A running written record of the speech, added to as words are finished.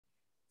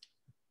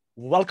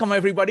Welcome,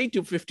 everybody,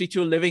 to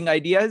 52 Living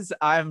Ideas.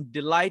 I'm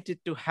delighted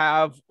to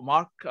have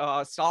Mark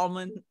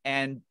Stahlman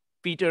and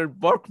Peter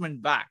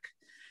Berkman back.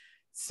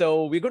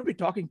 So we're going to be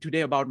talking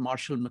today about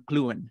Marshall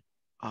McLuhan.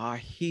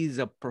 He's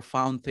a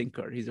profound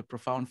thinker. He's a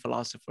profound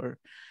philosopher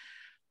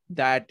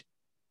that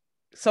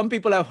some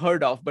people have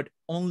heard of, but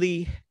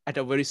only at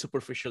a very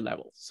superficial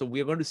level. So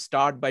we're going to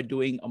start by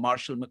doing a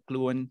Marshall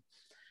McLuhan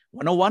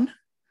 101.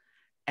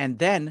 And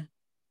then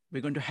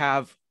we're going to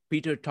have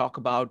Peter talk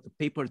about the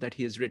paper that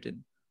he has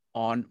written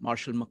on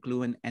Marshall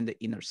McLuhan and the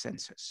inner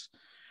senses.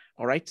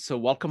 All right, so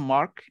welcome,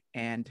 Mark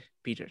and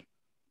Peter.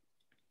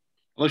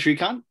 Hello,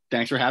 Shrikant.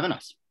 Thanks for having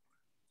us.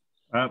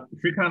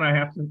 Shrikant, I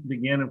have to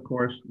begin, of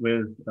course,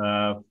 with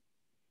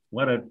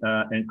what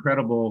an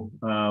incredible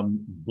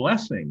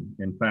blessing,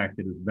 in fact,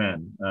 it has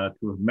been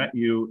to have met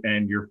you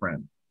and your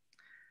friend.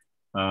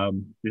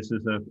 This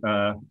is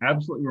an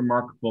absolutely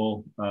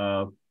remarkable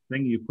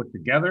thing you put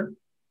together,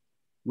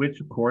 which,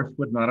 of course,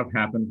 would not have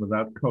happened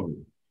without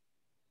COVID.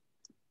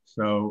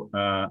 So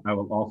I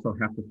will also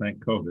have to thank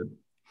COVID.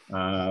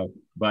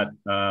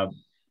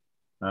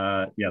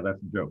 Yeah,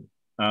 that's a joke.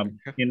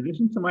 In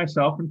addition to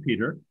myself and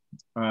Peter,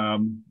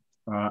 Adam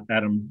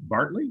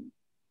Bartley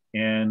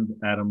and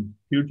Adam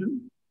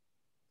Hugen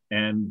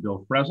and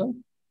Bill Frezza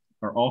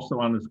are also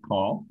on this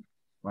call.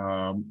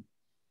 All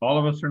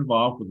of us are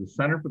involved with the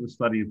Center for the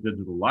Study of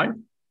Digital Life,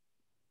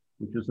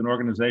 which is an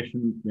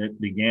organization that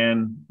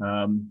began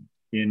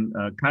in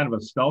kind of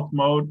a stealth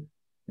mode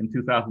in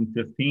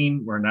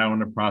 2015. We're now in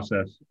the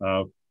process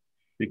of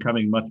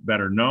becoming much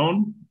better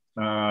known.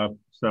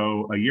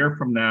 So a year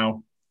from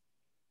now,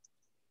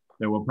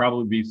 there will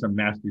probably be some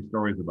nasty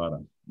stories about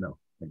us. No,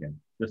 again,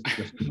 just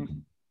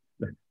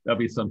there'll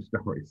be some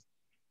stories,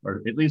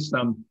 or at least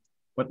some,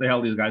 what the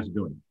hell these guys are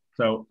doing.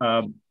 So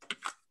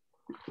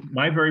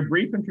my very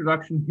brief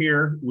introduction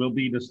here will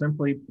be to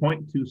simply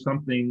point to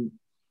something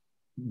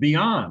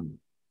beyond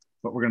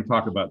what we're going to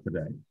talk about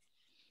today.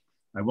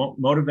 I won't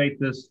motivate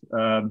this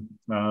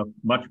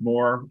much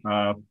more.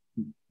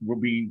 We'll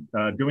be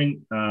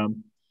doing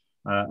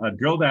a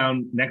drill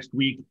down next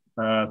week,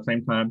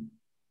 same time,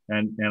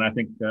 and I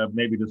think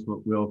maybe this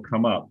will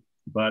come up.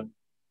 But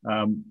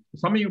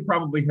some of you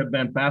probably have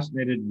been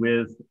fascinated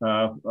with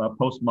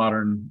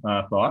postmodern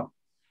thought,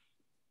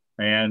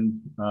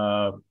 and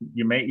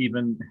you may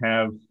even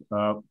have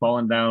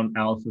fallen down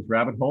Alice's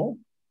rabbit hole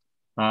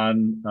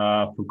on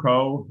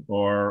Foucault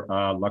or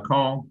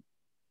Lacan,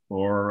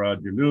 or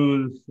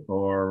Deleuze,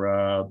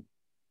 or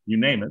you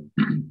name it.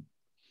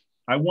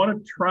 I want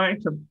to try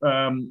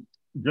to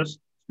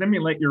just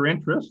stimulate your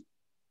interest.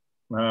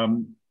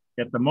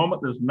 At the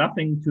moment, there's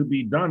nothing to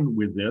be done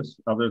with this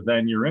other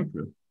than your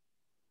interest.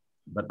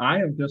 But I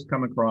have just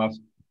come across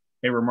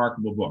a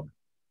remarkable book.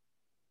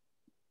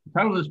 The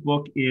title of this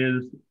book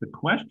is The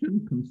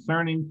Question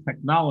Concerning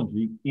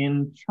Technology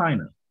in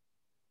China.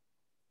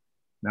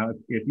 Now,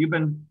 if you've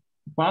been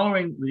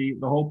following the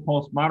whole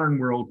postmodern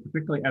world,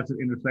 particularly as it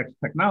intersects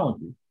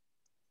technology,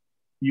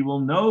 you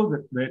will know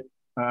that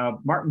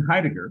Martin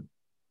Heidegger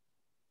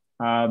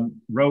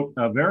wrote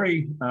a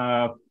very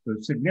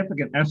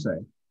significant essay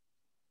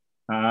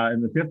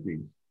in the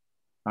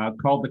 50s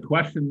called The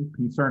Question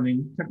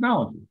Concerning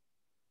Technology.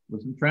 It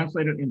wasn't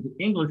translated into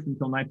English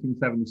until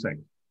 1976.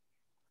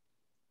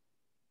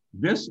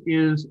 This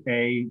is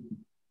a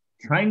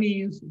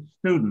Chinese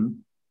student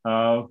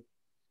of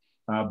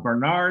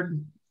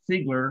Bernard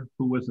Stiegler,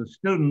 who was a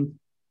student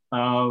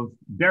of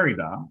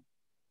Derrida.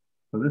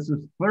 So this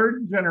is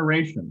third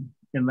generation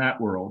in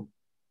that world,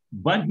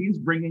 but he's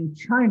bringing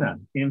China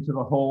into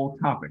the whole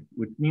topic,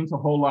 which means a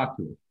whole lot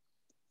to it.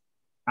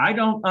 I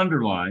don't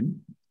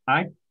underline,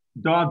 I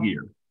dog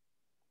ear.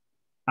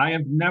 I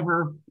have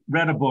never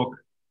read a book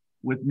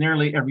with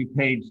nearly every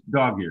page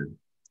dog eared.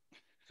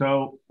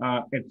 So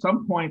at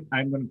some point,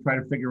 I'm going to try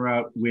to figure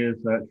out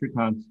with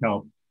Shrikant's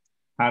help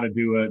how to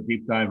do a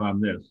deep dive on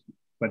this.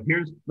 But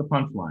here's the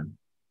punchline.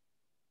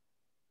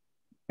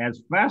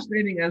 As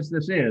fascinating as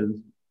this is,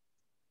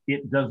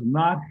 it does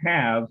not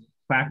have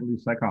faculty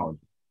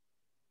psychology.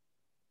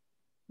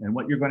 And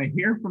what you're going to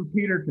hear from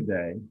Peter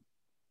today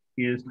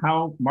is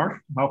how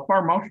far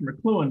Marshall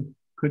McLuhan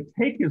could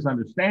take his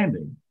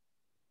understanding,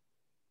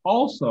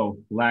 also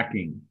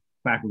lacking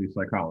faculty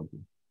psychology.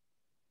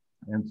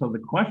 And so the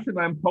question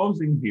I'm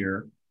posing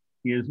here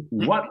is,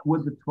 what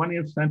would the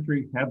 20th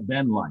century have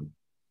been like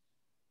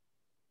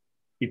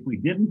if we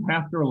didn't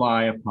have to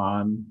rely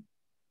upon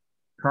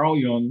Carl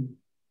Jung,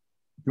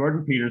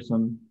 Jordan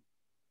Peterson,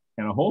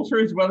 and a whole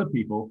series of other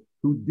people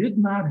who did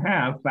not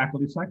have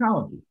faculty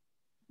psychology?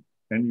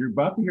 And you're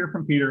about to hear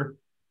from Peter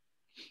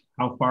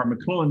how far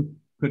McLuhan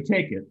could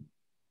take it.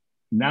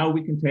 Now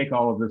we can take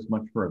all of this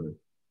much further.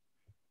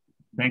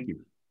 Thank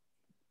you.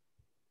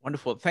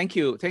 Wonderful. Thank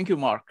you. Thank you,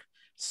 Mark.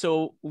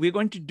 So we're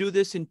going to do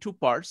this in two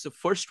parts. The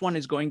first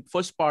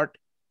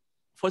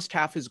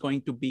half is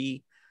going to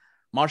be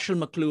Marshall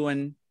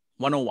McLuhan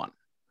 101.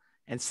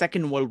 And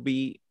second will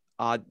be,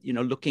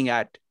 looking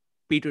at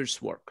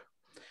Peter's work.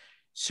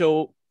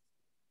 So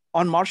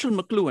on Marshall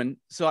McLuhan,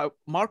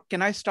 Mark,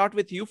 can I start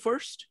with you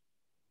first?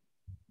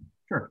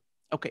 Sure.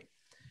 Okay.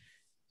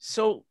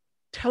 So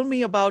tell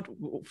me about,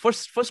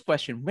 first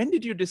question, when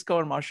did you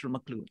discover Marshall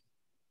McLuhan?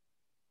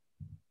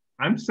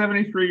 I'm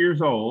 73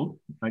 years old.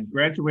 I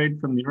graduated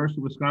from the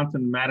University of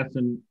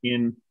Wisconsin-Madison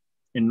in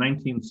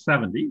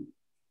 1970.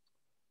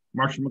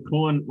 Marshall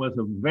McLuhan was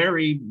a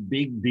very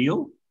big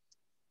deal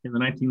in the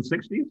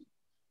 1960s.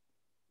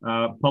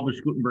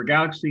 Published Gutenberg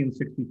Galaxy in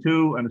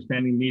 62,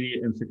 Understanding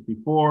Media in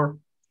 64.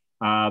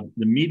 The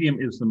Medium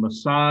is the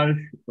Massage,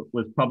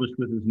 was published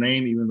with his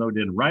name, even though he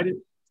didn't write it,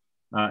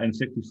 in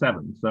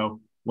 67. So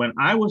when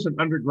I was an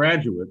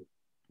undergraduate,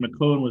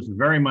 McLuhan was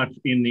very much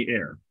in the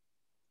air.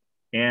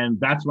 And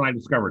that's when I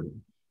discovered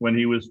him, when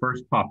he was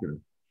first popular.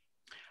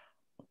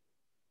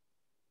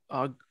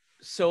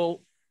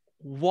 So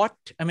what,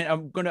 I mean,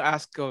 I'm going to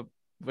ask a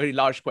very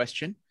large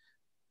question.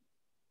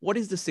 What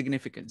is the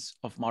significance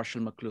of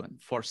Marshall McLuhan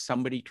for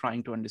somebody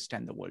trying to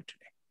understand the world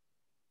today?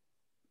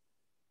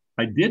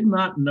 I did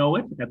not know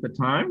it at the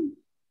time,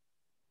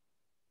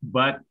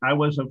 but I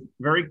was a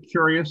very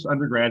curious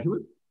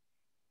undergraduate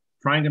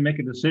trying to make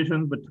a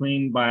decision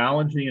between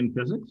biology and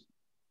physics.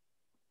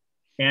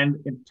 And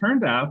it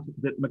turned out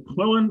that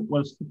McLuhan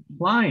was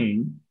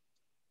supplying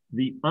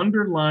the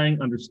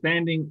underlying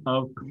understanding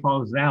of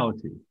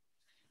causality.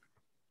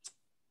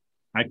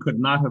 I could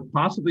not have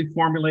possibly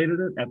formulated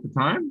it at the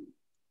time.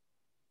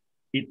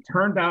 It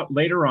turned out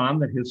later on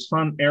that his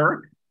son,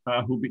 Eric,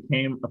 who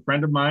became a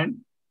friend of mine,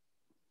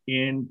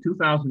 in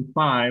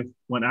 2005,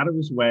 went out of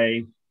his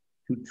way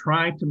to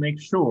try to make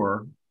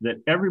sure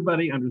that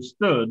everybody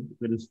understood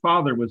that his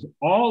father was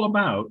all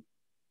about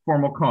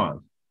formal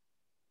cause.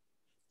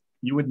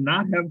 You would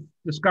not have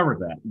discovered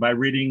that by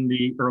reading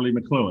the early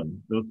McLuhan.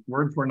 Those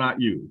words were not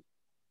used.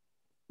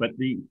 But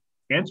the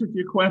answer to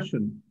your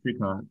question,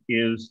 Shrikant,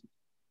 is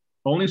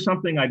only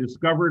something I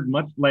discovered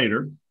much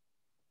later,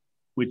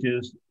 which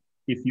is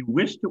if you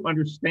wish to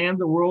understand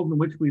the world in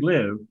which we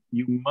live,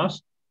 you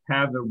must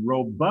have a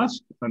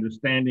robust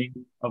understanding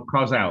of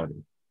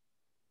causality.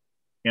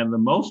 And the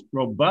most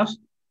robust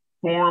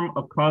form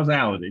of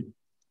causality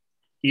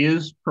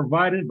is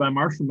provided by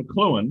Marshall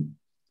McLuhan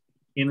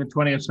in the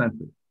 20th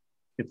century.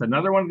 It's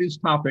another one of these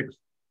topics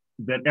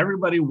that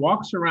everybody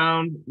walks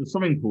around the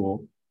swimming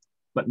pool,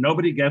 but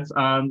nobody gets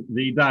on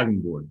the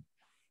diving board.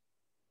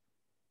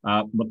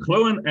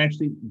 McLuhan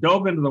actually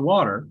dove into the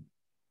water,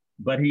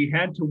 but he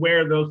had to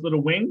wear those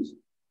little wings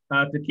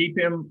to keep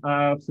him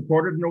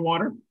supported in the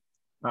water.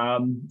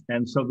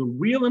 And so the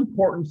real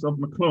importance of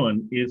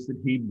McLuhan is that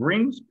he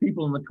brings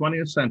people in the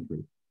 20th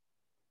century,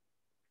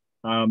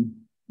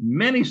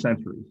 many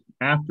centuries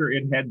after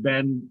it had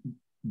been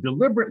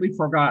deliberately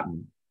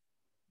forgotten,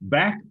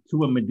 back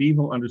to a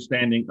medieval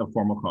understanding of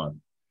formal cause.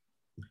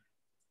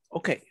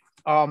 Okay,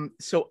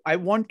 so I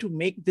want to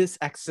make this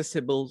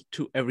accessible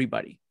to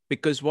everybody,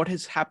 because what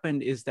has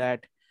happened is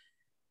that,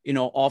 you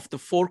know, of the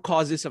four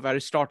causes of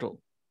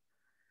Aristotle,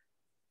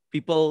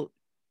 people,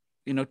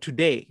 you know,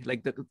 today,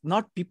 like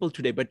not people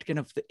today, but kind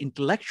of the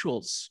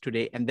intellectuals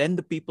today, and then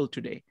the people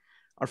today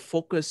are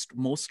focused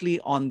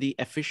mostly on the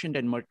efficient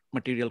and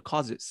material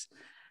causes.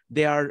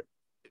 They are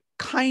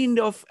kind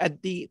of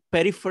at the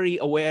periphery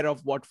aware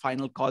of what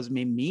final cause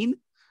may mean,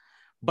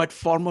 but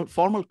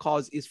formal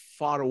cause is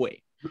far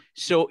away.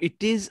 So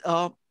it is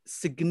a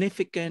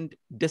significant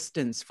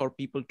distance for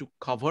people to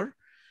cover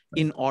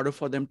in order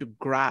for them to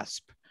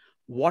grasp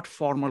what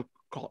formal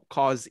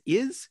cause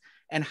is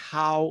and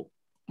how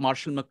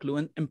Marshall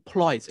McLuhan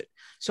employs it.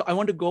 So I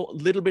want to go a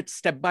little bit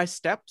step by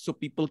step so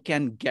people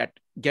can get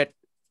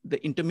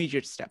the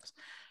intermediate steps.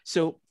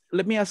 So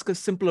let me ask a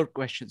simpler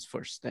questions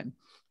first then.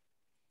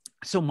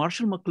 So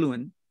Marshall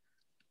McLuhan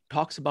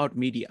talks about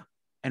media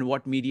and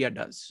what media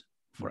does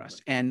for us.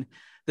 And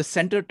the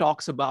center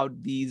talks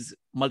about these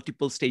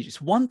multiple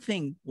stages. One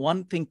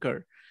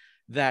thinker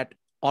that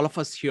all of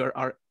us here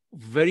are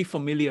very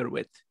familiar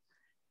with,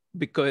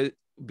 because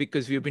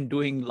we've been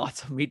doing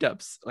lots of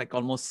meetups, like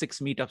almost 6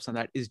 meetups on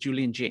that, is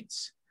Julian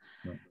Jaynes.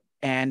 Right.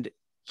 And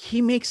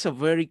he makes a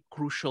very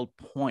crucial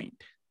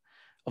point,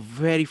 a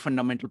very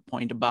fundamental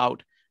point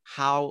about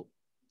how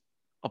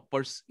a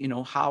person, you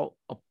know, how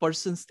a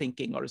person's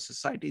thinking or a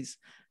society's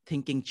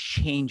thinking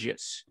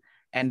changes.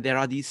 And there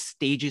are these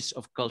stages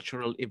of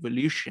cultural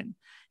evolution.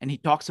 And he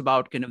talks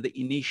about kind of the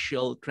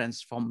initial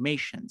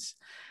transformations.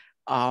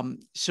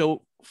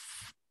 So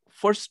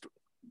first,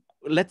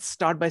 let's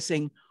start by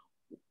saying,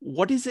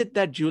 what is it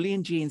that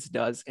Julian Jaynes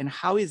does, and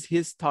how is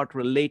his thought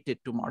related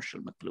to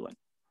Marshall McLuhan?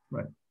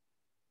 Right.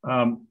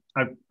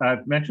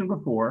 I've mentioned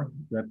before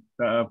that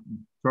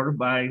sort of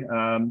by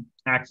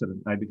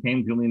accident, I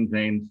became Julian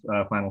Jaynes'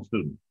 final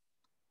student,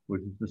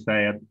 which is to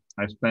say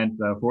I spent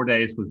 4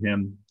 days with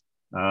him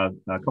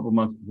a couple of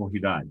months before he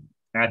died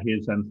at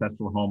his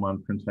ancestral home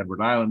on Prince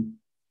Edward Island,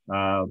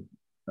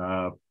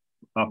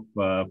 up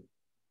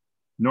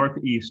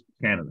northeast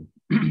Canada.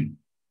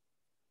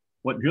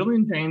 What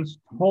Julian Jaynes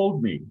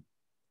told me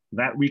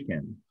that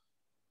weekend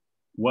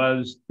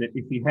was that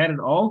if he had it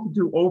all to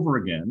do over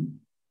again,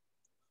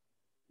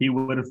 he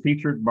would have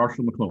featured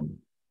Marshall McLuhan.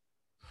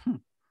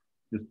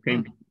 Just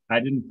came. I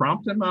didn't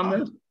prompt him on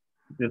this.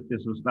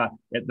 this was not,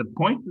 at the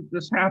point that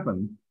this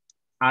happened,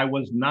 I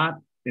was not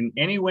in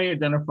any way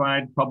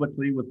identified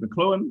publicly with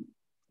McLuhan.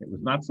 It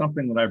was not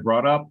something that I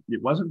brought up.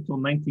 It wasn't until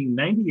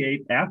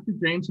 1998, after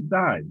James had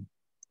died,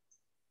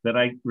 that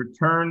I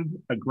returned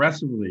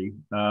aggressively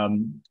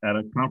at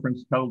a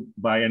conference held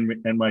by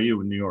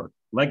NYU in New York,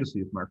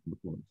 Legacy of Marshall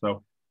McLuhan.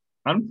 So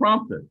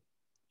unprompted,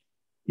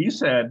 he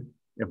said,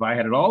 if I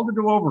had it all to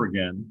do over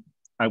again,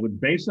 I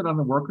would base it on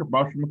the work of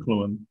Marshall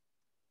McLuhan.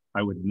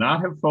 I would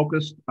not have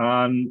focused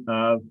on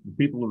the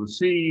people of the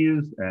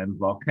seas and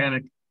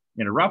volcanic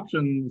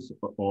interruptions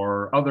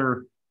or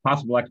other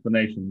possible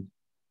explanations.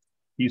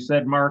 He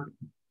said, Mark,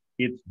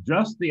 it's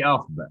just the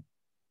alphabet.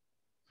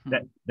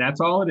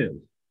 That's all it is.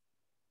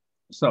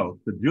 So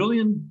the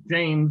Julian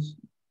Jaynes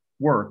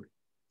work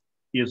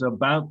is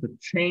about the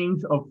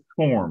change of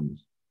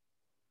forms.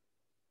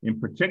 In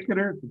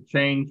particular, the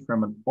change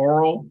from an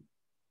oral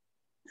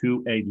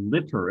to a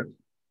literate,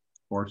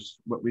 or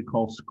what we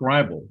call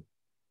scribal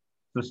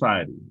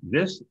society.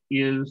 This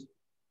is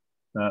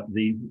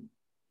the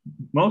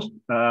most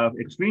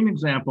extreme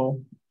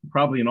example,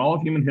 probably in all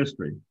of human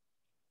history,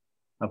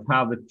 of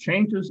how the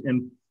changes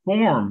in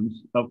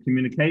forms of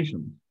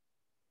communication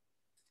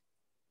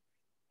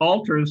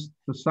alters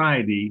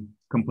society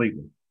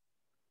completely.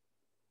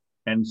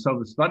 And so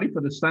the study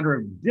for the Center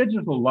of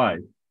Digital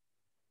Life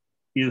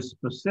is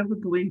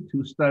specifically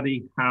to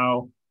study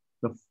how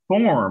the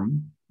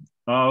form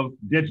of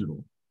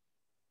digital,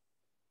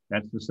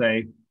 that's to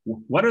say,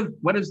 what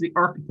is the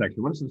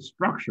architecture? What is the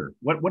structure?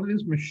 What are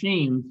these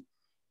machines?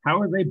 How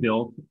are they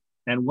built?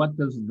 And what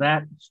does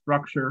that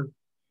structure,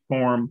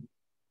 form,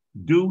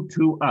 do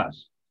to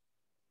us?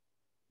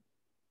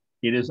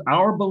 It is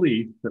our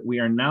belief that we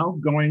are now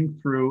going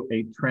through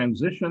a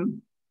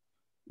transition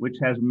which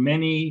has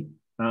many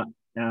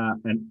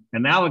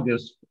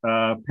analogous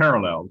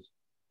parallels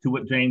to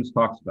what Jaynes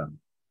talks about.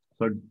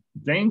 So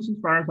Jaynes, as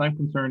far as I'm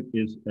concerned,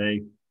 is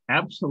a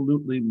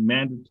absolutely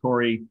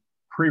mandatory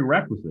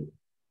prerequisite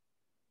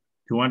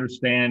to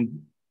understand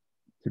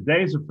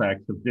today's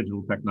effects of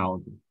digital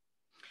technology.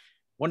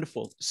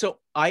 Wonderful. So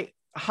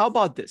how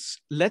about this?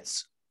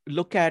 Let's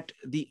look at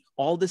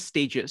all the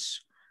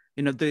stages,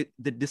 the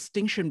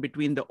distinction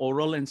between the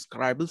oral and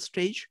scribal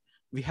stage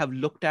we have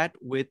looked at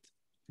with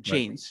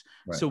Jaynes.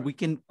 Right. So we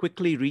can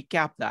quickly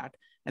recap that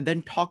and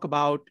then talk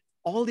about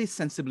all these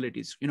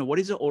sensibilities. What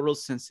is the oral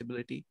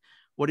sensibility?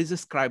 What is a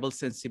scribal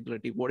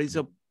sensibility? What is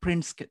a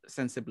print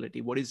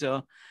sensibility? What is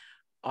a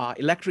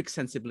electric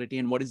sensibility,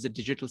 and what is the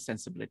digital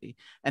sensibility?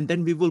 And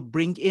then we will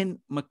bring in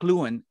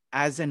McLuhan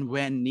as and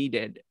when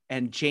needed,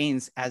 and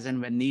Jaynes as and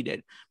when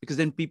needed, because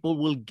then people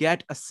will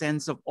get a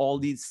sense of all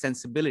these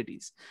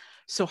sensibilities.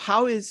 So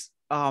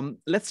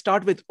let's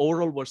start with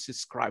oral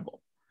versus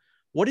scribal.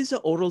 What is the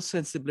oral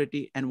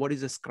sensibility and what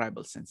is a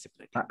scribal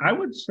sensibility? I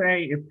would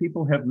say, if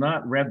people have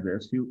not read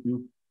this,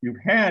 you've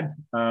had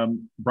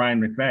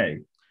Brian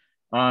McVeigh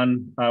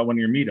on one of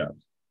your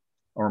meetups,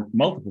 or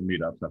multiple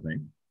meetups, I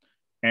think.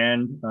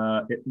 And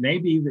it may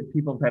be that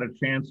people have had a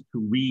chance to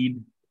read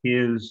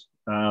his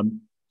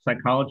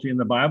Psychology in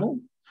the Bible.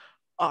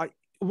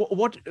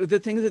 What the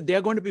thing is that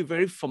they're going to be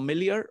very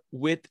familiar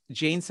with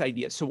Jaynes'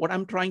 ideas. So what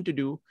I'm trying to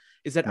do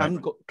is that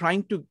I'm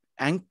trying to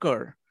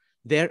anchor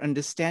their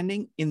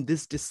understanding in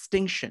this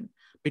distinction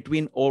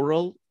between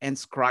oral and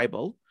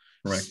scribal,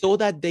 so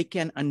that they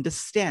can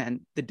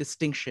understand the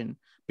distinction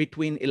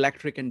between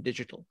electric and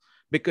digital.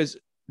 Because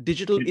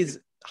digital is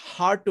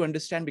hard to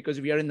understand because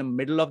we are in the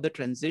middle of the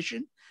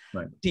transition.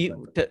 Right.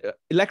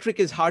 Electric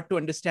is hard to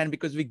understand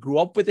because we grew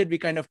up with it. We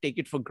kind of take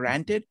it for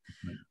granted.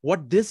 Right.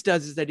 What this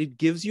does is that it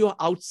gives you an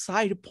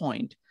outside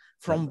point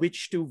from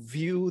which to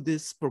view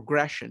this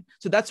progression.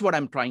 So that's what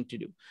I'm trying to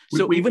do.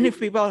 So even if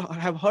people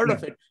have heard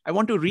of it, I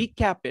want to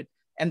recap it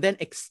and then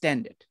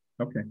extend it.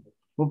 Okay.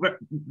 Well,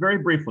 very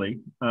briefly,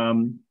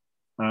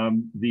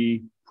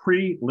 the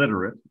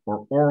pre-literate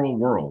or oral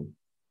world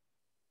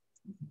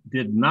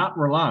did not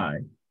rely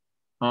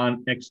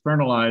on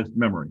externalized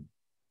memory.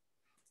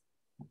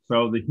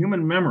 So the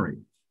human memory,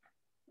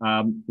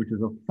 which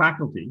is a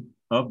faculty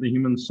of the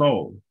human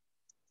soul,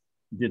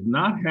 did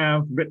not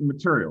have written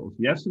materials.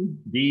 Yes,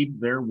 indeed,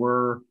 there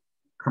were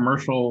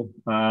commercial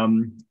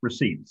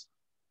receipts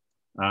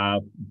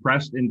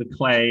pressed into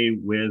clay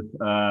with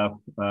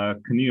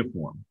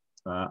cuneiform.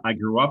 I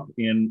grew up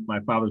in my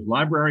father's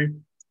library.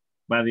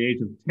 By the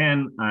age of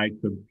 10, I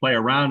could play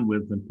around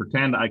with and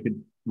pretend I could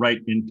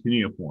write in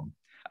cuneiform.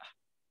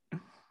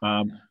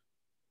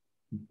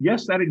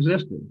 Yes, that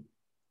existed,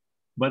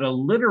 but a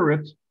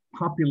literate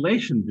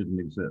population didn't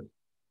exist.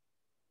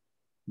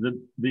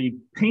 The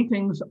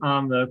paintings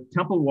on the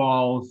temple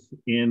walls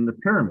in the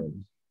pyramids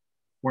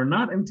were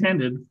not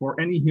intended for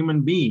any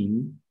human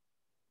being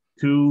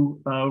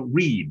to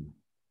read.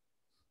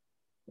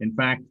 In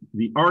fact,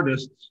 the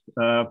artists,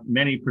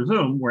 many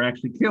presume, were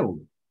actually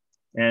killed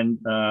and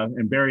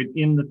buried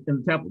in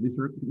the temple. These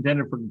were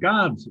intended for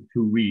gods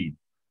to read.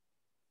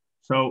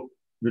 So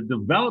the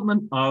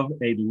development of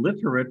a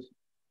literate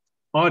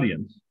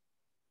audience,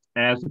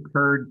 as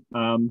occurred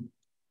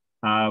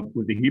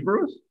with the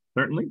Hebrews,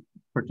 certainly,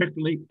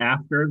 particularly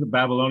after the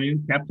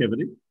Babylonian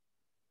captivity,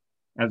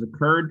 as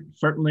occurred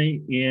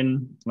certainly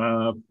in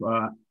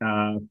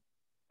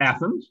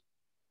Athens,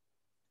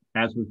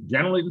 as was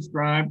generally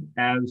described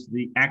as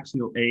the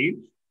axial age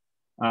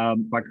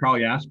by Karl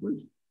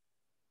Jaspers.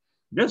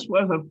 This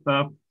was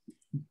an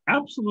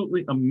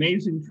absolutely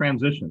amazing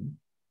transition.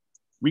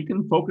 We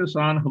can focus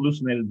on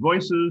hallucinated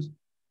voices.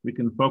 We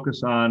can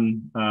focus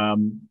on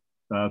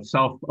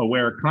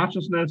self-aware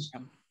consciousness,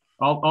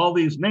 all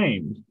these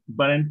names.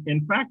 But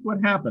in fact,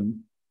 what happened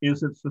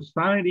is that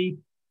society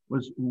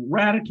was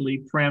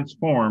radically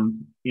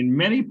transformed in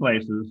many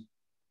places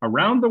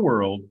around the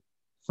world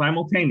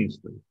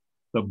simultaneously.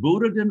 The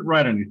Buddha didn't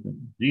write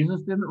anything.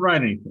 Jesus didn't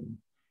write anything.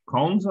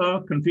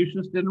 Konza,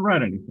 Confucius didn't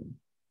write anything.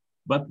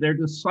 But their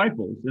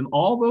disciples in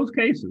all those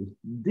cases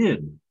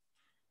did.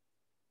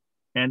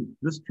 And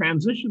this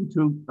transition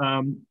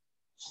to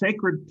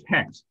sacred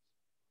text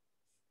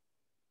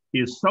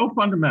is so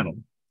fundamental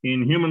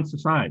in human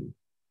society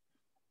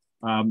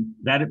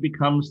that it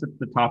becomes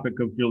the topic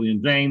of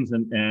Julian Jaynes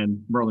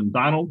and Merlin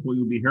Donald, who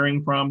you'll be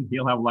hearing from.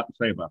 He'll have a lot to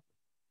say about it.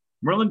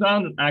 Merlin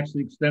Donald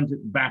actually extends it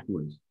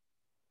backwards.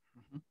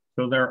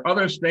 So there are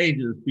other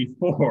stages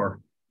before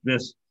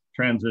this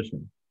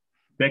transition,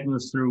 taking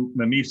us through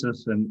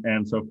mimesis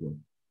and so forth.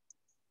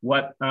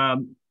 What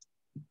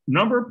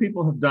number of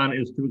people have done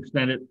is to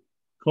extend it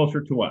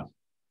closer to us.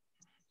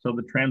 So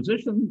the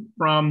transition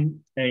from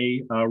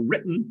a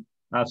written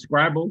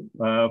scribal,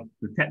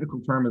 the technical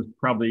term is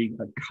probably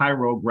a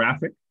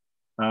chirographic.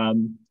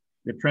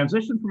 The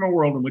transition from a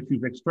world in which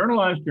you've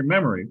externalized your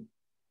memory,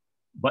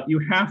 but you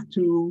have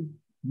to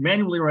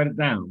manually write it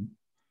down,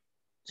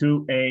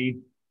 to a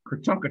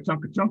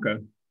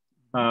chunka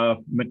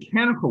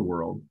mechanical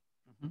world.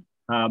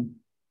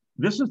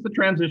 This is the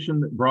transition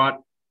that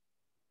brought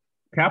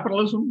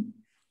capitalism.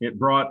 It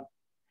brought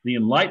the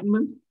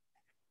Enlightenment.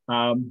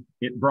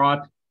 It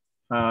brought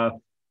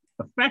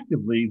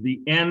effectively the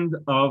end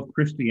of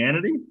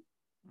Christianity,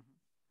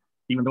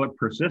 even though it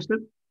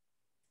persisted.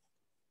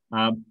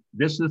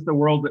 This is the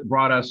world that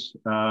brought us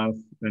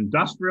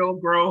industrial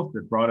growth,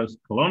 that brought us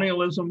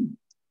colonialism.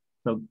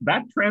 So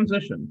that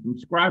transition from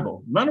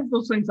scribal, none of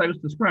those things I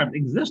just described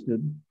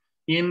existed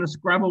in the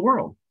scribal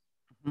world.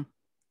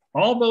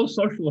 All those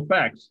social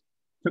effects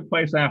took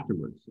place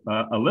afterwards.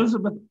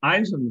 Elizabeth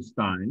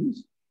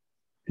Eisenstein's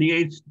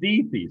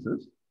PhD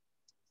thesis,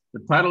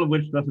 the title of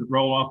which doesn't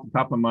roll off the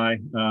top of my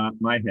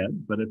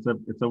head, but it's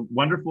a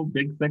wonderful,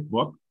 big, thick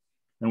book,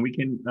 and we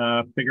can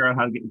figure out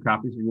how to get you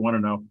copies if you want to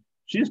know.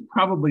 She's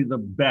probably the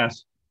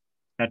best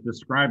at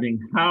describing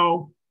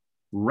how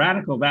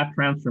radical that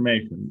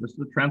transformation. This is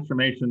a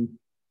transformation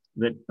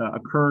that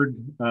occurred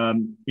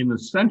in the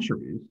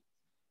centuries.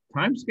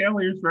 Time scale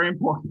here is very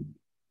important.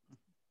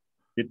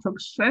 It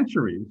took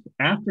centuries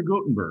after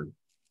Gutenberg.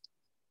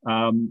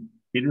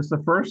 It is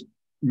the first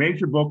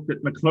major book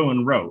that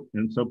McLuhan wrote.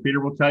 And so Peter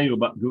will tell you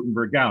about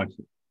Gutenberg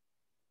Galaxy.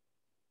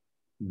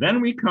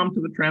 Then we come to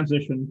the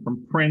transition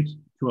from print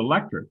to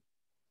electric.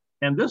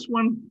 And this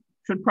one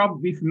should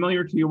probably be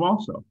familiar to you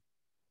also.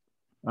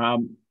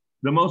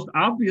 The most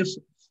obvious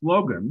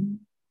slogan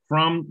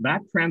from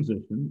that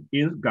transition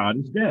is God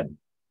is dead.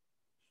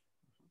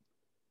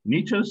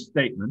 Nietzsche's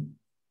statement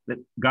that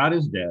God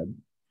is dead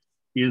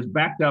is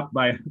backed up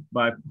by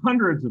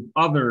hundreds of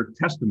other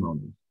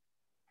testimonies.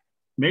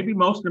 Maybe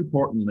most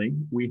importantly,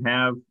 we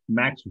have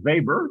Max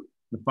Weber,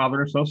 the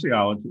father of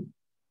sociology,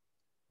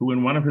 who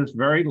in one of his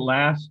very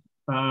last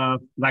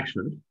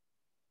lectures,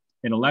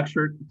 in a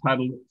lecture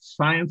titled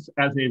Science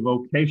as a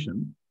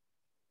Vocation,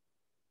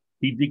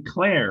 he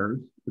declares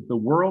that the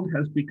world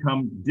has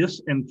become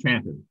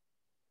disenchanted.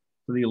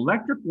 So the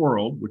electric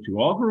world, which you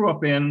all grew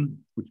up in,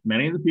 which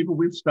many of the people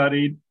we've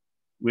studied,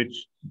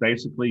 which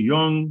basically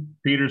Jung,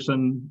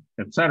 Peterson,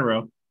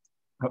 etc.,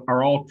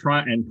 are all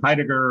trying, and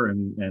Heidegger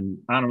and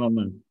on and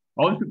on.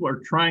 All these people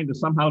are trying to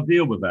somehow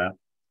deal with that.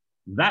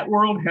 That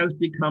world has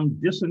become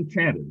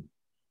disenchanted.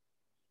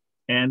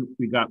 And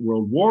we got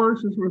world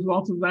wars as a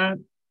result of that.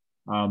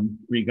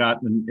 We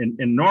got an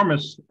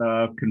enormous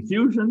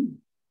confusion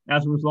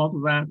as a result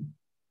of that.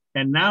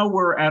 And now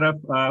we're at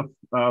a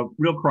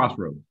real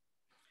crossroads.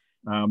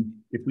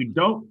 If we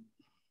don't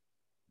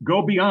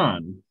go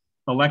beyond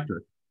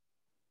electric,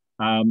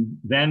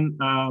 then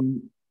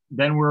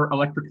we're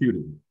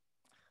electrocuted.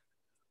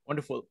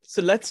 Wonderful.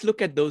 So let's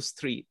look at those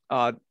three.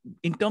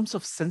 In terms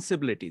of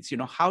sensibilities,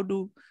 how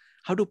do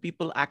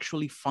people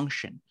actually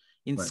function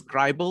in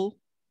scribal,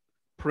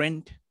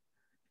 print,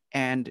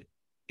 and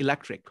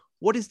electric?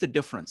 What is the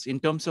difference in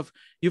terms of,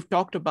 you've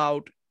talked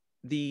about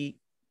the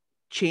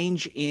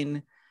change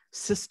in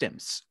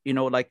systems,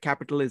 like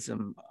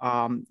capitalism,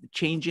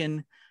 change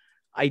in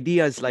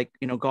ideas like,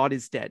 God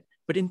is dead.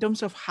 But in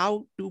terms of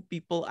how do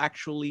people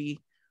actually,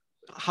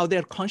 how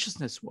their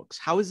consciousness works,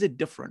 how is it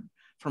different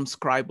from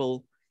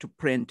scribal to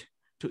print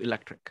to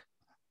electric?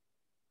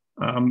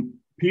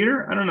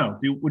 Peter, I don't know.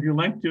 Would you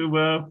like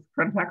to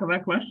try to tackle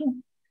that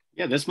question?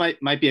 Yeah, this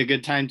might be a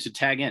good time to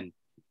tag in.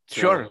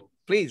 Sure,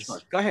 please,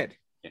 go ahead.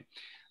 Okay.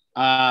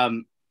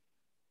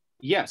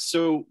 Yes.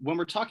 So when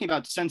we're talking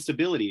about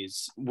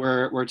sensibilities,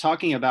 we're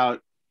talking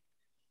about,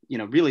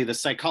 really the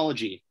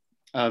psychology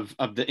of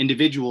the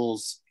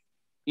individuals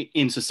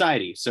in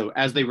society. So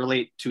as they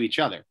relate to each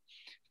other.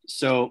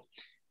 So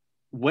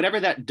whatever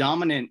that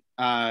dominant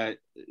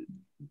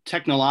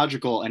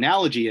technological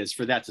analogy is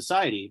for that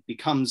society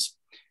becomes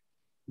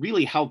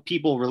really how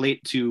people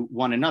relate to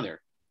one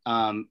another.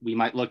 We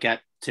might look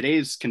at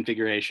today's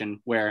configuration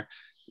where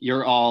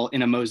you're all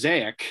in a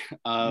mosaic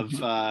of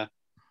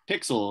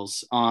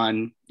pixels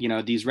on,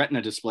 these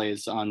retina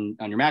displays on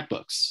your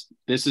MacBooks.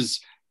 This is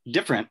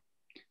different,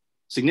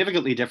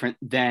 significantly different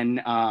than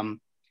a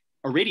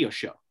radio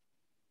show,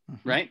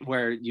 right?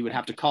 Where you would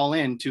have to call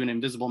in to an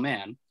invisible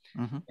man,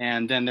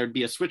 and then there'd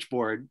be a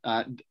switchboard.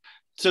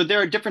 So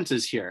there are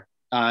differences here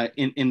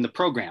in the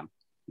program,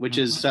 which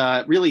is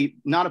really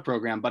not a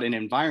program, but an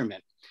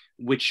environment,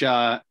 which,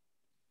 and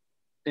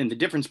the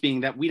difference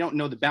being that we don't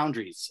know the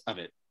boundaries of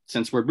it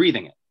since we're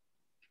breathing it.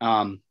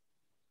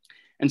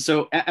 And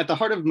so at the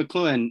heart of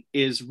McLuhan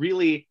is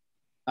really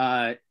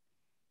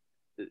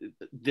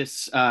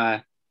this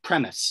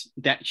premise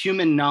that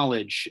human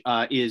knowledge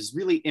is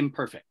really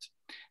imperfect,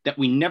 that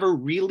we never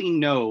really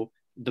know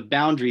the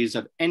boundaries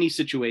of any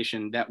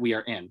situation that we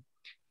are in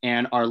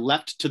and are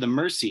left to the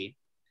mercy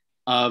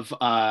of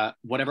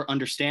whatever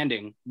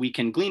understanding we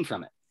can glean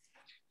from it.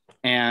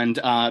 And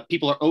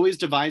people are always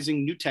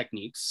devising new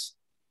techniques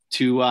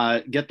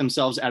to get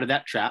themselves out of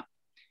that trap.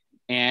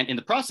 And in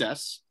the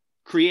process,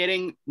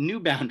 creating new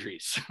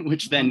boundaries,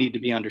 which then need to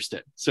be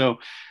understood. So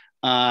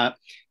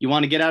you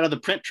want to get out of the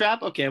print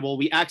trap? Okay, well,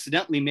 we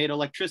accidentally made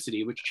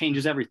electricity, which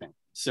changes everything.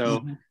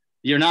 So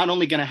you're not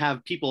only going to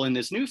have people in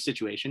this new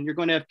situation, you're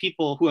going to have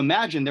people who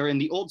imagine they're in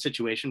the old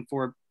situation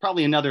for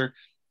probably another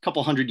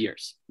couple hundred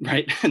years,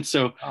 right? And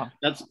so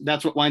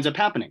that's what winds up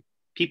happening.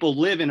 People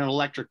live in an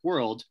electric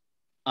world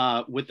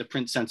with the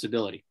print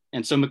sensibility.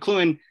 And so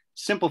McLuhan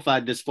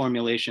simplified this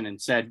formulation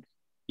and said,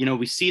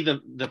 we see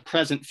the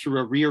present through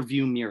a rear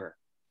view mirror.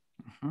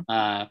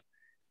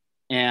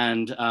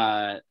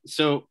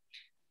 So,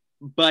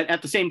 but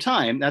at the same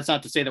time, that's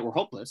not to say that we're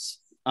hopeless.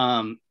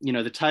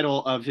 The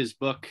title of his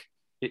book,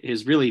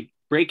 his really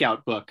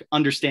breakout book,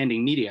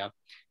 Understanding Media,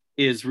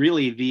 is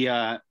really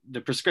the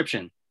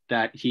prescription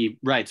that he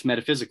writes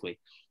metaphysically,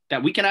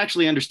 that we can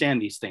actually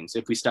understand these things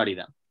if we study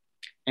them.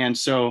 And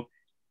so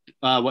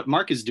what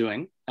Mark is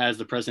doing as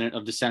the president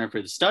of the Center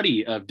for the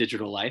Study of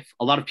Digital Life,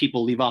 a lot of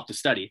people leave off the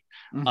study,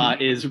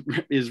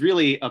 is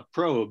really a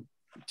probe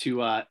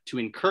to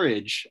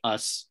encourage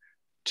us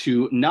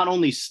to not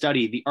only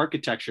study the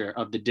architecture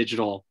of the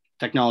digital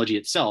technology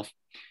itself,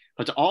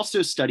 but to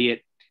also study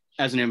it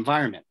as an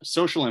environment, a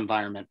social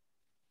environment,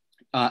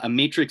 a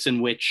matrix in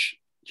which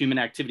human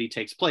activity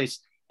takes place.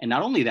 And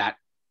not only that,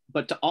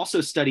 but to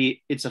also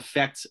study its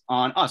effects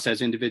on us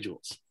as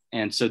individuals.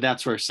 And so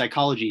that's where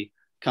psychology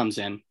comes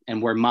in,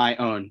 and where my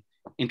own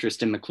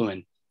interest in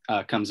McLuhan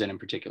comes in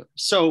particular.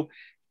 So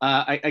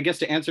I guess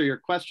to answer your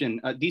question,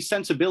 these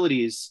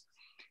sensibilities,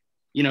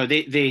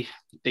 they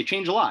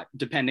change a lot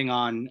depending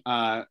on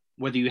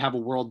whether you have a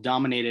world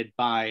dominated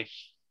by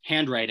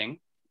handwriting,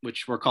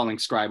 which we're calling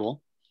scribal,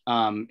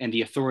 and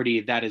the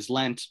authority that is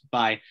lent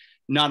by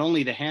not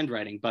only the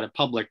handwriting, but a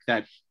public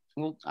that,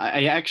 well,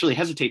 I actually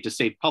hesitate to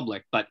say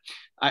public, but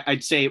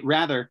I'd say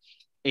rather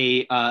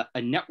a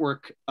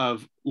network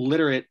of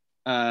literate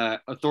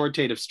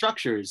authoritative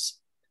structures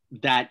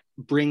that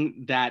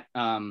bring that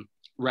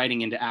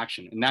writing into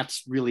action. And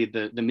that's really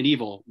the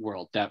medieval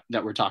world that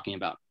we're talking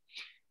about.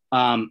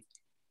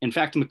 In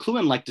fact,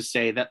 McLuhan liked to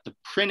say that the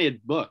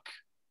printed book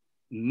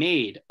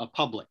made a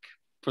public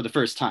for the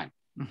first time.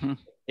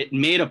 It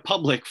made a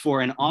public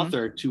for an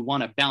author to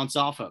want to bounce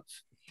off of.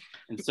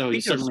 And so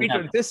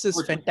Peter, this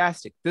is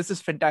fantastic. This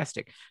is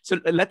fantastic. So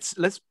let's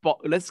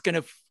kind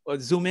of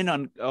zoom in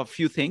on a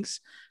few things.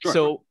 Sure.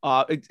 So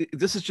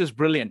this is just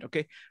brilliant.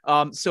 Okay.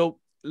 So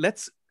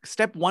let's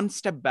step one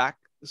step back.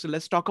 So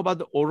let's talk about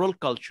the oral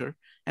culture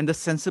and the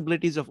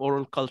sensibilities of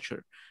oral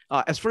culture.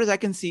 As far as I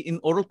can see,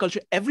 in oral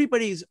culture,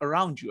 everybody is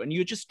around you and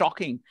you're just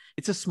talking.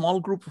 It's a small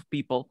group of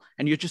people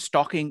and you're just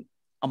talking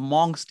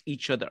amongst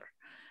each other.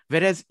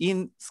 Whereas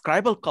in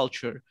scribal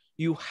culture,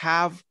 you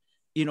have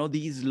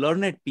these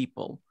learned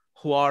people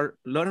who are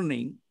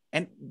learning,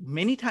 and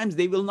many times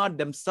they will not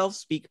themselves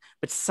speak,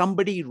 but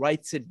somebody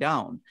writes it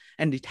down,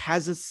 and it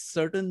has a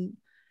certain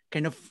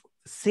kind of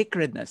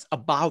sacredness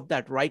about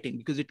that writing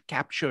because it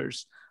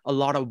captures a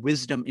lot of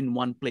wisdom in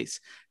one place.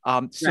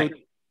 So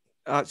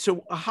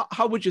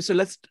how would you? So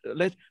let's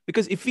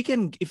because if we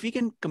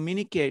can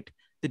communicate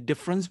the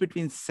difference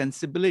between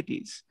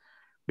sensibilities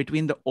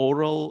between the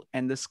oral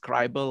and the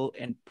scribal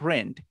and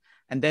print,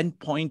 and then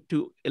point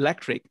to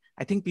electric,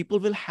 I think people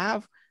will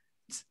have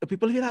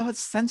a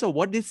sense of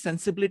what these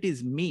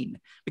sensibilities mean,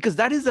 because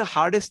that is the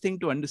hardest thing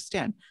to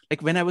understand.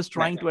 Like when I was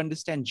trying to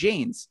understand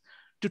Jane's,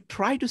 to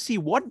try to see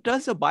what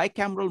does a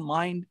bicameral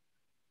mind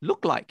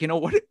look like,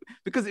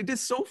 because it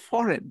is so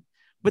foreign.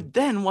 But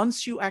then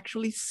once you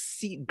actually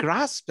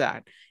grasp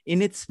that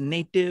in its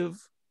native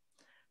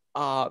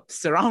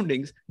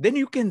surroundings, then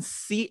you can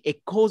see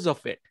echoes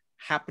of it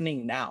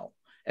happening now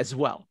as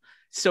well.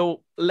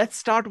 So let's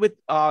start with,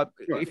 Sure.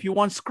 if you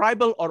want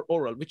scribal or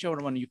oral, whichever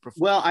one you prefer.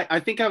 Well, I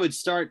think I would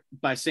start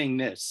by saying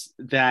this,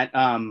 that,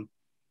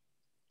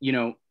 you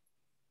know,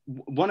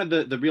 one of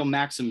the real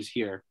maxims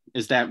here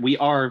is that we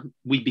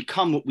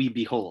become what we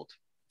behold.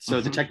 So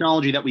the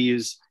technology that we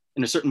use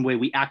in a certain way,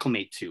 we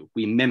acclimate to,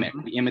 we mimic,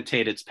 we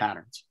imitate its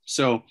patterns.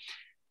 So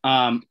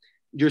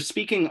you're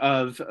speaking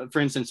of, for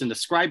instance, in the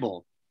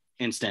scribal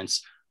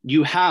instance,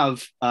 you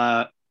have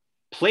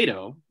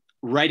Plato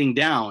writing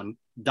down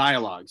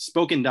dialogues,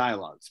 spoken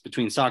dialogues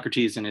between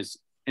Socrates and his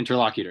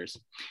interlocutors.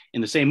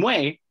 In the same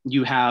way,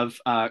 you have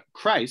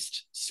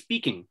Christ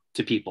speaking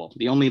to people.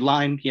 The only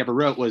line he ever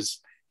wrote was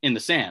in the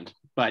sand,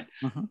 but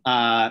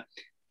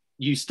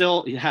you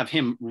still have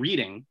him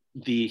reading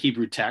the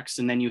Hebrew text,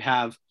 and then you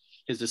have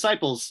his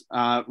disciples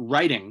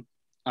writing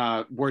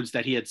words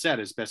that he had said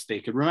as best they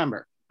could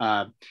remember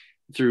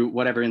through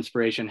whatever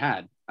inspiration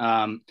had.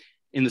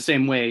 In the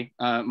same way,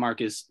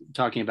 Mark is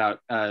talking about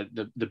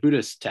the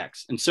Buddhist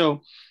text. And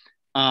so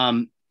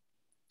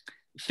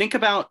think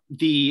about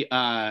the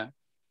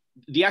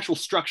actual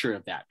structure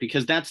of that,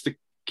 because that's the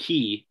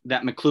key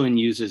that McLuhan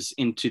uses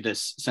into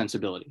this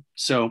sensibility.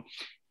 So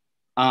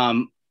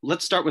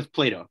let's start with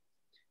Plato.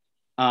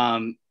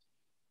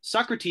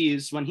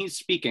 Socrates, when he's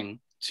speaking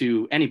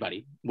to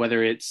anybody,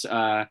 whether it's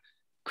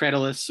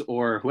Cratylus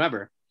or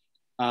whoever,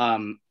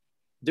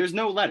 there's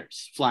no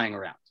letters flying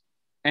around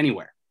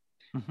anywhere.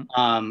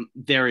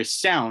 There is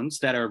sounds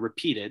that are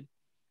repeated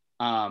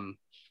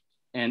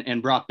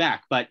and brought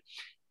back, but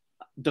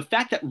the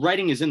fact that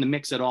writing is in the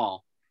mix at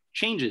all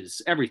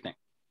changes everything.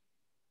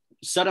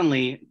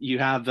 Suddenly you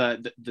have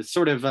the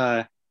sort of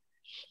the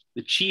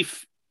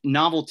chief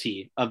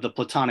novelty of the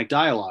Platonic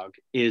dialogue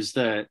is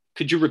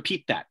could you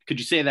repeat that? Could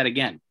you say that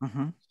again?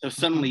 So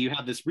suddenly you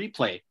have this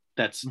replay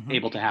that's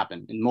able to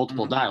happen in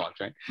multiple dialogues,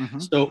 right?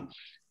 So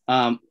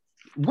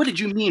what did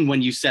you mean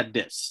when you said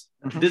this?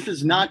 This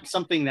is not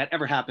something that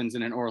ever happens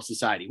in an oral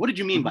society. What did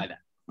you mean by that?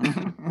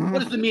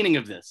 What is the meaning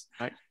of this?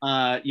 Right.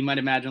 You might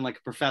imagine like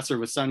a professor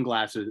with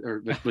sunglasses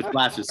or with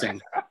glasses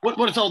saying,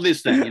 what is all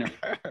this thing? You know,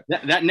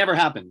 that never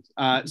happened.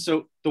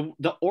 So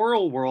the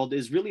oral world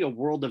is really a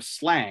world of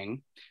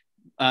slang.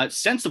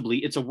 Sensibly,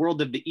 it's a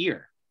world of the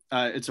ear.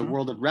 It's a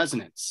world of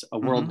resonance, a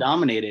world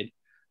dominated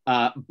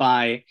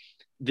by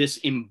this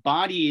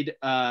embodied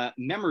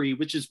memory,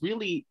 which is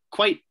really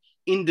quite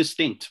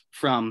indistinct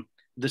from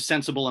the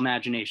sensible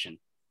imagination.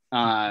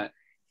 But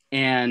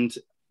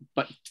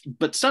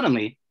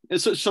suddenly,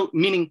 so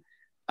meaning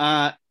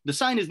the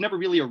sign is never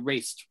really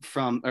erased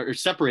from or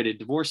separated,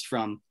 divorced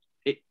from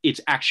its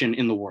action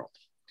in the world.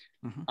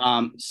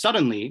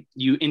 Suddenly,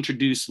 you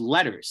introduce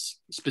letters,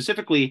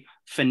 specifically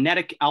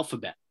phonetic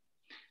alphabet.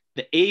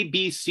 The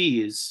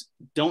ABCs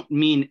don't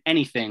mean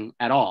anything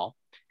at all,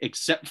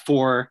 except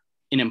for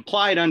an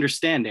implied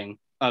understanding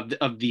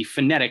of the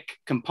phonetic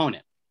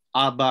component.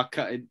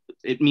 Abaka,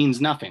 it means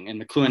nothing,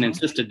 and McLuhan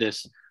insisted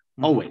this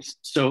always.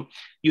 So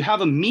you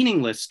have a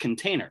meaningless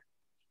container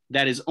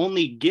that is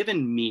only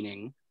given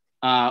meaning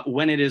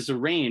when it is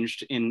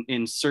arranged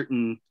in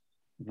certain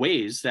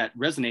ways that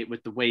resonate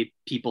with the way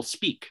people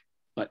speak.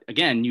 But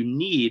again, you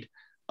need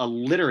a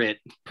literate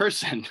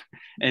person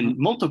and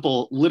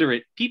multiple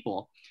literate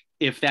people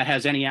if that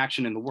has any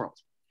action in the world.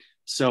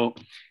 So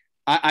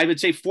I would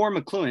say for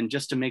McLuhan,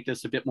 just to make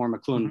this a bit more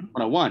McLuhan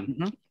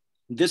 101,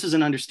 this is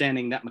an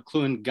understanding that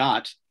McLuhan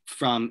got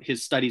from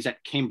his studies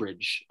at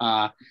Cambridge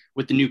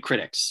with the new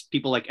critics,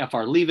 people like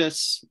F.R.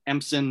 Leavis,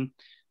 Empson,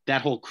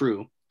 that whole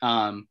crew.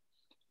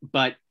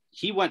 But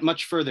he went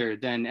much further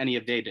than any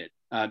of they did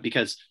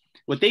because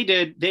what they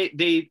did,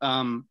 they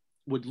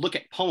would look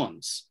at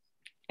poems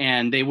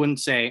and they wouldn't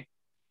say,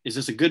 is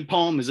this a good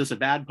poem? Is this a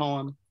bad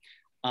poem?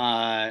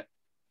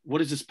 What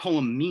does this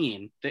poem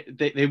mean?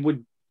 They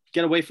would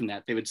get away from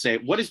that. They would say,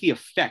 what is the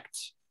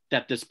effect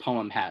that this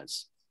poem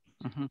has?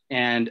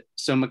 And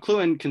so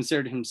McLuhan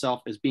considered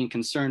himself as being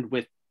concerned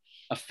with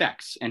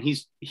effects. And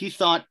he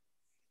thought,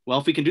 well,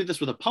 if we can do this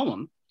with a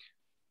poem,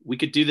 we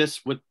could do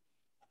this with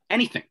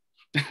anything.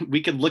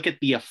 We could look at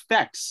the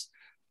effects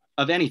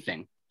of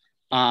anything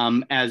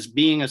as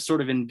being a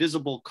sort of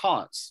invisible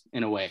cause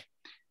in a way.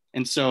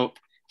 And so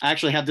I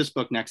actually have this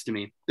book next to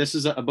me. This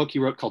is a book he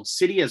wrote called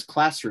City as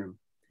Classroom,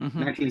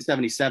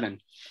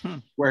 1977,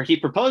 where he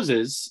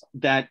proposes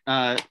that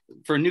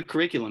for a new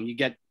curriculum, you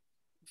get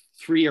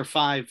 3 or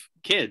 5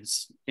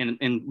 kids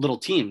in little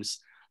teams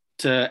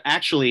to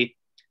actually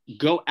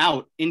go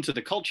out into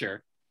the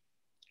culture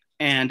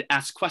and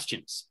ask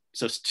questions.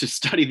 So to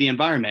study the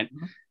environment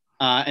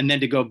and then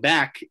to go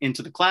back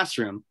into the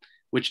classroom,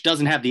 which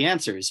doesn't have the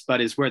answers,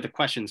 but is where the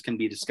questions can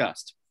be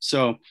discussed.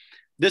 So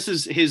this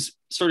is his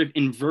sort of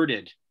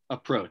inverted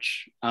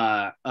approach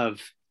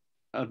of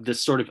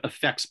this sort of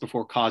effects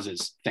before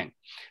causes thing.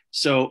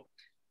 So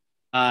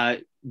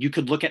you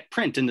could look at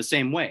print in the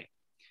same way.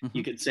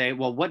 You could say,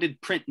 well, what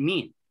did print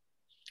mean?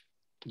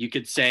 You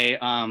could say,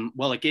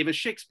 well, it gave us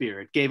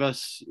Shakespeare. It gave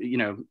us,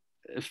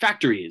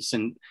 factories.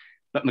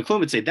 But McLuhan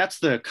would say that's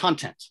the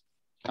content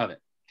of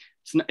it.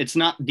 It's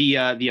not the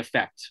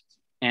effect.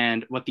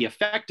 and what the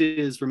effect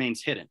is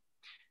remains hidden.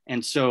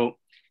 And so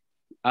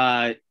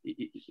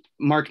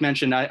Mark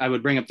mentioned I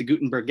would bring up the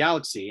Gutenberg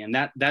galaxy, and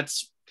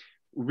that's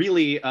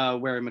really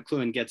where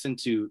McLuhan gets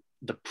into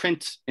the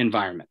print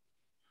environment.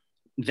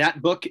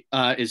 That book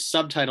is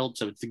subtitled,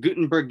 so it's the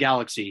Gutenberg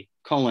galaxy,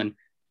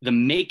 the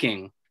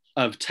making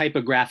of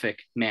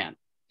typographic man.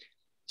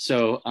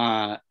 So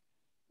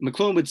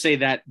McLuhan would say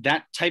that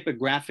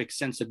typographic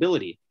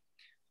sensibility,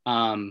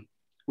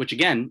 which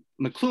again,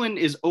 McLuhan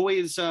is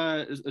always,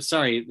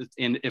 sorry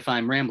if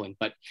I'm rambling,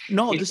 but.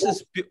 No, this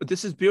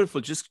is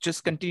beautiful.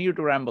 Just continue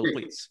to ramble,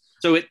 please.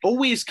 So it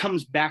always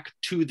comes back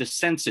to the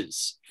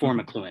senses for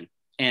McLuhan.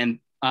 And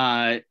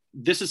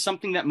this is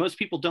something that most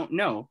people don't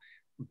know,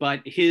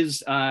 but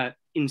his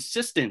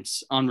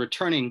insistence on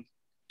returning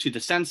to the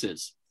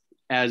senses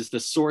as the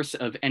source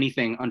of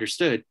anything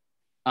understood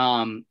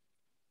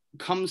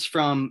comes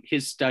from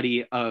his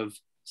study of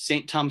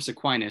St. Thomas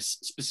Aquinas,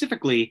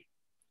 specifically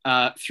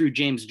through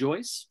James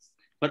Joyce,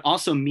 but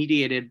also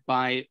mediated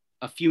by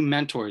a few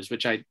mentors,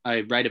 which I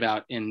write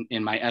about in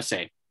my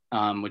essay,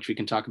 which we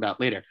can talk about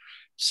later.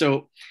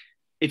 So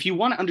if you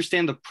want to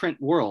understand the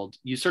print world,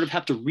 you sort of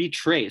have to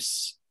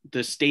retrace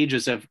the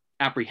stages of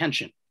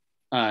apprehension,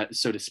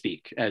 so to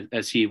speak,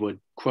 as he would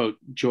quote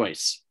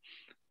Joyce.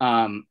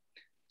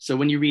 So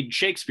when you read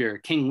Shakespeare,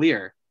 King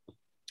Lear,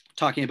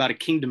 talking about a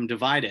kingdom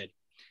divided,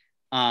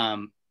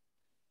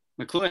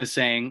 McLuhan is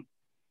saying,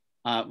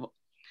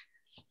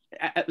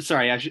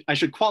 sorry, I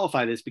should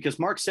qualify this, because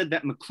Mark said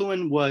that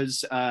McLuhan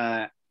was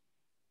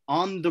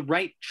on the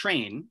right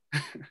train,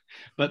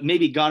 but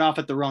maybe got off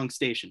at the wrong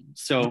station.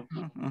 So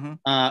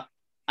I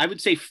would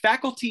say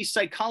faculty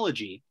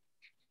psychology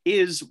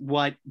is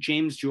what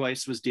James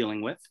Joyce was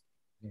dealing with,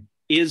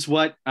 is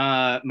what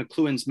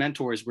McLuhan's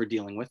mentors were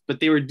dealing with,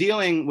 but they were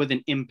dealing with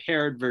an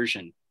impaired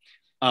version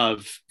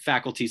of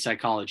faculty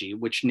psychology,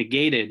 which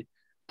negated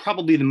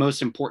probably the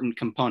most important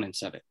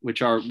components of it,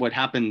 which are what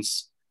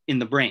happens in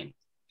the brain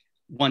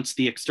once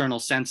the external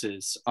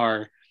senses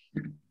are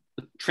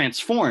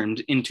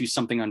transformed into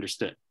something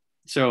understood.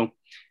 So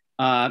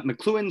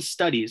McLuhan's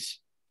studies,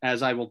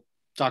 as I will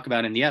talk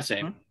about in the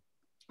essay,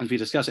 as we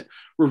discuss it,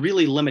 were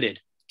really limited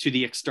to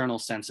the external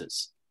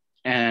senses.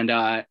 And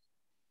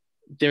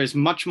there's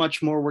much,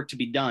 much more work to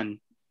be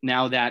done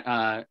now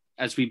that,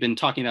 as we've been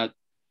talking about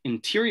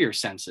interior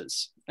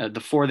senses, the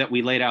four that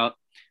we laid out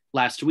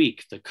last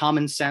week, the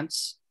common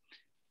sense,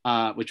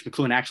 which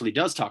McLuhan actually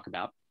does talk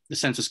about, the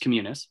sensus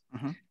communis,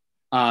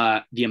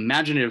 the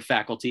imaginative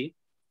faculty,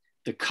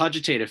 the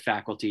cogitative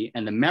faculty,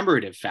 and the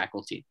memorative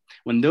faculty.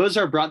 When those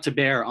are brought to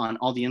bear on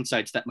all the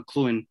insights that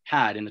McLuhan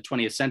had in the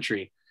 20th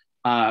century,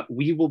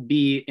 we will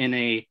be in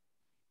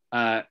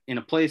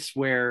a place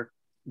where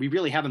we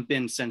really haven't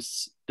been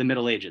since the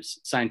Middle Ages,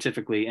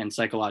 scientifically and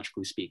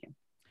psychologically speaking.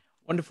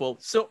 Wonderful.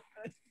 So,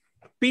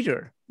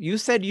 Peter, you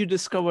said you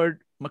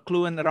discovered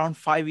McLuhan around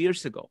 5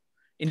 years ago,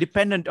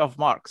 independent of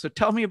Mark. So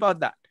tell me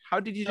about that. How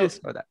did you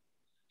discover that?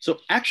 So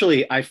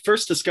actually, I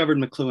first discovered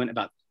McLuhan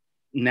about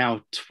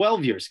now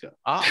 12 years ago.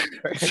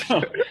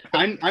 So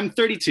I'm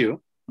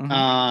 32,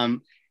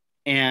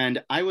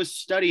 and I was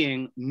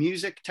studying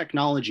music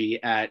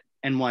technology at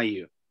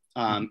NYU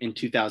in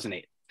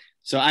 2008.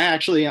 So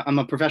I'm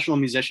a professional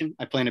musician.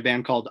 I play in a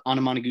band called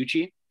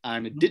Anamanaguchi.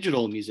 I'm a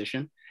digital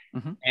musician.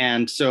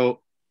 And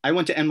so I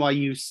went to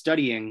NYU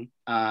studying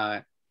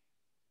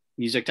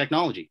music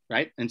technology,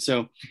 right? And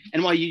so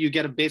NYU, you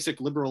get a basic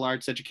liberal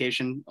arts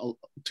education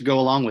to go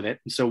along with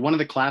it. And so one of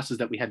the classes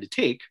that we had to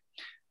take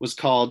was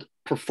called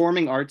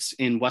Performing Arts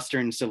in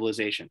Western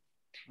Civilization.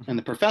 And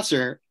the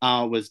professor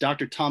was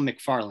Dr. Tom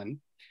McFarlane,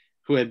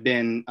 who had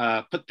been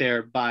put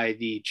there by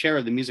the chair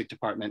of the music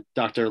department,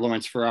 Dr.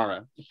 Lawrence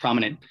Ferrara, a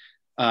prominent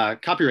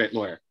copyright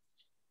lawyer,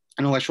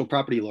 intellectual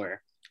property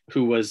lawyer,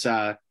 who was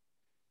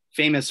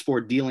famous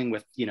for dealing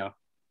with,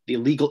 the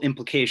legal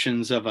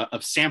implications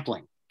of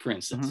sampling, for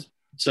instance.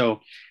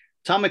 So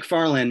Tom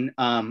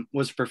McFarlane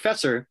was a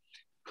professor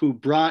who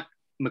brought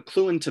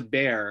McLuhan to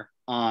bear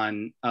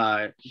on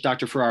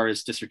Dr.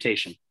 Ferrara's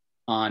dissertation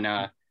on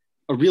a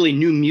really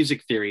new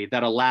music theory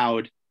that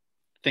allowed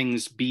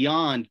things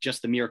beyond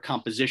just the mere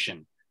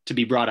composition to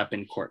be brought up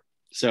in court.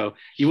 So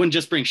you wouldn't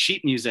just bring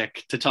sheet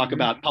music to talk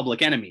about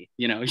Public Enemy,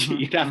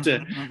 you'd have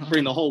to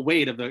bring the whole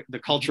weight of the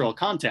cultural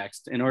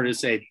context in order to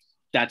say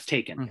that's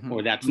taken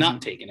or that's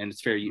not taken and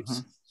it's fair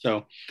use.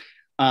 So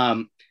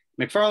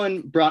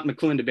McFarlane brought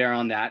McLuhan to bear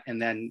on that,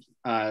 and then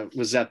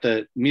was at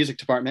the music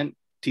department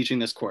teaching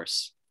this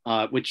course,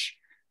 which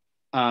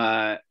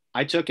I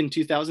took in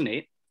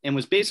 2008, and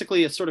was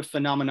basically a sort of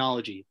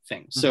phenomenology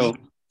thing. So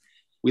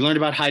we learned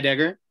about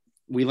Heidegger.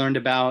 We learned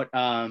about,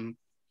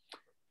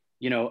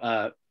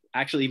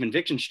 actually even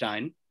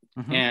Wittgenstein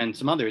and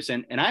some others.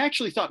 And I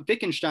actually thought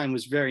Wittgenstein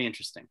was very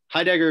interesting.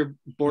 Heidegger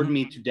bored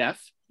me to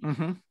death.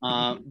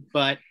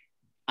 But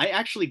I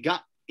actually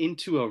got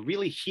into a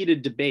really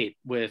heated debate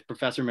with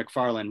Professor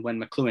McFarlane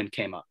when McLuhan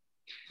came up.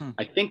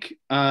 I think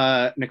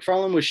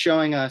McFarlane was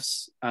showing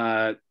us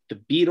the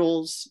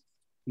Beatles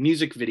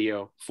music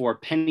video for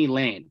Penny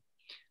Lane.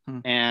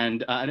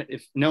 And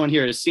if no one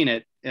here has seen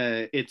it,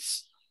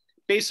 it's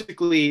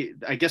basically,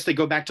 I guess they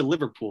go back to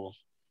Liverpool,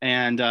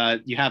 and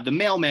you have the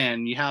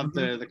mailman, you have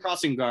the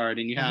crossing guard,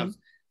 and you have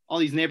all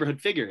these neighborhood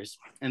figures.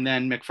 And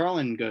then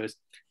McFarlane goes,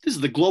 this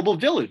is the global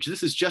village.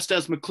 This is just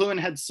as McLuhan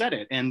had said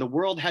it, and the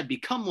world had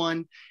become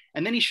one.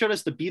 And then he showed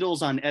us the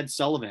Beatles on Ed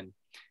Sullivan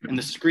and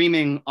the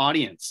screaming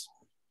audience.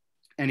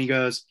 And he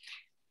goes,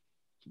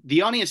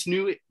 the audience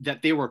knew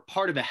that they were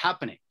part of a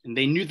happening, and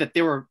they knew that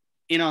they were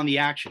in on the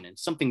action, and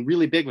something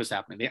really big was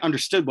happening. They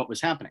understood what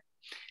was happening.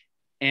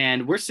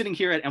 And we're sitting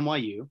here at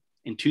NYU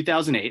in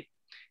 2008,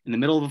 in the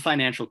middle of a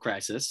financial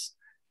crisis,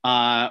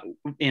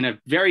 in a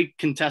very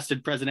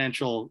contested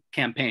presidential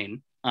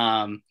campaign,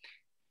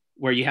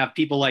 where you have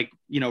people like,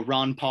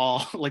 Ron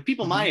Paul, like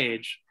people my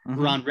age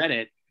who are on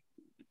Reddit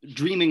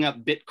dreaming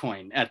up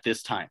Bitcoin at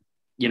this time,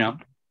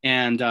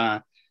 and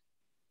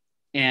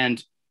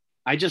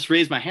I just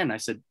raised my hand. And I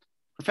said,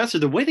 Professor,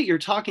 the way that you're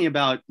talking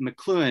about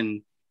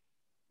McLuhan,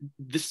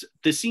 this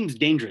seems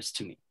dangerous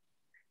to me.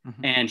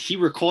 And he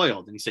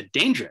recoiled and he said,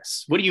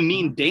 dangerous? What do you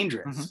mean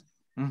dangerous?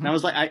 And I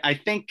was like,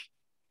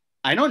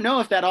 I don't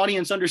know if that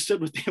audience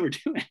understood what they were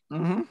doing.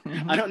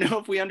 I don't know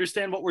if we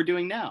understand what we're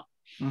doing now.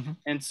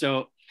 And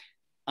so,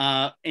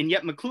 and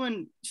yet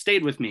McLuhan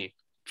stayed with me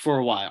for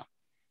a while.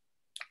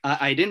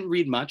 I didn't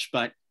read much,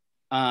 but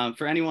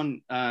for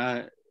anyone,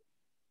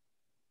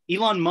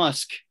 Elon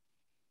Musk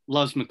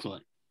loves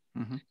McLuhan.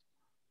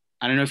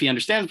 I don't know if he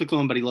understands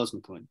McLuhan, but he loves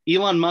McLuhan.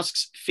 Elon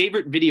Musk's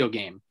favorite video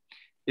game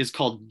is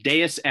called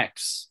Deus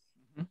Ex,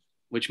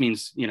 which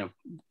means,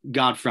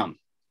 God from,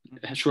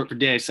 short for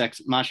Deus Ex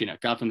Machina,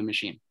 God from the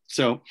machine.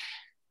 So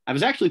I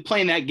was actually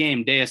playing that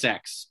game, Deus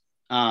Ex,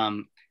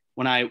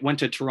 when I went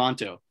to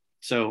Toronto.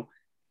 So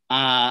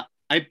my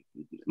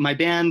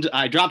band,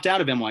 I dropped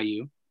out of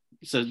NYU.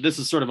 So this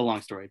is sort of a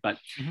long story, but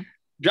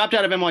dropped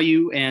out of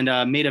NYU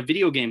and made a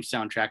video game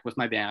soundtrack with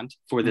my band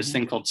for this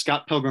thing called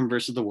Scott Pilgrim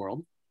versus the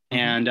World.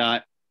 And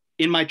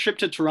in my trip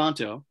to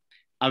Toronto,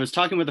 I was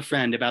talking with a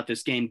friend about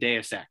this game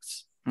Deus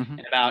Ex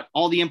and about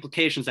all the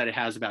implications that it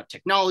has about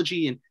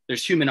technology. And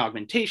there's human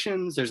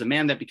augmentations. There's a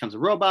man that becomes a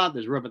robot.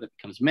 There's a robot that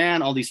becomes a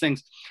man, all these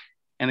things.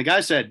 And the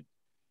guy said,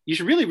 you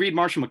should really read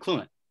Marshall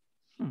McLuhan.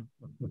 And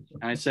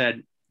I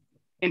said,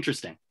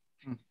 interesting.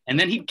 And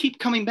then he'd keep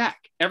coming back.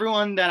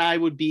 Everyone that I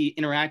would be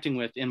interacting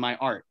with in my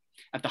art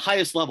at the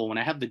highest level, when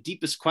I have the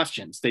deepest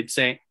questions, they'd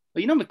say,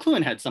 well,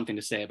 McLuhan had something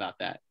to say about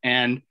that.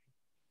 And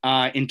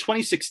in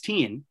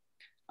 2016,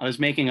 I was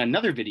making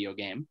another video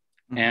game,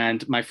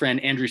 and my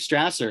friend Andrew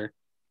Strasser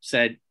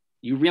said,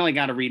 you really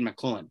got to read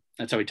McLuhan.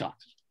 That's how he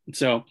talks. And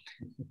so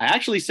I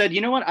actually said,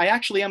 you know what? I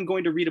actually am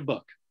going to read a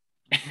book.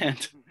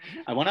 And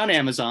I went on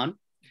Amazon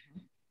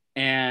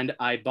and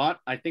I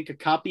bought, I think, a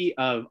copy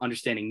of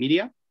Understanding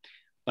Media,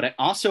 but I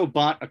also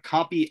bought a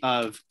copy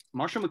of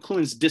Marshall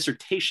McLuhan's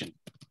dissertation.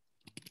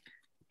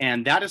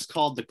 And that is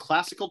called The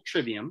Classical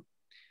Trivium,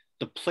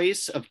 The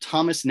Place of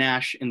Thomas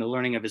Nash in the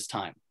Learning of His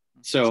Time.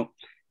 So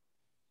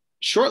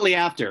shortly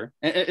after,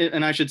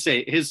 and I should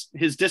say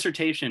his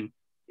dissertation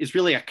is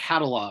really a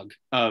catalog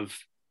of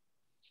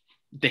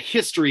the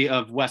history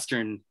of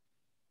Western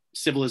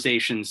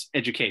civilization's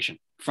education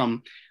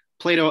from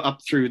Plato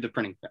up through the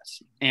printing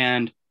press.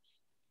 And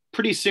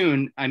pretty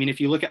soon, I mean,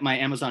 if you look at my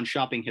Amazon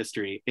shopping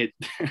history,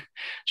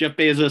 Jeff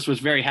Bezos was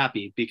very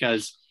happy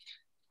because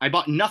I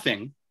bought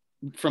nothing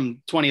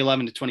from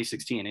 2011 to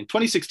 2016. In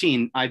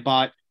 2016, I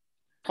bought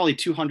probably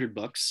 200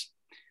 books.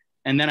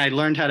 And then I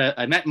learned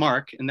I met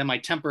Mark, and then my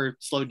temper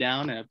slowed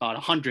down and I bought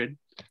 100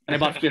 and I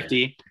bought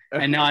 50.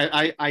 And now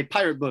I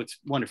pirate books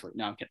wonderfully.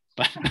 No, I'm kidding.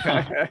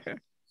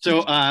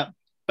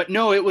 But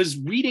no, it was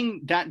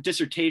reading that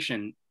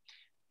dissertation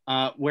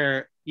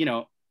where,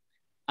 I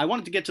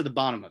wanted to get to the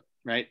bottom of it.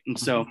 Right. And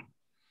so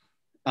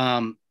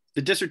the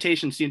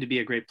dissertation seemed to be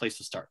a great place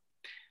to start.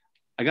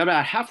 I got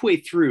about halfway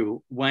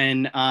through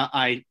when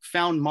I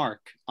found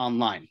Mark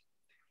online,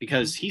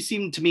 because he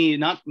seemed to me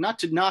not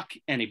to knock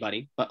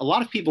anybody, but a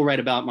lot of people write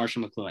about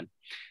Marshall McLuhan.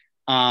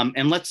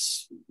 And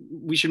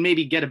we should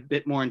maybe get a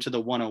bit more into the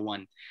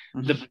 101.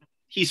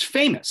 He's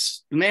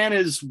famous. The man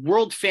is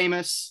world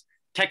famous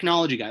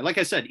technology guy. Like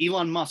I said,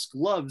 Elon Musk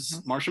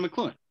loves Marshall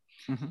McLuhan.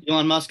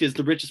 Elon Musk is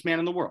the richest man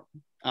in the world.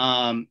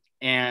 And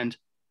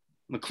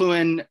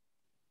McLuhan,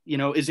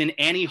 is in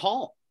Annie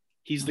Hall.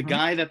 He's the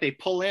guy that they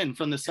pull in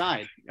from the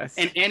side. Yes.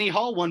 And Annie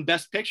Hall won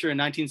Best Picture in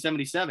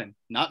 1977,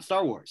 not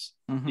Star Wars,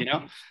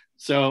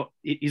 So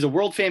he's a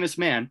world famous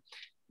man.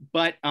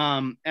 But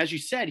as you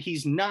said,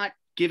 he's not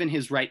given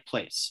his right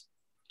place.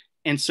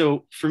 And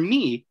so for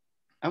me,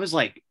 I was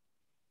like,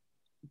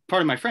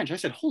 pardon my French, I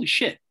said, holy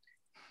shit,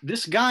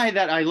 this guy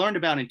that I learned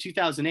about in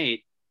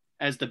 2008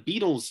 as the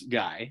Beatles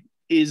guy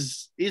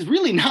is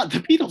really not the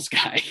Beatles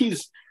guy.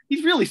 He's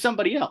really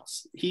somebody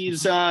else.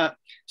 He's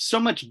so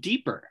much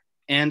deeper.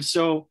 And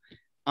so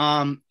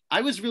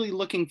I was really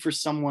looking for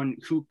someone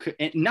who could,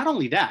 and not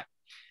only that,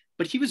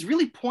 but he was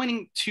really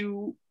pointing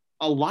to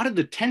a lot of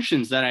the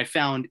tensions that I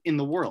found in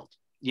the world.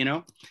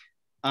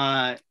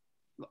 A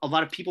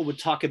lot of people would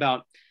talk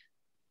about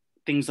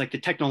things like the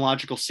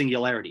technological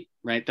singularity,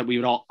 right? That we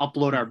would all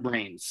upload our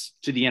brains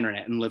to the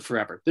internet and live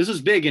forever. This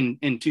was big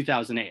in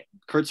 2008.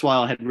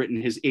 Kurzweil had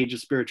written his Age of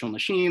Spiritual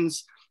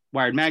Machines.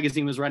 Wired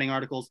Magazine was writing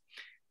articles.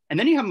 And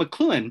then you have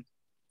McLuhan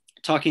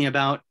talking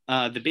about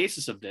the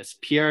basis of this,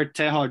 Pierre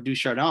Teilhard du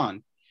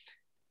Chardin.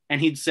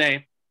 And he'd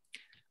say,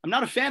 I'm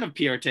not a fan of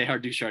Pierre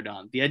Teilhard du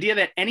Chardin. The idea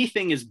that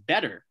anything is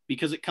better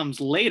because it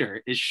comes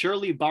later is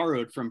surely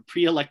borrowed from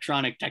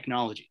pre-electronic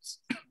technologies.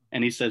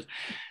 And he says,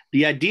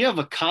 the idea of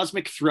a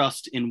cosmic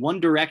thrust in one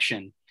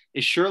direction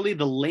is surely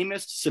the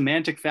lamest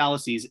semantic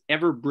fallacies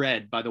ever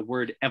bred by the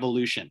word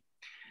evolution.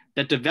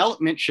 That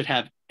development should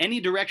have any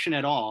direction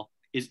at all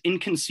is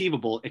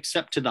inconceivable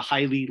except to the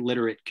highly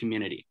literate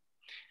community.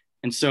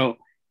 And so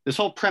this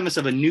whole premise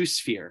of a new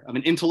sphere, of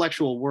an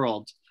intellectual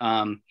world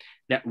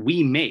that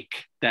we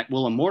make, that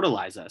will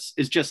immortalize us,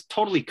 is just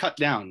totally cut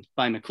down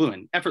by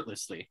McLuhan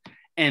effortlessly.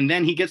 And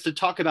then he gets to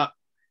talk about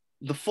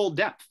the full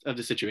depth of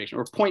the situation,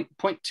 or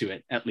point to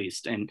it at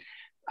least. And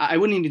I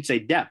wouldn't even say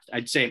depth.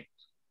 I'd say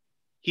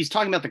he's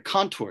talking about the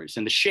contours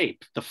and the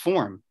shape, the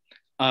form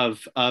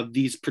of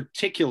these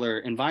particular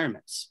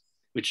environments,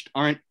 which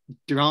aren't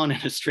drawn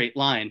in a straight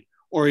line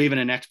or even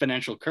an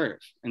exponential curve.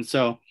 And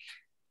so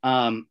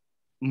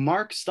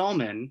Mark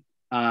Stahlman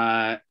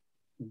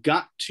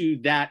got to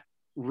that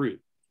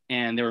route,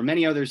 and there were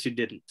many others who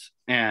didn't.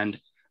 And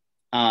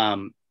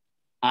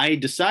I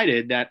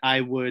decided that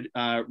I would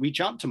reach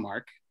out to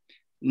Mark,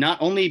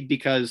 not only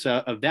because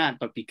of that,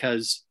 but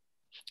because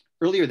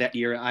earlier that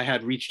year I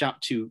had reached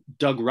out to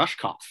Doug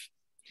Rushkoff,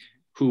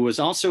 who was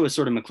also a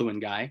sort of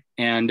McLuhan guy,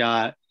 and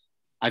I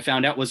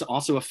found out was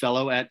also a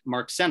fellow at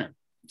Mark Center.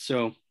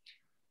 So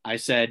I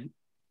said,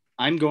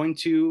 I'm going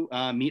to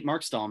meet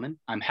Mark Stahlman.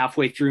 I'm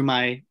halfway through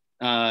my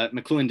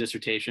McLuhan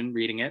dissertation,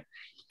 reading it,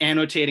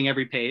 annotating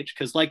every page,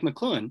 because like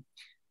McLuhan,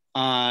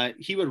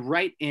 he would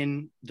write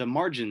in the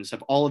margins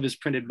of all of his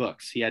printed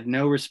books. He had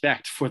no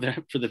respect for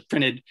the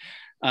printed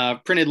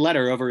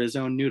letter over his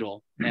own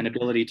noodle and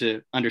ability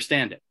to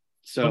understand it.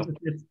 So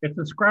it's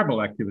a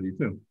Scrabble activity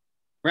too.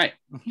 Right.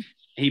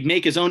 He'd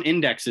make his own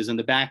indexes in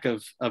the back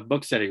of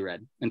books that he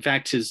read. In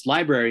fact, his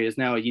library is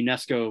now a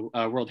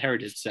UNESCO World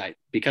Heritage Site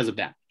because of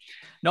that.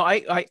 No,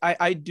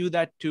 I do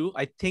that too.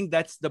 I think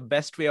that's the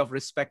best way of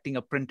respecting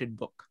a printed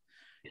book.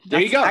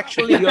 There you go.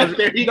 Actually,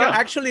 you're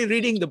actually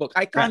reading the book.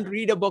 I can't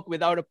read a book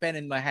without a pen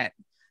in my hand.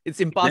 It's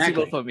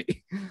impossible for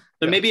me.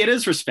 So maybe it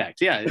is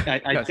respect. Yeah,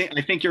 I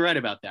think you're right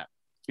about that.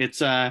 It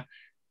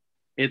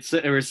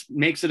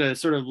makes it a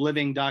sort of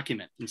living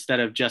document instead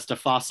of just a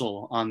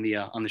fossil on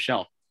the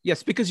shelf.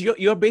 Yes, because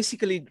you're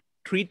basically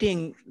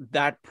treating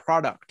that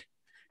product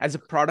as a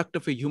product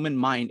of a human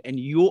mind, and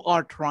you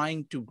are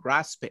trying to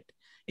grasp it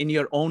in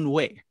your own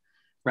way.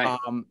 Right.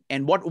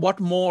 And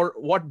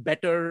what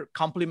better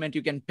compliment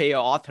you can pay an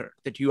author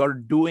that you are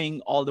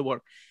doing all the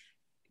work.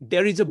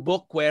 There is a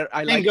book where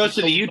I like. Goes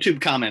to the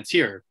YouTube comments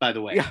here, by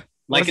the way. Yeah.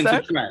 Like and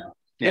subscribe.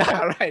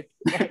 Yeah, right.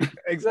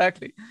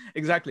 Exactly.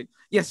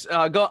 Yes,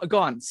 go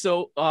on.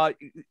 So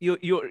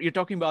you're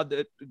talking about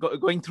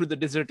going through the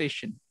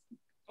dissertation.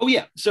 Oh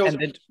yeah. So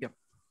then, yeah.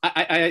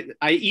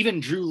 I even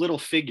drew little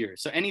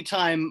figures. So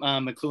anytime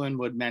McLuhan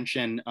would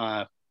mention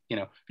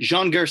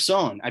Jean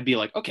Gerson, I'd be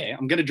like, okay,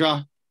 I'm gonna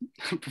draw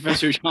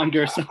Professor Jean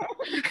Gerson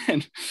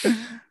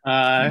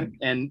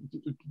and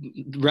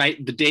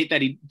write the date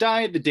that he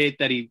died, the date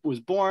that he was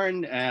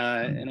born,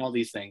 and all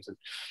these things.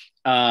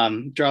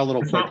 And draw a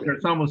little.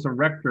 Gerson was a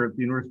rector at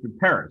the University of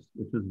Paris,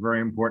 which is a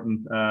very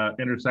important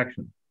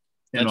intersection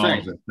in That's all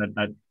right. of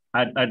this.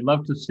 I'd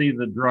love to see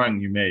the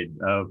drawing you made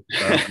of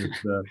this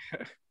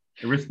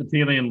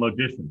Aristotelian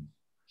logician.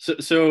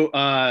 So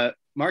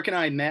Mark and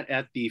I met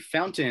at the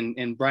fountain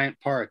in Bryant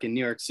Park in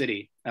New York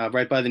City,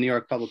 right by the New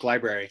York Public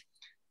Library.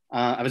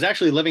 I was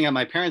actually living at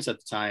my parents' at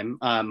the time.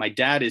 My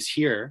dad is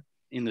here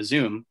in the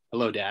Zoom.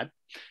 Hello, Dad.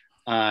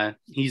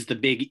 He's the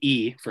big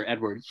E for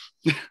Edward.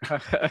 So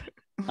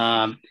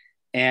I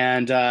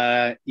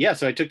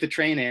took the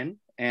train in,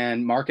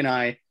 and Mark and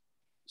I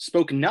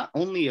spoke not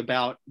only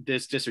about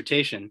this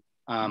dissertation,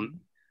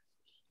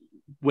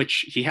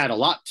 which he had a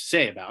lot to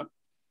say about,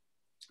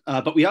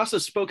 but we also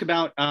spoke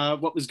about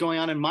what was going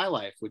on in my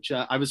life, which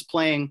I was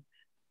playing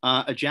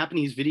a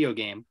Japanese video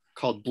game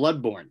called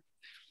Bloodborne,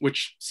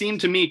 which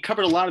seemed to me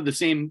covered a lot of the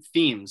same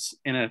themes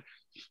in an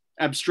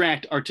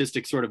abstract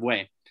artistic sort of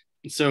way.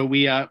 And so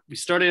we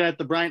started at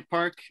the Bryant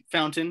Park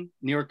fountain,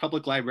 New York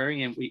Public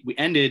Library, and we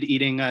ended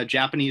eating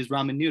Japanese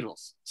ramen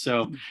noodles.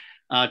 So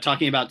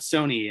talking about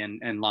Sony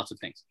and lots of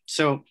things.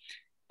 So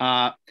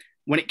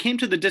when it came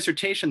to the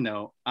dissertation,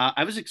 though,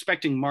 I was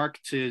expecting Mark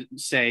to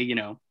say,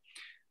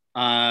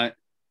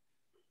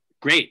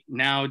 great,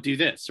 now do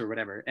this or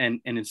whatever. And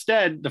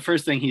instead, the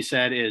first thing he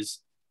said is,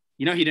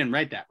 he didn't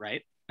write that,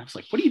 right? I was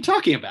like, what are you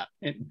talking about?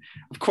 And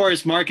of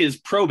course, Mark is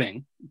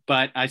probing,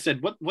 but I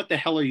said, what the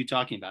hell are you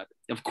talking about?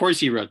 Of course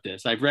he wrote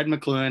this. I've read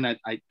McLuhan.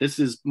 This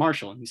is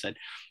Marshall. And he said,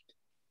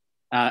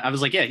 I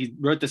was like, yeah, he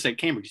wrote this at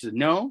Cambridge. He said,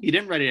 no, he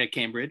didn't write it at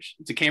Cambridge.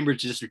 It's a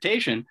Cambridge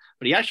dissertation,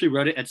 but he actually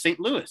wrote it at St.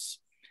 Louis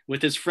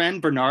with his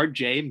friend Bernard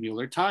J.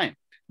 Mueller-Time,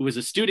 who was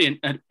a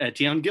student at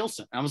Dion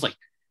Gilson. I was like,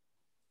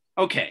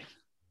 okay,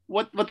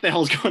 what the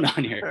hell's going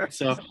on here?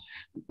 So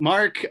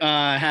Mark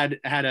had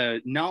a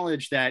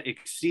knowledge that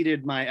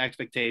exceeded my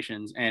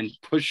expectations and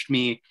pushed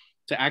me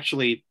to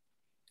actually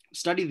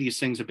study these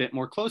things a bit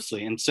more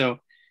closely. And so,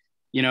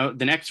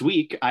 the next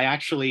week, I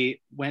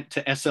actually went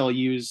to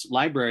SLU's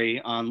library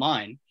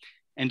online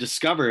and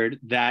discovered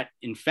that,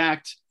 in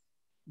fact,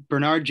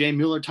 Bernard J.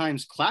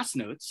 Mueller-Times' class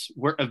notes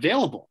were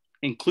available,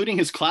 including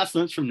his class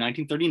notes from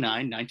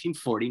 1939,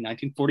 1940,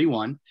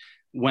 1941,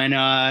 when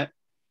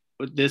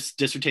this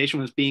dissertation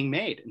was being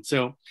made. And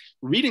so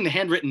reading the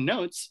handwritten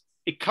notes,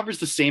 it covers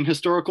the same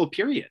historical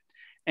period.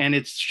 And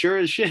it's sure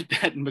as shit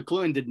that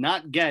McLuhan did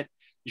not get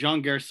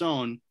Jean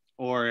Gerson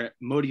or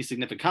Modi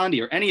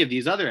Significandi or any of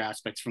these other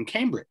aspects from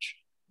Cambridge.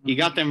 He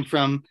got them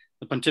from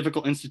the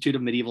Pontifical Institute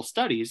of Medieval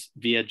Studies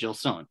via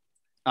Gilson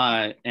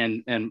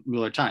and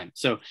Mueller-Times.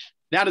 So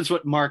that is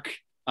what Mark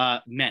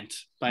meant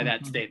by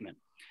that statement,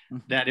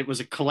 that it was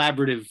a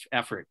collaborative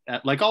effort.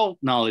 Like all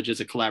knowledge is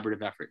a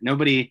collaborative effort.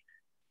 Nobody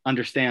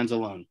understands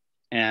alone.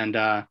 And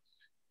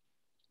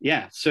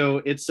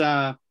so it's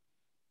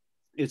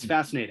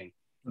fascinating.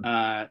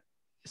 And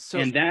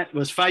that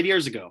was 5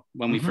 years ago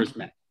when we first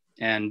met.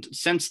 And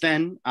since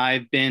then,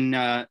 I've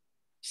been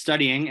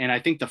studying, and I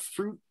think the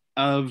fruit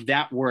of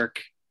that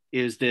work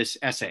is this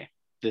essay,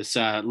 this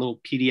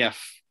little PDF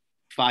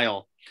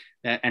file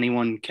that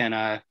anyone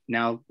can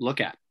now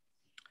look at.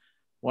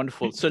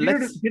 Wonderful. So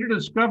Peter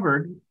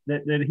discovered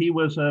that he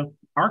was an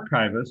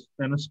archivist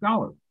and a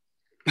scholar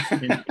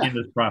in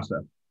this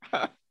process.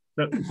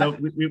 So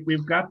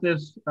we've got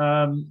this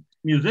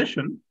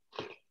musician,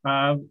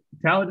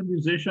 talented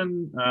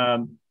musician,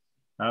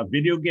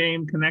 video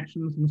game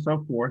connections and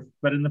so forth.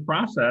 But in the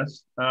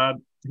process,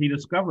 he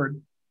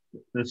discovered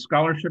the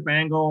scholarship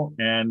angle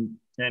and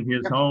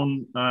his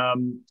own,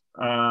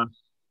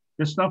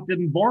 this stuff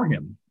didn't bore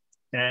him.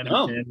 And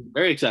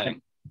very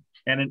exciting.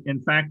 And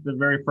in fact, the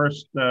very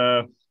first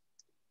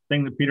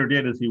thing that Peter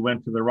did is he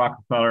went to the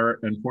Rockefeller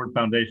and Ford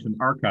Foundation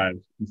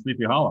archives in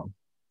Sleepy Hollow.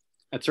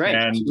 That's right.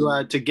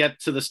 And to get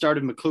to the start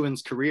of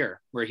McLuhan's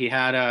career, where he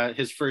had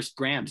his first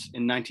grant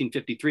in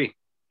 1953.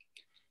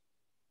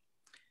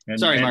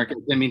 Sorry, Mark, I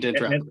didn't mean to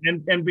interrupt.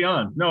 And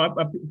beyond. No,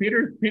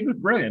 Peter's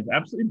brilliant,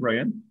 absolutely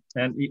brilliant.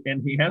 And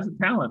he has a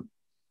talent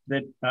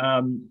that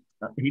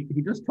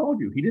he just told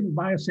you. He didn't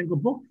buy a single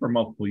book for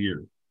multiple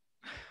years.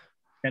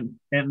 And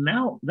then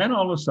all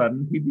of a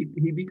sudden, he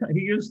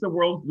is the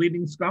world's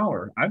leading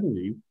scholar, I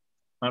believe,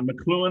 on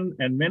McLuhan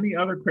and many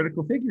other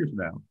critical figures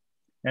now.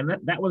 And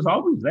that was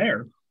always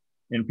there.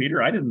 And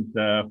Peter, I didn't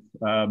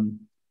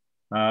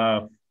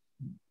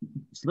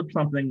slip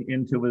something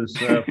into his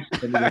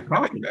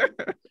coffee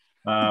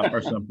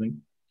or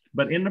something.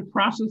 But in the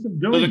process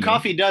of doing the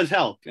coffee does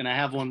help, and I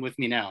have one with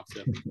me now.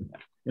 So.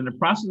 In the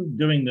process of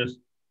doing this,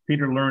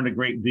 Peter learned a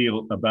great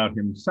deal about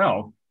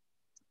himself,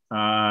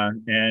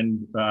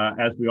 and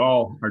as we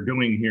all are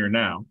doing here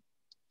now,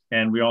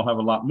 and we all have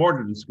a lot more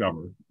to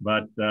discover.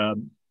 But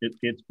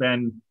it's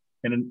been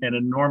an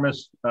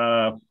enormous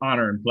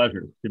honor and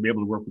pleasure to be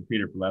able to work with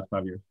Peter for the last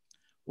 5 years.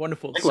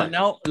 Wonderful. So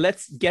now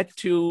let's get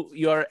to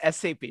your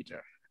essay,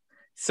 Peter.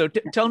 So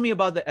tell me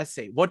about the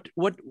essay.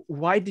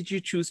 Why did you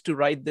choose to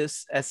write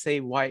this essay?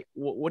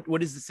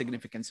 What is the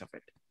significance of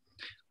it?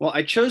 Well,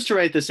 I chose to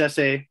write this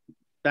essay,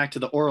 back to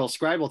the oral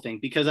scribal thing,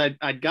 because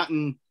I'd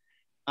gotten,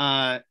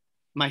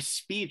 my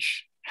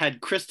speech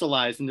had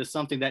crystallized into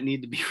something that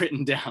needed to be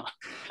written down.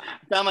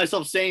 I found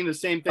myself saying the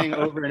same thing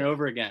over and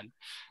over again,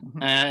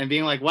 and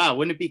being like, wow,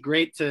 wouldn't it be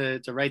great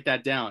to write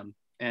that down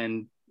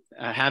and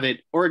have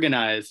it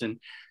organized? And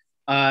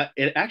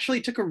it actually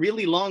took a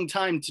really long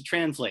time to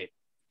translate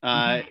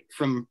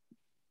from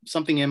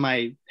something in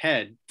my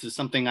head to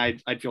something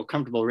I'd feel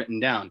comfortable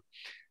written down.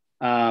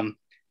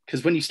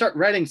 Because when you start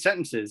writing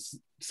sentences,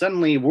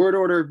 suddenly word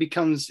order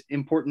becomes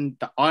important.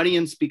 The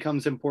audience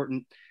becomes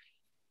important.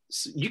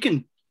 So you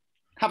can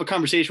have a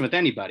conversation with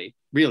anybody,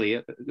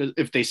 really,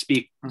 if they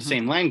speak the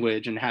same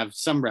language and have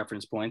some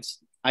reference points.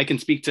 I can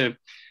speak to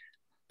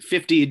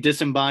 50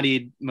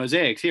 disembodied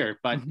mosaics here,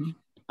 but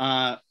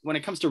when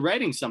it comes to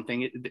writing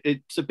something,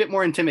 it's a bit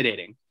more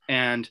intimidating.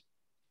 And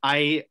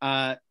a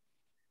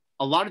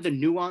lot of the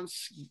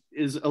nuance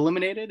is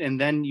eliminated, and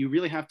then you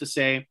really have to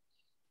say,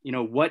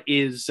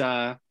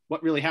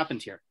 what really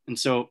happened here. And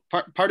so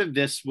part of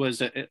this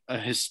was a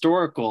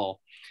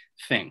historical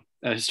thing,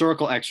 a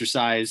historical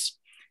exercise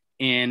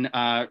in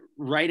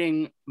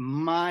writing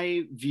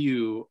my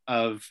view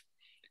of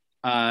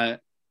how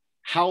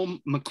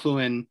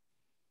McLuhan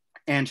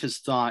and his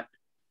thought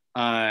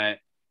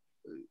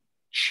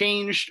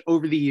changed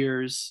over the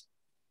years,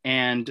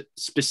 and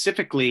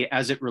specifically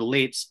as it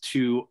relates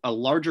to a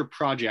larger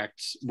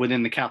project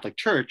within the Catholic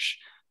Church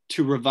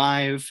to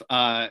revive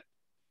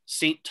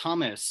St.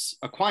 Thomas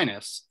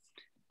Aquinas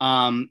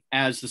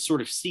as the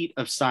sort of seat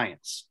of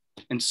science.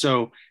 And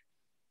so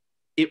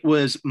it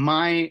was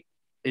my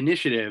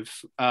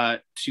initiative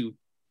to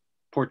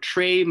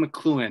portray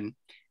McLuhan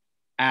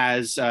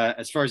as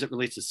far as it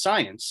relates to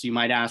science. You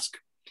might ask,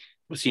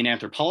 Was he an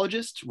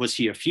anthropologist? Was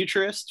he a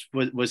futurist?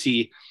 Was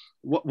he,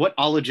 what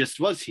ologist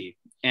was he?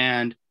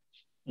 And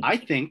I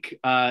think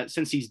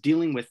since he's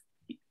dealing with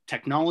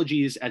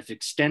technologies as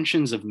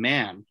extensions of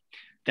man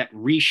that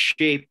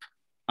reshape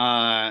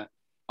our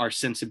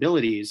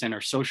sensibilities and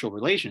our social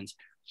relations,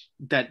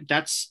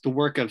 that's the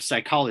work of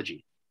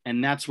psychology.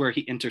 And that's where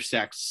he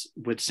intersects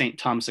with St.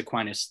 Thomas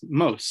Aquinas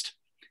most,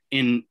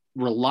 in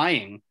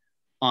relying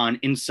on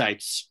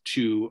insights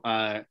to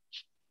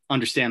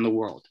understand the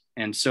world.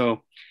 And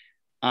so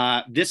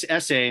this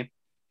essay,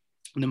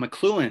 the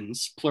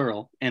McLuhans,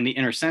 plural, and the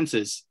inner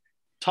senses,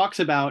 talks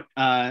about,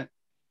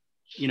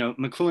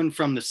 McLuhan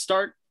from the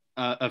start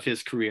of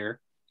his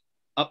career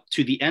up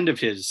to the end of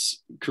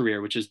his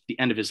career, which is the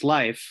end of his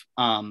life,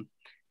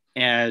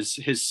 as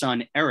his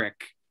son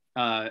Eric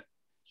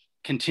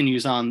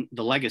continues on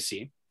the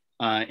legacy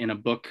in a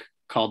book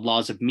called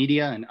Laws of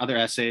Media and other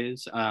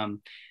essays.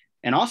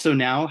 And also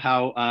now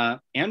how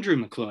Andrew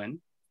McLuhan,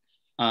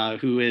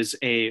 who is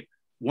a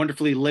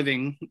wonderfully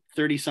living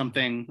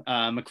 30-something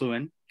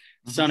McLuhan,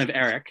 son of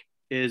Eric,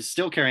 is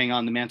still carrying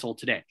on the mantle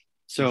today.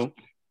 So,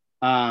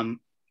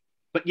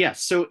 but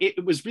yes, so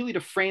it was really to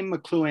frame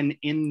McLuhan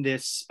in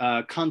this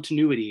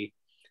continuity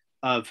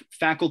of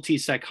faculty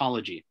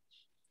psychology,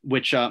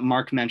 which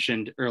Mark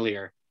mentioned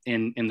earlier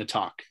in the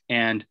talk.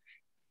 And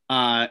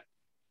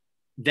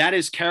that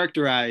is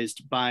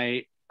characterized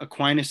by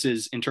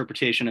Aquinas's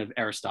interpretation of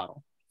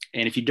Aristotle.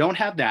 And if you don't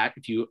have that,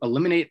 if you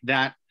eliminate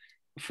that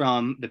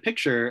from the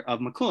picture of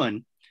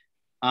McLuhan,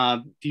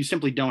 you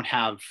simply don't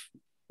have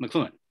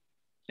McLuhan.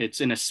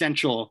 It's an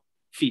essential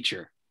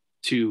feature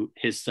to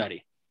his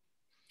study.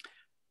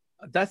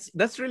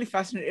 That's really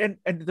fascinating.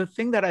 And the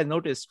thing that I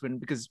noticed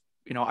because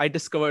I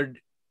discovered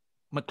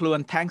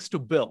McLuhan thanks to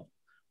Bill,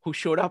 who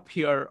showed up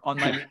here on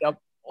my meetup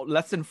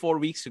less than 4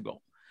 weeks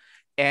ago.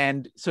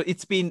 And so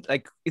it's been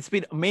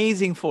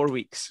amazing 4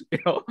 weeks,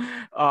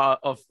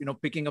 of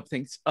picking up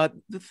things.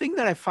 The thing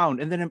that I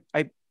found, and then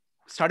I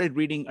started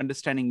reading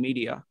Understanding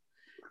Media,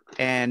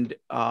 and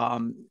I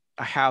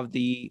have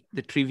the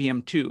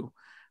Trivium too,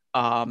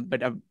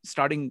 but I've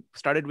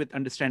started with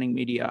Understanding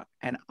Media,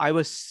 and I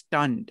was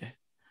stunned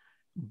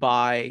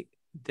by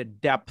the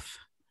depth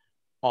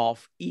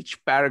of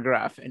each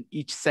paragraph and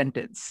each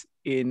sentence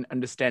in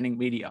Understanding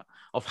Media,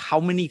 of how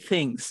many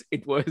things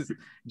it was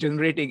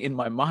generating in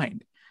my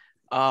mind.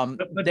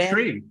 The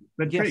tree.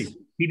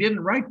 He didn't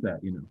write that,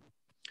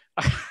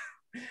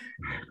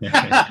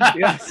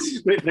 Yes,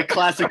 the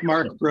classic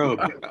Mark probe.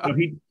 So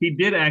he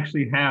did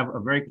actually have a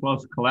very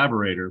close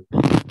collaborator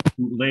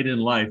who late in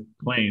life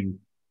claimed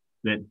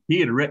that he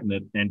had written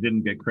it and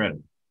didn't get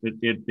credit.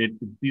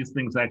 These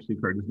things actually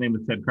occurred. His name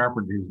is Ted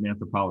Carpenter. He was an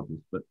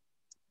anthropologist,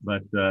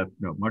 but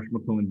no, Marshall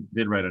McLuhan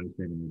did write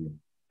Understanding Media.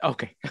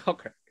 Okay.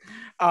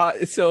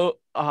 So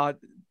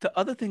the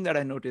other thing that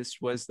I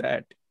noticed was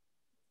that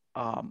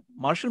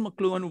Marshall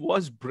McLuhan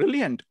was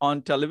brilliant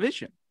on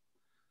television,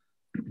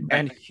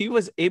 and he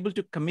was able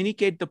to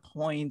communicate the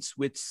points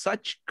with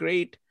such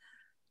great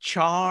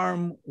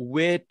charm,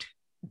 wit,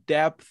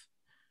 depth,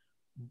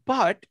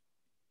 but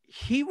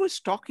he was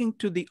talking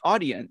to the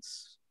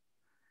audience.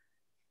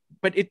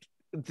 But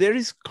there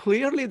is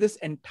clearly this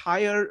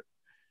entire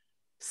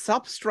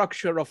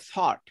substructure of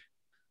thought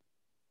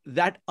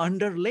that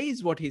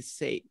underlays what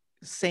he's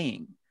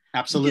saying.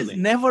 Absolutely.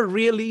 It's never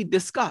really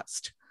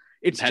discussed.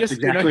 It's That's just,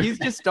 exactly he's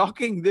just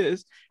talking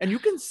this, and you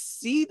can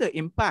see the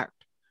impact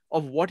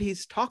of what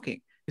he's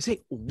talking. You say,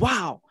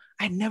 wow,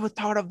 I never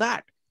thought of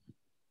that.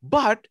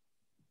 But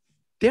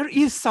there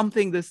is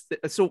something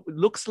so it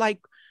looks like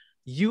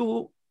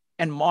you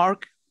and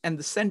Mark and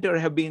the center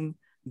have been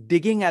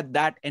digging at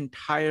that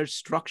entire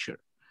structure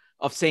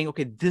of saying,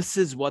 okay, this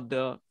is what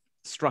the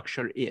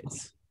structure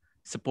is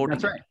supporting.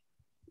 That's right.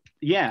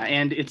 Yeah,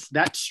 and it's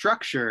that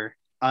structure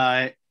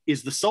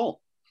is the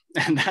soul,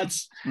 and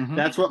that's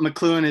what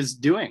McLuhan is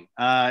doing.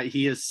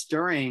 He is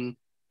stirring.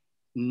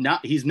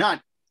 He's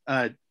not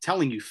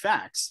telling you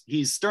facts.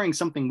 He's stirring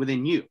something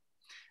within you.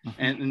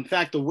 And in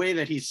fact, the way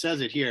that he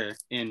says it here,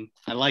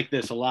 I like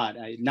this a lot.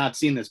 I had not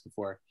seen this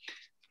before.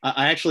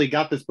 I actually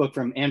got this book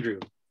from Andrew.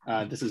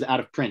 This is out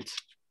of print.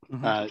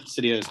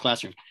 Cydia's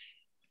Classroom.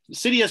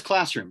 Cydia's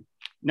Classroom.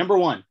 Number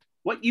 1,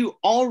 what you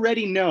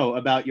already know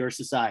about your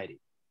society.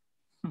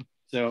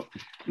 So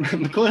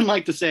McLuhan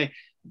liked to say,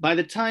 by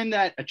the time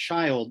that a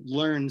child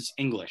learns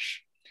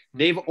English,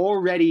 they've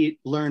already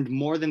learned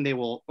more than they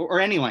will,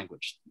 or any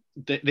language,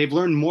 they've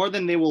learned more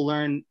than they will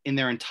learn in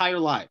their entire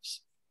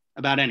lives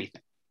about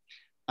anything.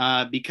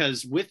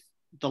 Because with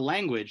the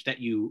language that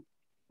you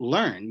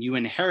learn, you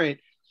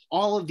inherit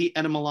all of the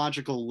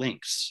etymological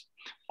links,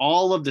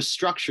 all of the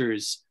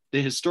structures,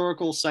 the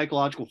historical,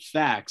 psychological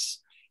facts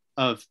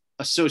of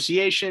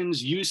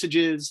associations,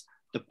 usages,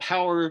 the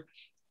power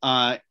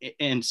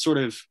and sort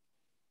of,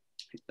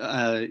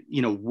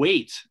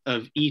 weight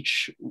of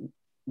each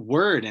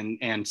word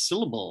and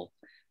syllable,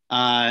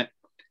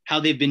 how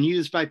they've been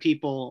used by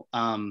people.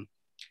 And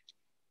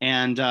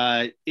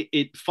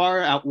it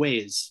far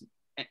outweighs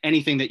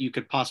anything that you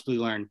could possibly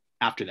learn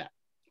after that,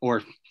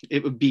 or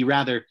it would be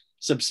rather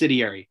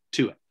subsidiary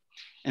to it.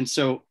 And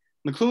so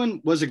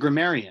McLuhan was a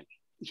grammarian.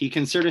 He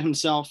considered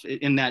himself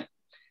in that,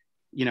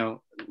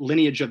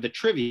 lineage of the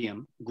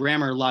trivium,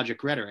 grammar,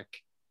 logic, rhetoric.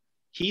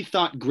 He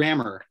thought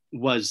grammar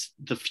was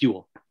the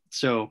fuel.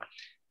 So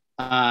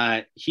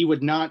he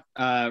would not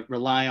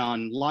rely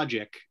on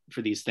logic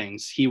for these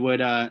things. He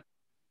would,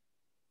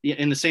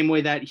 in the same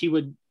way that he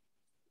would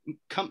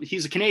come,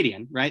 he's a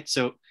Canadian, right?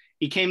 So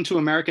he came to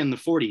America in the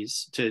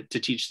 40s to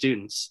teach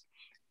students.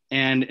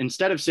 And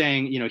instead of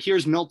saying,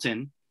 here's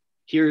Milton,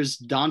 here's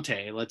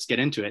Dante, let's get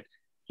into it,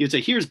 he would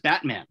say, here's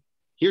Batman,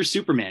 here's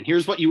Superman,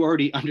 here's what you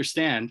already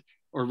understand,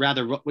 or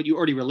rather what you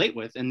already relate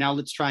with. And now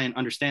let's try and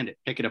understand it,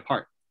 pick it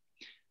apart.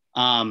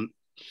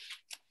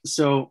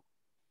 So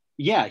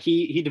yeah,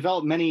 he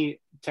developed many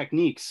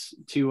techniques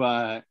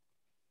to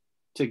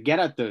get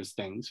at those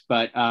things.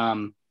 But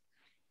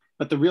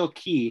the real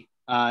key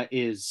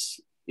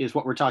is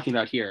what we're talking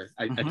about here.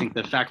 I think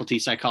the faculty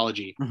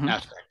psychology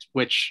aspect,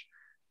 which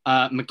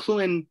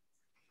McLuhan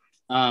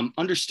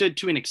understood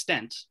to an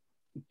extent,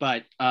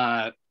 but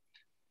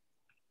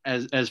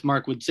as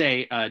Mark would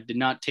say, did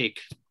not take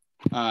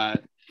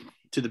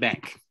to the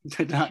bank,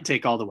 did not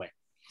take all the way.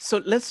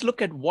 So let's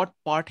look at what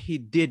part he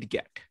did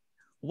get.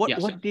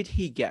 What did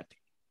he get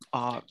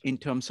in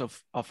terms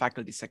of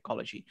faculty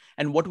psychology,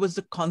 and what was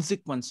the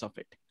consequence of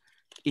it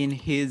in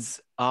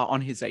his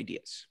on his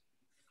ideas?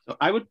 So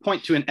I would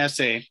point to an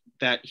essay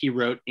that he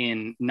wrote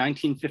in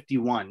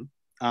 1951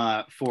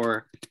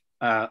 for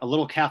a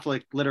little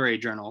Catholic literary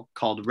journal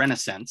called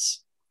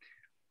Renaissance.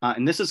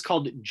 And this is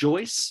called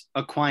Joyce,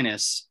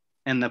 Aquinas,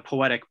 and the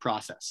Poetic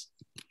Process.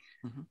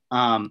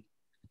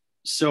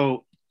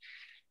 So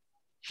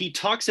he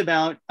talks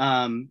about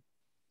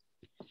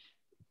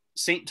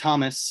St.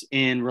 Thomas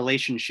in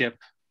relationship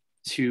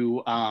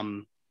to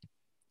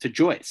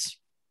Joyce.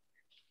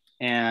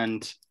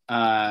 And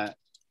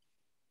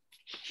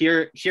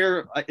here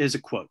is a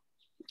quote.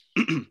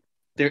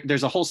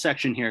 There's a whole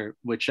section here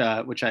which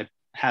I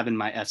have in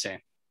my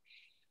essay.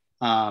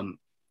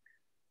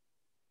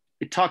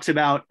 It talks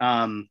about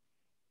art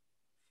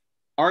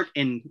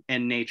and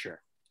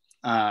nature.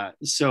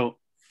 So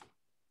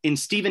in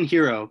Stephen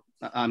Hero,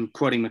 I'm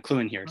quoting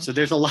McLuhan here. So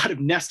there's a lot of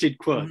nested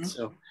quotes.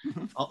 So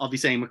I'll be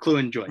saying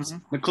McLuhan, Joyce.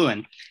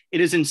 McLuhan,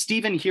 it is in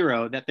Stephen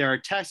Hero that there are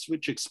texts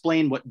which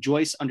explain what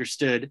Joyce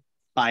understood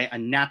by a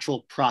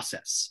natural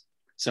process.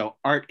 So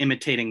art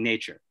imitating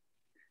nature.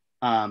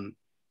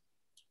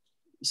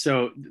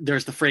 So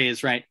there's the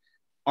phrase, right?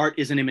 Art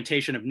is an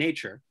imitation of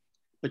nature.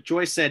 But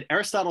Joyce said,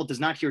 Aristotle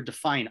does not here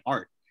define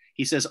art.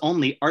 He says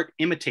only art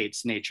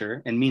imitates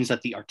nature and means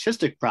that the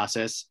artistic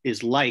process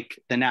is like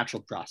the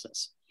natural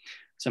process.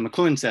 So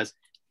McLuhan says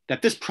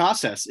that this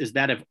process is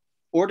that of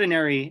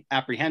ordinary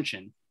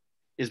apprehension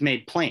is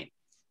made plain.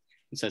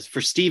 He says,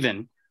 for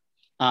Stephen,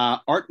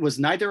 art was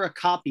neither a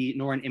copy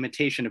nor an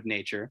imitation of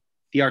nature.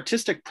 The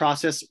artistic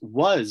process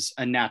was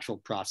a natural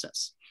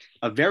process,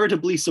 a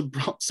veritably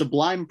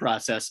sublime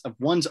process of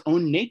one's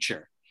own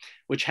nature,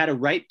 which had a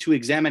right to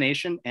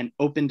examination and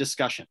open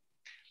discussion.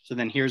 So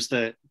then here's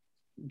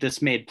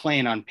this made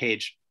plain on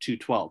page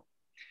 212.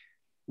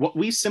 What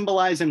we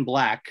symbolize in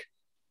black,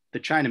 the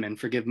Chinaman,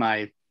 forgive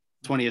my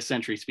 20th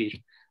century speech,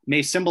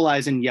 may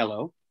symbolize in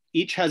yellow.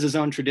 Each has his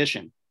own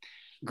tradition.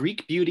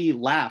 Greek beauty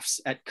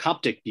laughs at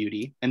Coptic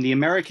beauty, and the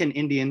American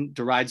Indian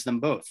derides them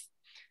both.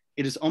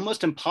 It is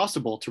almost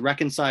impossible to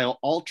reconcile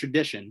all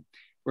tradition,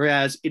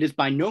 whereas it is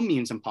by no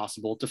means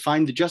impossible to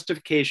find the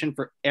justification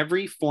for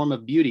every form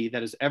of beauty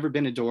that has ever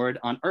been adored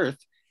on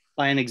earth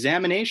by an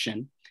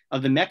examination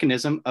of the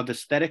mechanism of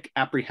aesthetic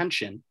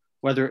apprehension,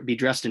 whether it be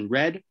dressed in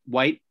red,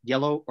 white,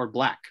 yellow, or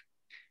black.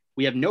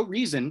 We have no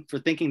reason for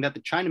thinking that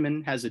the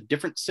Chinaman has a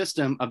different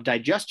system of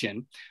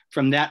digestion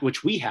from that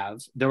which we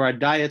have, though our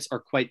diets are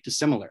quite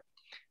dissimilar.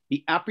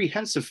 The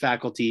apprehensive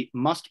faculty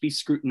must be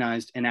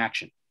scrutinized in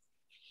action.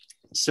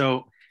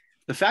 So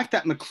the fact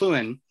that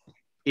McLuhan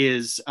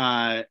is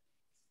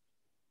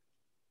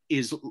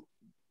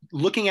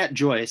looking at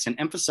Joyce and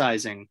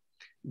emphasizing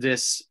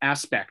this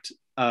aspect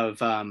of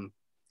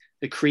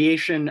the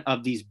creation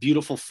of these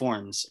beautiful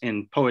forms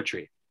in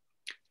poetry,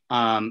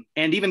 and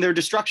even their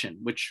destruction,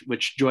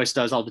 which Joyce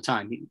does all the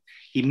time.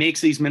 He makes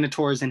these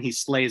minotaurs and he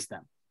slays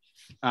them,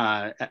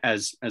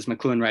 as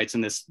McLuhan writes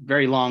in this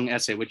very long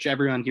essay, which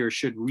everyone here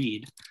should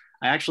read.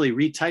 I actually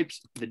retyped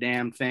the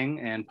damn thing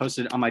and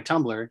posted it on my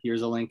Tumblr.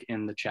 Here's a link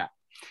in the chat.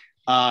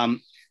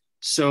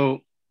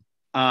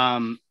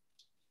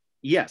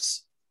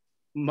 Yes,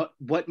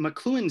 what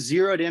McLuhan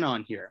zeroed in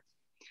on here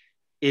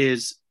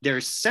is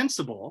there's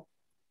sensible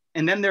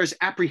and then there's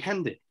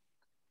apprehended.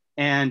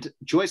 And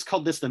Joyce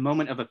called this the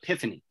moment of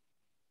epiphany.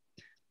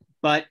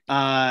 But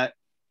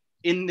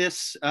in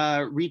this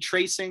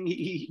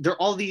retracing, there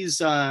are all these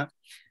talk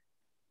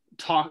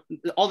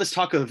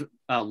of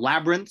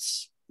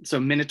labyrinths. So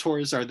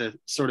minotaurs are the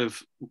sort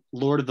of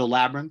lord of the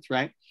labyrinth,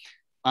 right?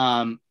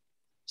 So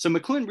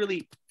McLuhan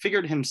really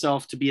figured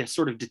himself to be a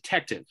sort of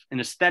detective, an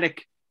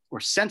aesthetic or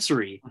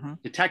sensory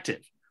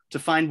detective, to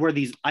find where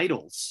these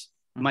idols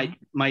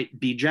might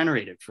be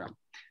generated from.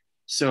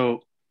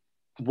 So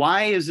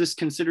why is this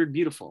considered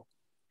beautiful?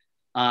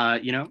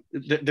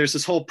 There's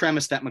this whole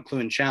premise that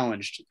McLuhan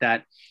challenged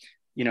that,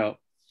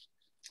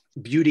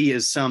 beauty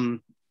is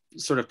some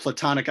sort of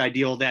Platonic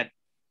ideal that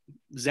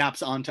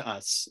zaps onto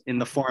us in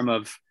the form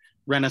of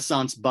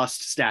Renaissance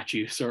bust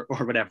statues or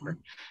whatever,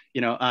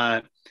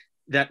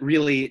 that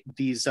really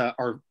these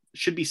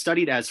should be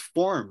studied as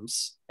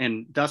forms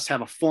and thus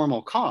have a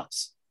formal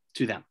cause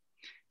to them.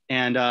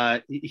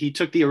 And he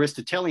took the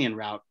Aristotelian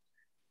route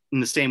in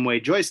the same way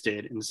Joyce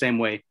did, in the same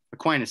way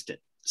Aquinas did.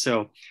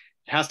 So it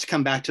has to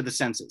come back to the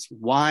senses.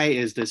 Why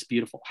is this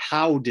beautiful?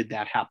 How did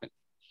that happen,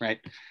 right?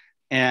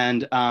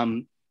 And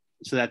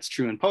so that's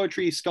true in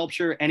poetry,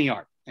 sculpture, any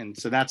art. And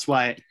so that's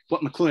what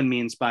McLuhan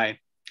means by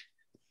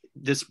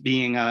this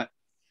being a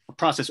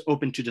process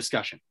open to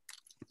discussion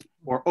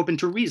or open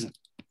to reason.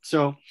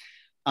 So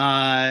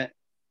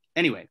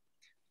anyway,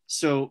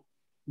 so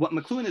what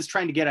McLuhan is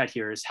trying to get at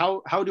here is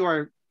how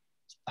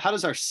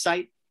does our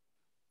sight,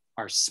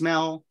 our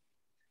smell,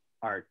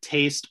 our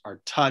taste,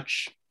 our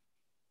touch,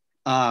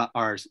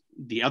 our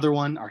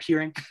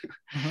hearing,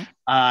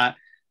 mm-hmm.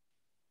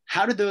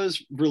 How do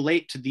those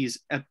relate to these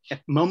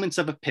moments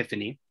of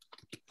epiphany?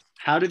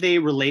 How do they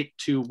relate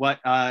to what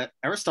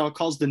Aristotle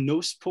calls the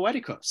nous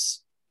poeticos,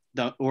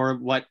 or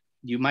what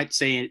you might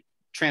say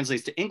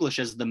translates to English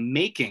as the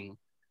making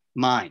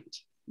mind,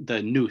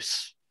 the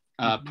nous,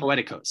 mm-hmm.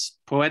 poeticos.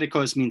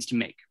 Poeticos means to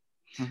make.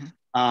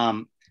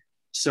 Mm-hmm.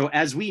 So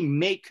as we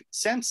make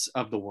sense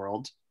of the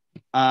world,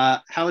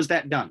 how is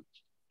that done?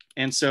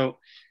 And so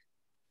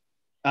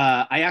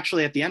I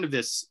actually, at the end of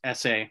this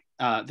essay,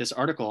 this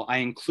article, I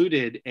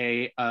included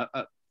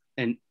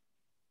an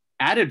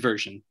added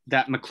version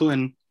that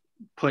McLuhan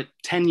put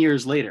 10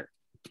 years later.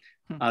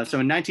 So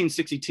in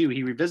 1962,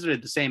 he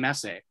revisited the same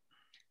essay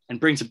and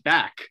brings it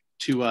back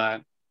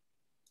to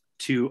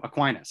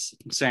Aquinas,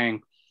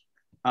 saying,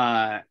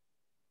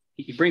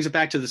 he brings it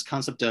back to this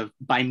concept of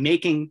by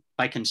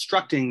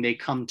constructing, they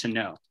come to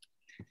know.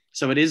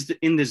 So it is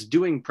in this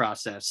doing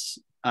process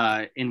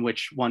in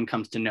which one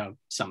comes to know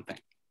something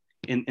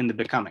in the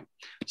becoming.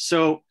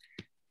 So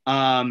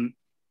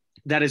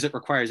that is, it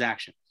requires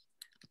action.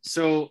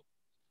 So,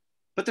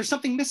 but there's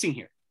something missing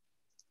here.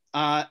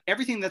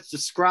 Everything that's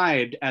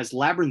described as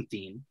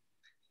labyrinthine,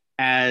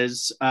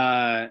 as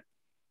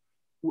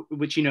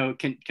which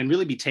can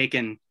really be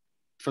taken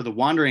for the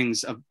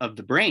wanderings of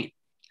the brain,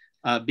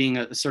 being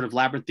a sort of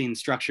labyrinthine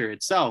structure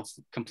itself,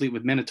 complete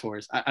with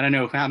minotaurs. I don't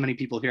know how many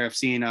people here have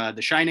seen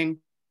The Shining,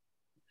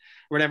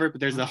 or whatever, but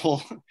there's the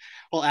whole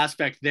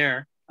aspect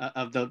there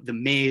of the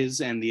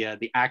maze and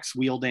the axe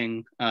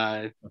wielding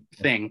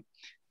thing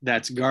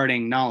that's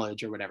guarding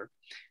knowledge or whatever.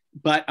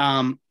 But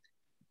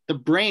the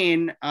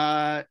brain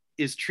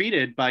is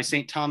treated by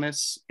St.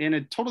 Thomas in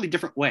a totally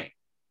different way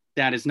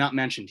that is not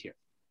mentioned here.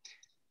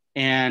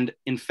 And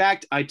in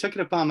fact, I took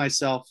it upon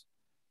myself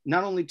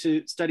not only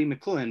to study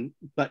McLuhan,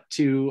 but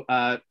to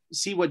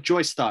see what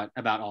Joyce thought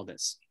about all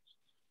this.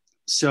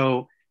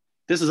 So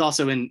this is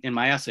also in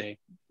my essay.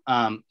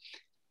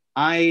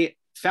 I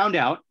found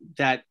out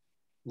that,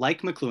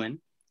 like McLuhan,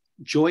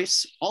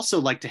 Joyce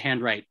also liked to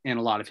handwrite in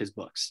a lot of his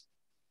books.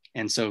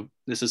 And so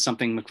this is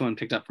something McLuhan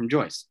picked up from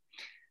Joyce.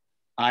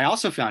 I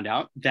also found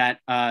out that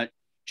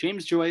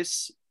James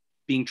Joyce,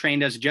 being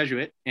trained as a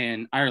Jesuit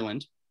in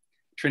Ireland,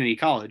 Trinity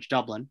College,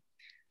 Dublin,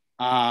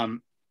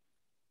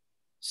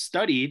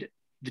 studied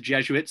the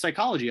Jesuit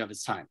psychology of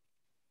his time,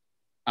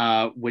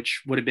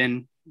 which would have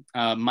been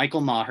Michael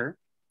Maher.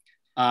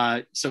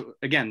 So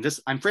again,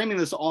 I'm framing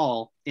this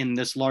all in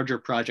this larger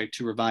project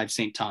to revive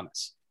St.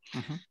 Thomas.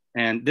 Mm-hmm.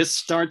 And this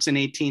starts in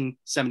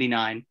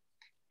 1879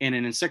 in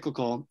an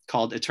encyclical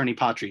called Aeterni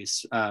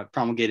Patris,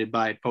 promulgated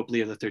by Pope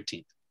Leo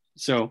XIII.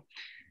 So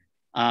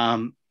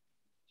 10,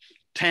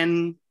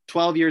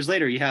 12 years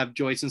later, you have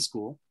Joyce in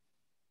school,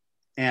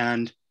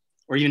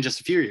 or even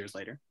just a few years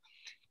later,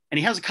 and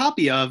he has a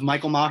copy of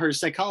Michael Maher's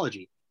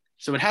Psychology.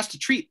 So it has to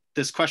treat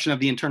this question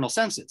of the internal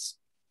senses,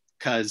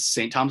 because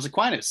St. Thomas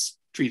Aquinas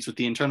treats with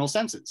the internal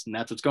senses, and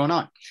that's what's going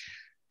on.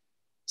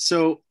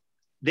 So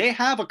they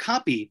have a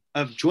copy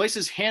of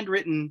Joyce's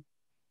handwritten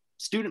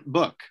student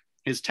book,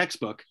 his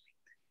textbook,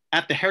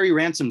 at the Harry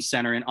Ransom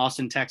Center in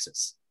Austin,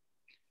 Texas.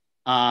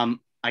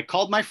 I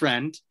called my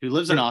friend who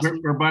lives in Austin.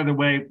 Or by the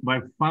way,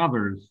 my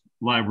father's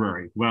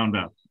library wound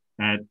up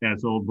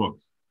as old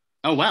books.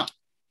 Oh, wow.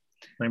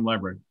 Same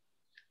library.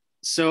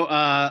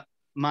 So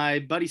my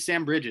buddy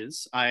Sam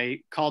Bridges,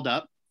 I called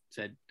up,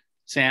 said,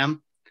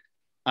 Sam,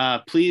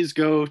 please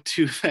go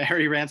to the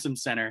Harry Ransom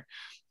Center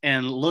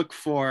and look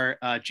for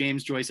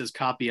James Joyce's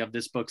copy of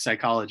this book,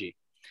 Psychology.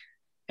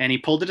 And he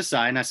pulled it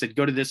aside and I said,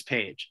 go to this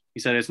page. He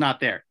said, it's not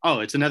there. Oh,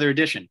 it's another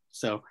edition.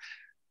 So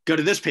go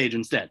to this page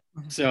instead.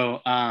 Mm-hmm.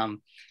 So,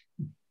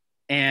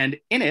 and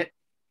in it,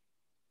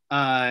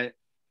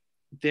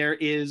 there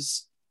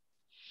is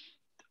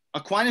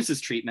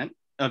Aquinas's treatment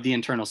of the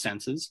internal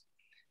senses,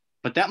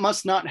 but that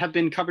must not have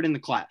been covered in the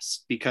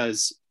class,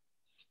 because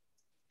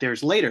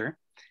there's later,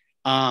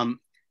 a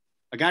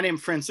guy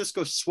named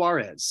Francisco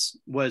Suarez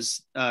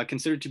was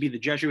considered to be the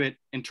Jesuit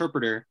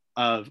interpreter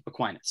of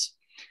Aquinas.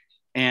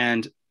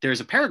 And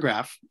there's a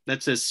paragraph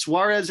that says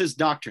Suarez's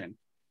doctrine.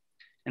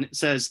 And it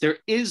says, there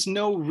is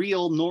no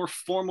real nor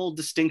formal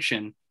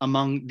distinction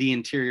among the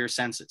interior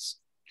senses.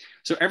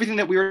 So everything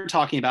that we were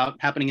talking about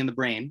happening in the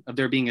brain, of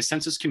there being a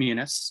sensus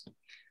communis,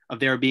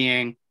 of there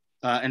being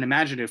an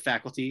imaginative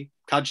faculty,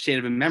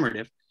 cogitative and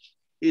memorative,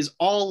 is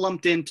all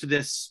lumped into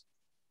this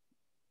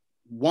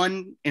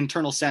one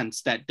internal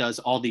sense that does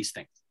all these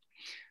things.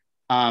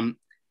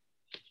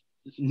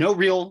 No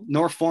real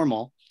nor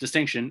formal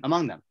distinction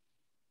among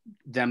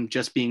them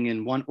just being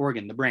in one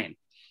organ, the brain.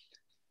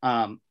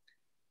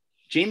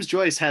 James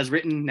Joyce has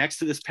written next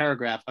to this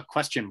paragraph a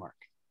question mark.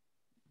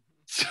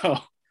 So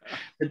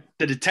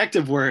the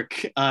detective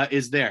work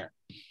is there.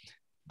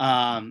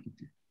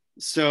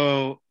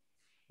 So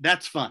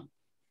that's fun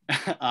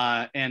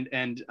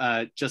and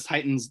just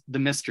heightens the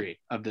mystery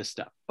of this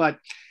stuff. But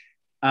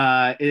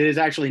it is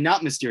actually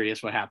not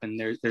mysterious what happened.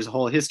 There's a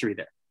whole history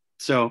there.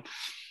 So,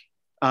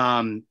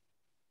 but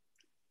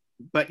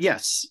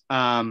yes,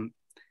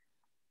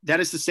 that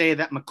is to say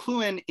that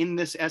McLuhan in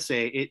this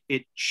essay,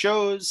 it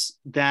shows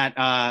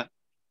that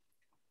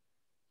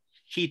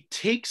he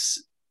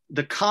takes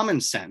the common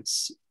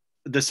sense,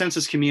 the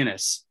sensus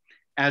communis,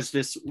 as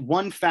this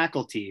one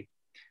faculty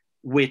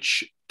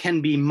which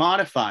can be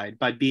modified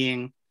by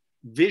being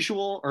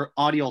visual or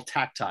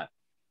audile-tactile.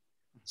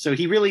 So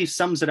he really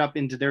sums it up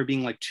into there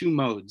being like two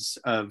modes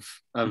of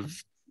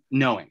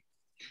knowing.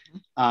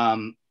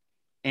 But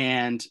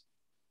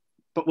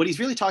what he's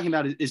really talking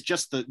about is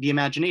just the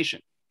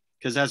imagination.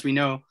 Because as we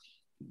know,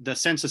 the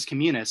sensus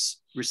communis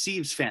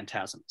receives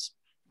phantasms.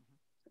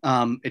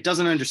 It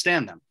doesn't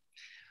understand them.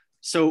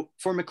 So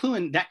for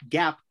McLuhan, that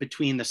gap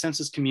between the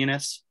sensus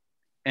communis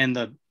and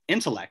the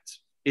intellect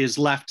is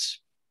left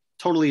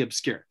totally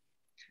obscure.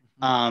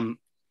 And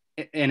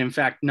in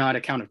fact, not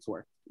accounted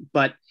for.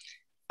 But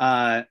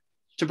to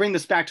bring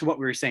this back to what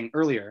we were saying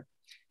earlier,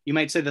 you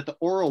might say that the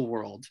oral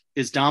world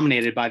is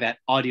dominated by that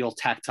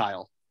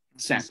audile-tactile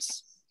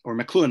sense, or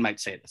McLuhan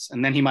might say this.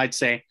 And then he might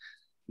say,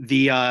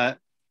 as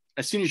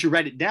soon as you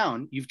write it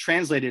down, you've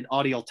translated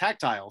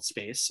audile-tactile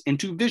space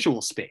into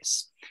visual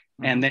space.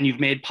 And then you've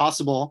made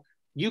possible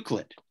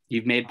Euclid,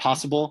 you've made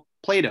possible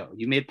Plato,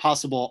 you've made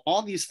possible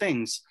all these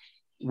things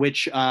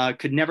which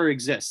could never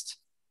exist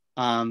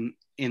in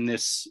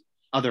this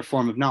other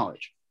form of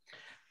knowledge.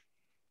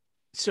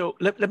 So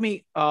let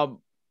me, I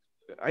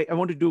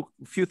want to do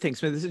a few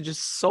things. This is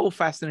just so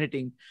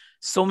fascinating,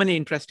 so many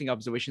interesting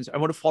observations. I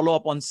want to follow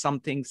up on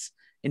some things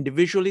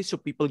individually so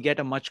people get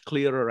a much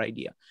clearer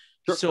idea.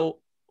 Sure. So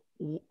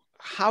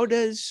how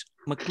does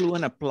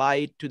McLuhan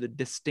apply to the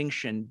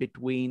distinction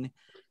between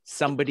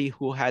somebody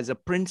who has a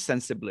print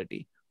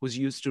sensibility, who's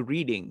used to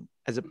reading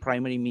as a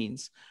primary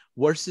means,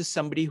 versus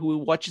somebody who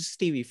watches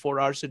TV 4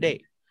 hours a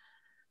day?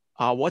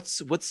 What's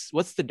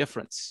the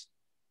difference?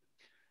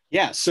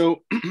 Yeah,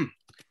 so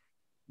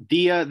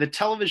the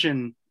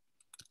television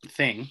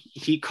thing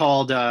he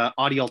called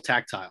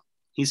audile-tactile.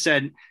 He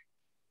said,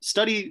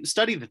 study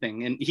the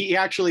thing, and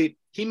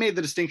he made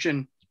the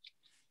distinction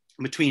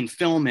between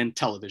film and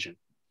television,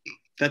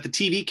 that the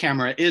TV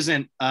camera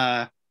isn't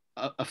a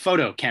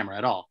photo camera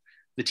at all.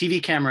 The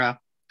TV camera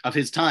of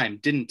his time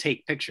didn't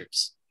take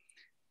pictures.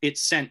 It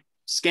sent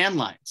scan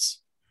lines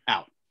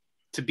out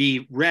to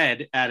be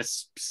read at a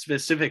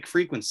specific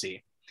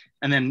frequency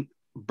and then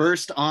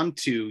burst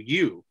onto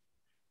you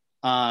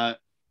the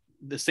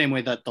same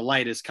way that the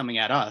light is coming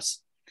at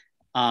us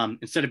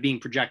instead of being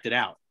projected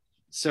out.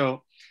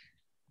 So,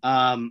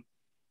 McLuhan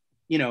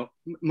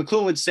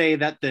would say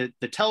that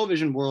the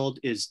television world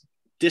is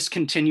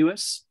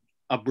discontinuous,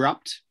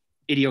 abrupt,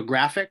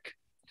 idiographic,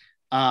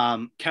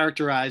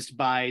 characterized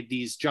by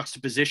these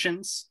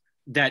juxtapositions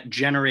that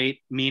generate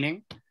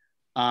meaning,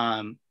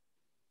 and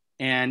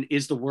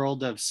is the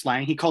world of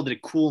slang. He called it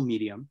a cool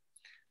medium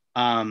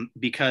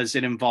because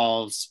it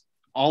involves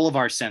all of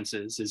our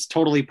senses, is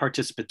totally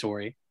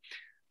participatory.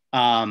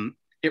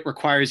 It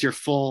requires your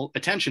full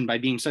attention by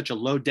being such a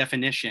low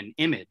definition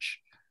image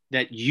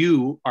that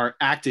you are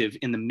active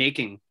in the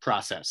making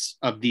process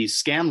of these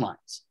scan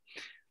lines.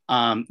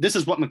 This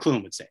is what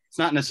McLuhan would say. It's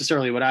not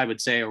necessarily what I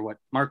would say or what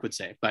Mark would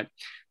say, but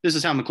this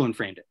is how McLuhan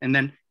framed it. And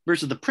then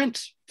versus the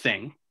print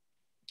thing,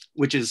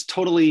 which is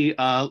totally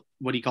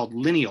what he called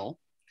lineal.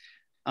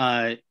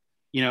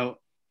 You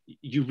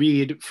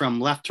read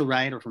from left to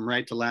right or from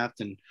right to left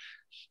and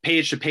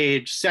page to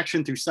page,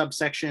 section through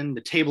subsection,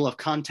 the table of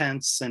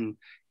contents, and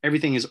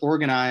everything is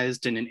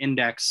organized in an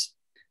index.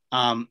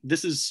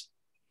 This is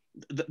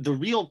the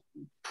real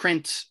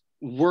print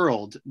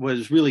world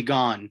was really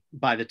gone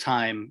by the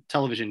time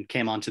television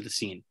came onto the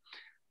scene,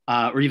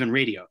 or even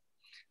radio.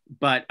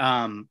 But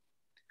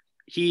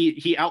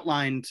he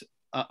outlined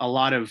a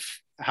lot of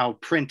how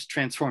print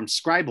transformed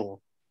scribal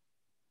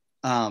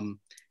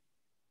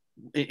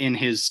in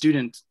his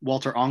student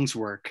Walter Ong's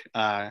work,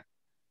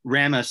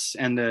 Ramus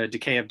and the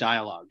Decay of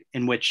Dialogue,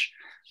 in which,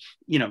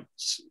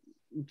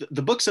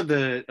 the books of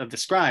the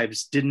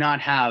scribes did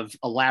not have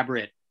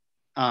elaborate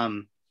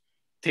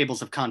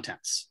tables of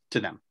contents to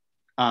them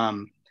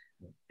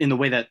in the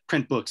way that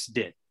print books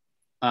did.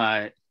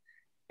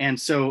 And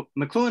so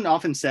McLuhan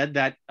often said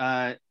that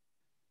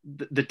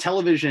the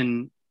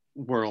television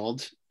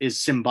world is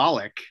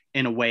symbolic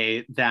in a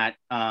way that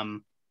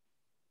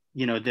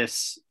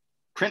this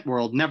print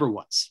world never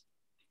was.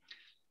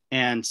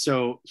 And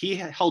so he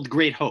held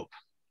great hope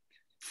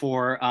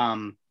for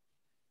a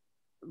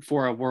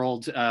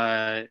world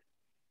to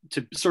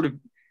sort of,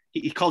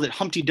 he called it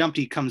Humpty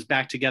Dumpty comes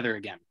back together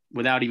again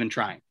without even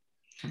trying,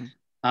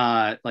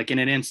 like in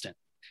an instant.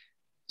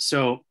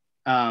 So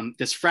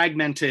this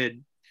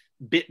fragmented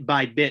bit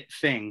by bit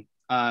thing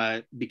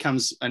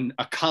becomes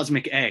a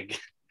cosmic egg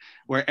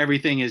where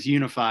everything is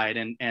unified,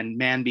 and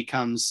man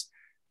becomes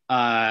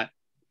a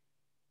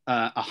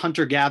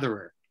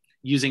hunter-gatherer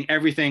using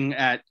everything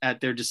at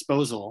their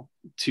disposal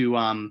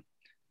to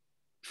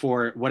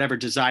for whatever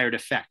desired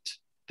effect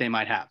they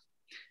might have.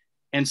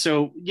 And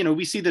so,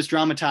 we see this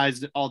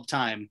dramatized all the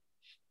time.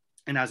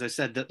 And as I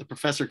said, the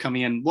professor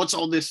coming in, what's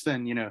all this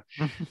then,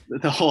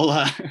 the whole,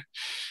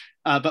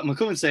 but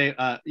McLuhan say,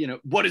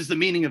 what is the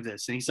meaning of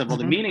this? And he said, well,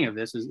 the meaning of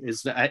this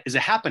is a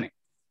happening.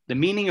 The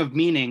meaning of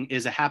meaning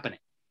is a happening.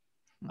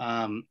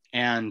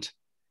 And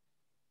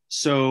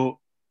so,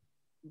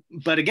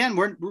 but again,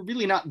 we're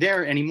really not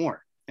there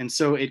anymore. And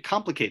so it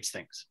complicates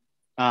things.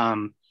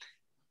 And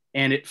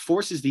it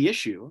forces the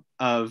issue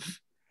of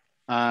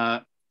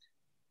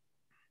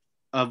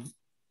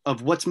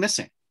what's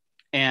missing.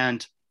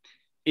 And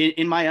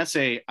in my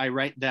essay, I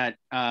write that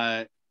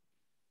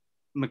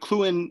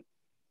McLuhan,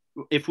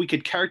 if we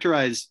could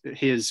characterize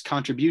his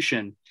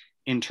contribution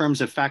in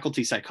terms of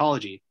faculty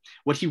psychology,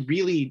 what he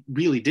really,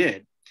 really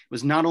did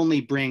was not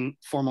only bring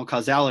formal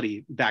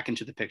causality back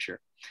into the picture,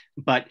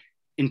 but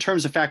in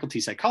terms of faculty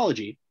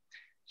psychology,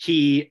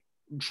 he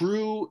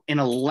drew an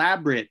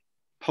elaborate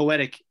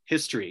poetic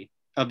history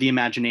of the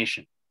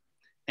imagination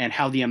and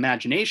how the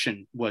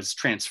imagination was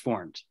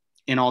transformed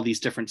in all these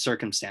different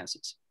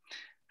circumstances,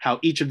 how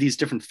each of these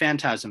different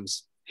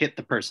phantasms hit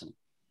the person.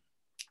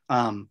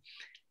 You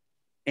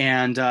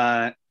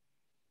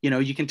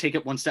can take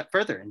it one step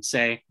further and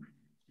say,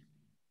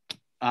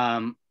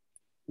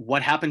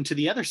 what happened to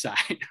the other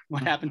side?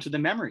 What happened to the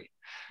memory?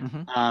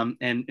 And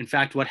in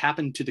fact, what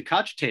happened to the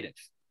cogitative?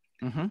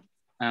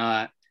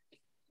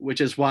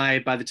 Which is why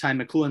by the time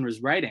McLuhan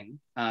was writing,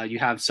 you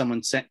have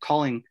someone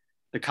calling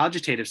the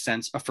cogitative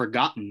sense a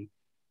forgotten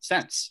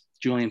sense,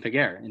 Julian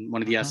Peguer, in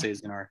one of the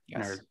essays in our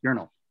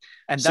journal.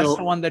 And that's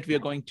the one that we are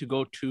going to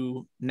go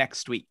to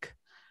next week.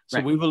 So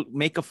we will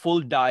make a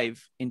full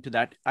dive into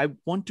that. I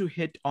want to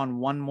hit on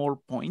one more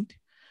point,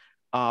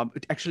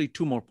 actually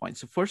two more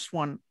points. The first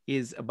one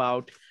is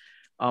about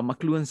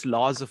McLuhan's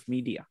laws of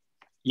media.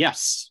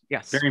 Yes,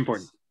 very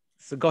important.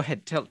 So go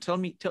ahead, tell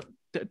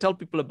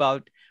people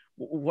about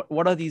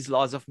what are these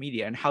laws of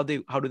media and how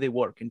do they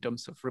work in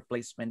terms of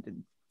replacement.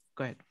 And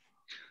go ahead.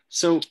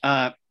 So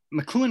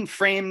McLuhan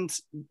framed,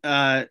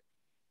 so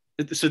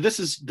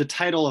this is the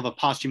title of a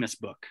posthumous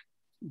book,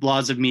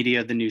 Laws of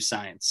Media, the New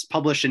Science,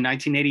 published in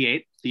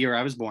 1988, the year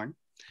I was born,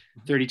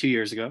 32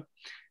 years ago.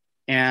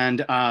 And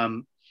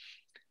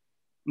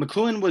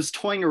McLuhan was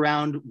toying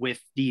around with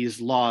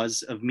these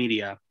laws of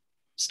media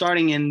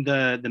starting in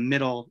the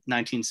middle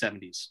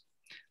 1970s.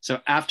 So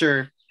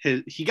after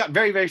he got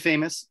very, very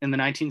famous in the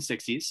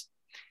 1960s.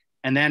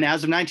 And then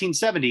as of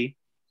 1970,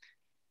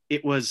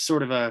 it was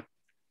sort of a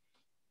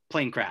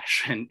plane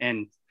crash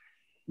and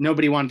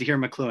nobody wanted to hear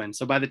McLuhan.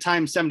 So by the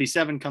time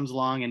 77 comes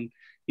along and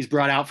he's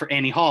brought out for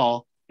Annie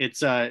Hall,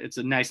 it's a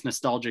nice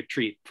nostalgic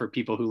treat for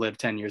people who lived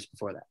 10 years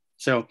before that.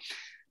 So,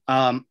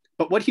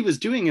 but what he was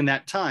doing in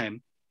that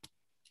time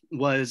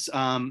was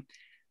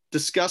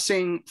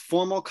discussing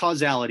formal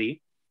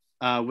causality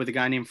with a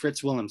guy named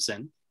Fritz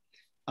Williamson,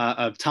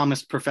 a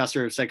Thomas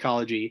professor of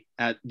psychology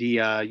at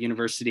the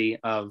University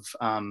of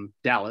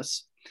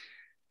Dallas,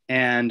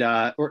 and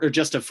or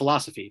just of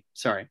philosophy,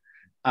 sorry,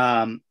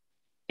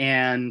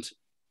 and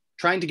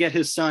trying to get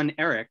his son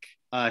Eric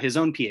his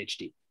own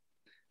PhD.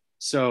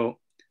 So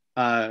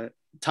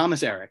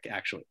Thomas Eric,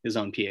 actually, his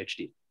own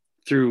PhD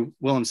through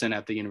Williamson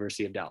at the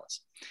University of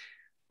Dallas.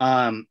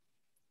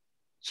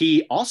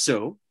 He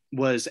also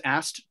was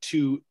asked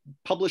to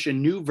publish a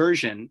new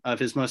version of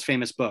his most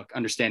famous book,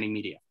 Understanding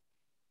Media.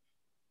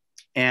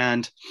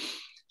 And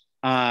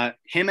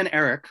him and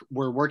Eric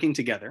were working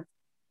together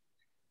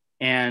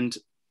and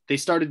they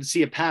started to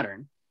see a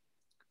pattern.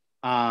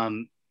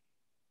 And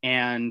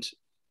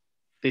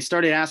they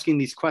started asking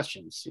these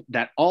questions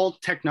that all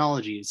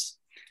technologies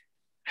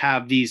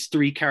have these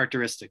three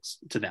characteristics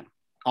to them.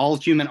 All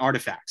human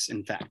artifacts,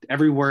 in fact,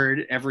 every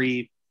word,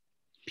 every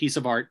piece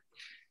of art,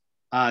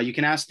 you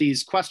can ask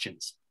these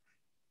questions.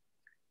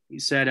 He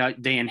said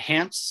they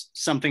enhance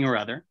something or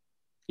other.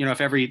 You know,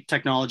 if every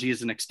technology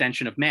is an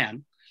extension of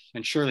man,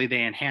 then surely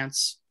they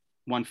enhance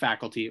one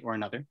faculty or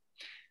another.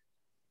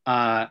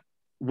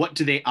 What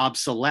do they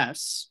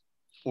obsolesce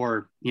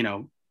or,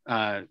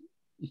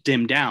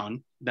 dim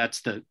down?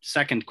 That's the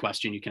second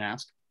question you can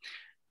ask.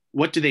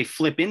 What do they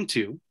flip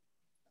into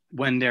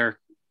when they're,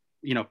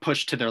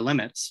 pushed to their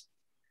limits?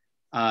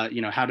 How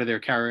do their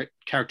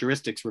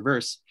characteristics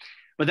reverse?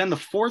 But then the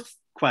fourth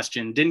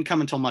question didn't come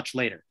until much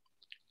later.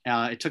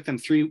 It took them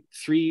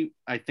three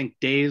I think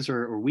days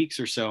or weeks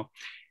or so,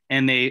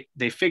 and they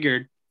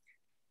figured,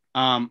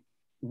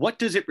 what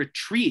does it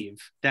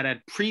retrieve that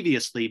had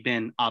previously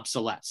been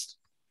obsolesced?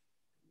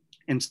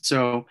 And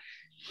so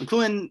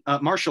McLuhan,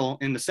 Marshall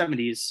in the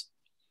 70s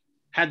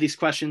had these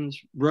questions,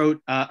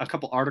 wrote a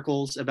couple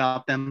articles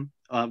about them,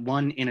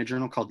 one in a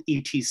journal called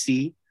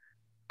ETC,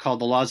 called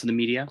The Laws of the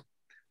Media.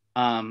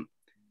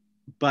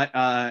 But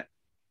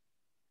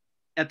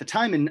at the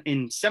time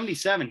in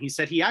 77, he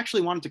said he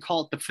actually wanted to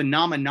call it the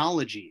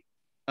phenomenology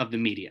of the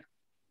media.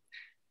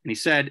 And he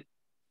said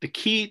the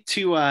key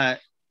to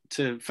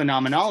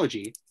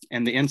phenomenology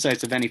and the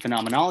insights of any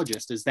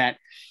phenomenologist is that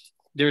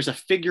there's a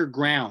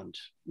figure-ground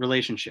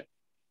relationship.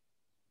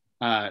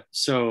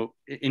 So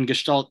in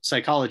Gestalt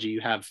psychology, you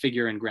have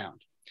figure and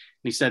ground.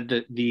 And he said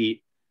that the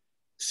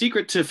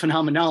secret to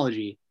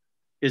phenomenology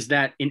is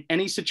that in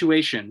any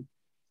situation,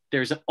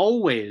 there's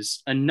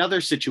always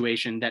another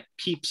situation that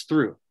peeps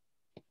through.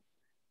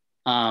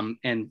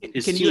 And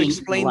is Can you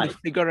explain the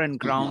figure and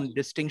ground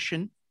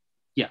distinction?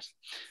 Yes.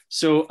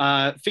 So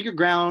figure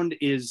ground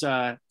is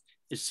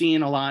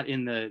seen a lot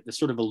in the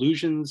sort of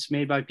illusions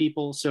made by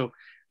people. So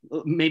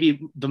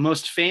maybe the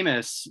most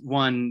famous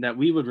one that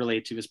we would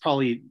relate to is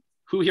probably,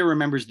 who here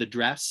remembers the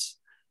dress?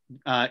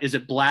 Is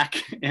it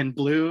black and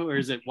blue, or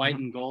is it white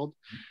and gold?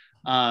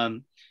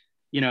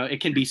 It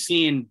can be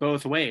seen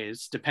both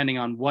ways depending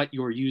on what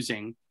you're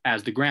using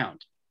as the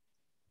ground.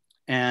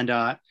 And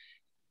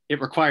it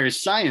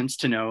requires science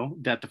to know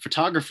that the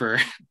photographer,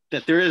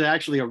 that there is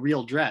actually a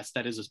real dress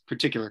that is a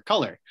particular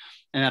color,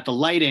 and that the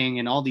lighting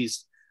and all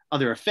these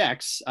other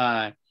effects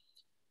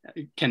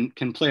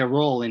can play a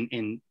role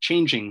in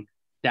changing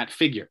that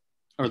figure,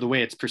 or the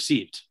way it's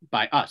perceived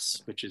by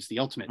us, which is the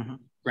ultimate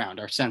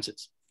ground, our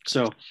senses.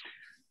 So,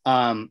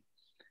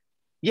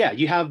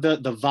 you have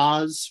the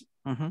vase,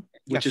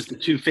 which is the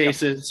two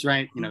faces,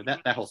 right?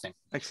 That whole thing.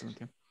 Excellent.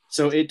 Yeah.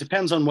 So it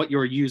depends on what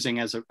you're using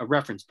as a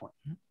reference point.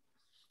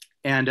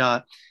 And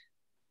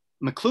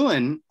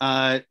McLuhan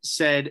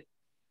said,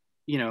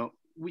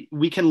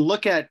 we can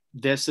look at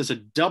this as a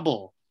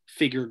double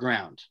figure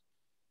ground,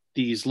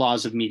 these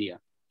laws of media.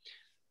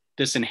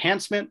 This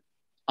enhancement,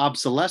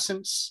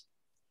 obsolescence,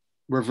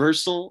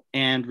 reversal,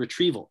 and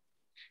retrieval,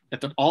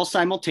 that they're all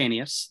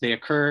simultaneous, they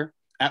occur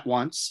at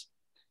once,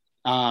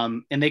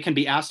 and they can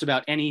be asked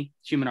about any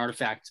human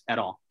artifact at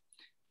all.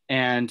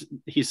 And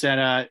he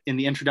said in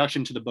the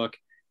introduction to the book,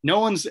 no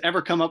one's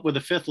ever come up with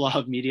a fifth law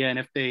of media, and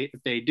if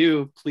they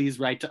do, please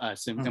write to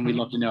us, and we'd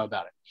love to know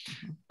about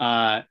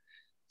it.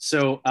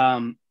 So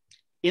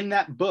in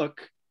that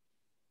book,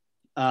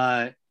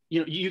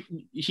 he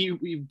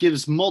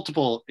gives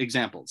multiple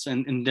examples,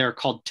 and they're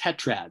called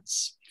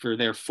tetrads for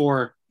their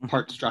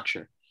four-part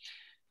structure.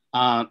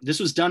 This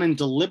was done in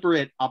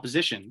deliberate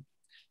opposition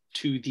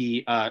to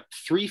the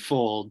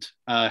threefold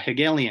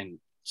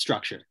Hegelian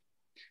structure,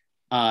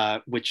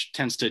 which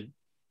tends to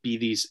be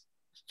these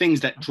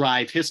things that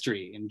drive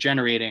history and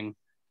generating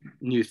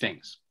new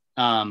things.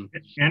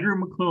 Andrew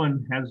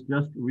McLuhan has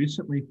just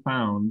recently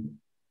found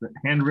the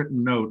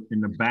handwritten note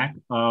in the back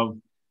of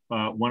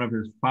one of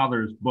his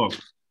father's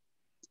books,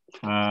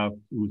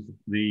 who's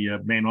the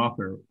main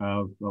author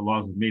of The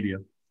Laws of Media,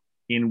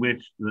 in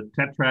which the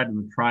tetrad and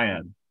the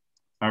triad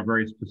are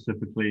very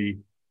specifically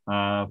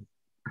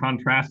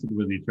contrasted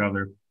with each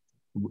other.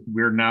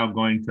 We're now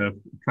going to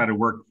try to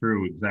work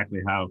through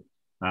exactly how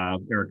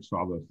Eric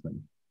saw those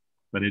things.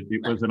 But it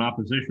was an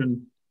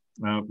opposition.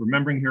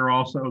 Remembering here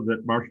also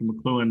that Marshall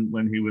McLuhan,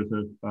 when he was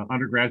an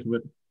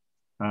undergraduate,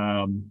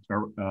 when he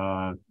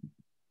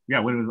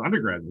was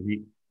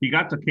undergraduate, he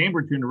got to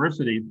Cambridge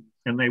University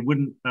and they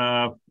wouldn't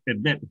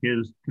admit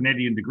his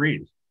Canadian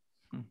degrees.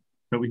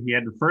 So he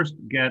had to first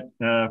get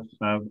a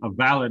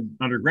valid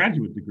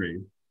undergraduate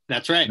degree.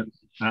 That's right.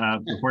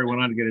 Before he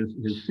went on to get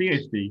his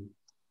PhD.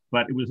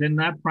 But it was in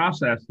that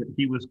process that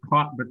he was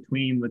caught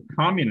between the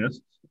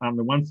communists on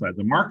the one side,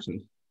 the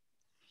Marxists.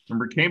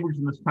 Remember, Cambridge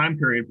in this time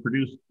period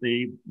produced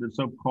the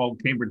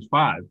so-called Cambridge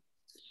Five,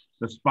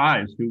 the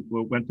spies who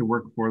went to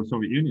work for the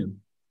Soviet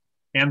Union,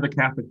 and the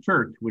Catholic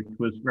Church, which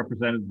was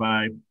represented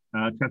by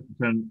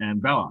Chesterton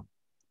and Belloc.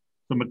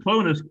 So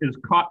McLuhan is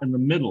caught in the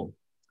middle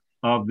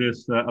of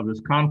this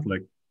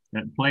conflict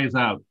that plays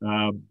out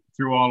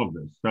through all of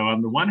this. So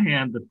on the one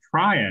hand, the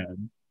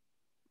triad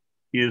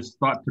is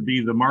thought to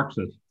be the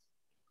Marxist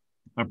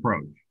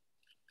approach.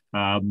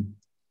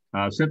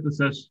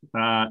 Synthesis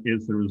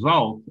is the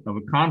result of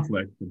a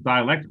conflict, a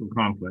dialectical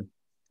conflict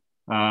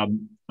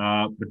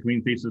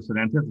between thesis and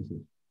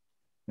antithesis.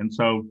 And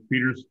so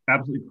Peter's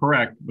absolutely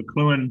correct.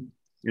 McLuhan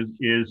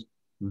is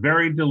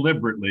very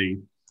deliberately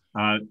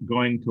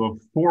going to a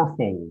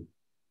fourfold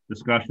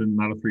discussion,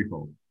 not a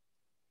threefold.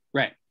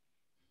 Right.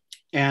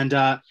 And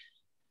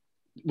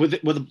with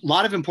a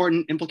lot of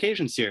important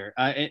implications here,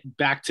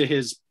 back to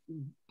his,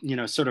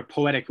 sort of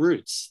poetic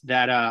roots,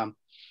 that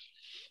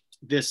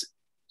this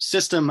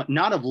system,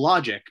 not of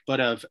logic, but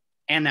of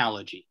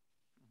analogy,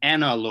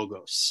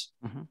 analogos,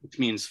 which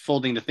means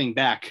folding the thing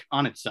back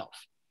on itself.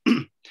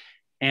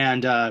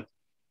 And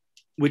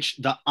which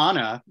the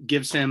ana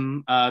gives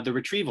him the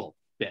retrieval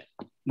bit,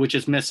 which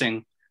is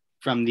missing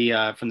from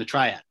the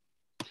triad.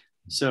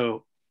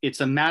 So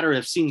it's a matter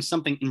of seeing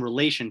something in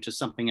relation to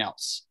something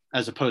else,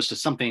 as opposed to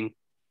something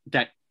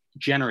that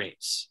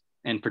generates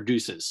and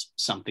produces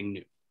something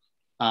new.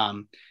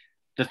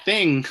 The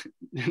thing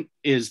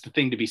is the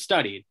thing to be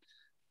studied,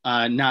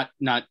 not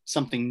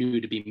something new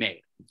to be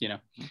made, you know.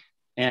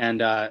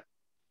 And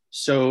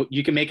so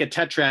you can make a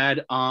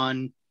tetrad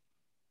on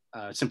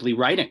simply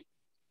writing.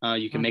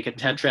 You can make a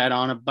tetrad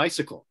on a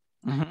bicycle.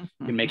 You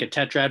can make a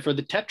tetrad for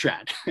the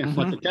tetrad and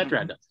what the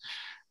tetrad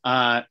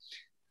does.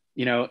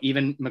 You know,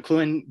 even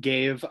McLuhan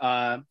gave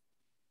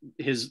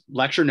his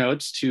lecture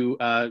notes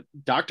to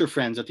doctor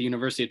friends at the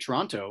University of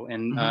Toronto,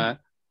 and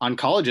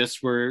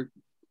oncologists were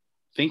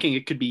thinking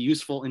it could be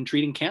useful in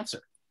treating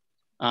cancer,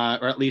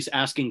 or at least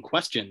asking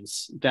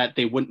questions that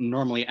they wouldn't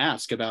normally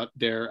ask about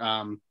their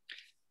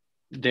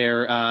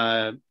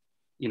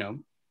you know,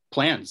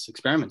 plans,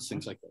 experiments,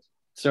 things like this.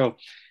 So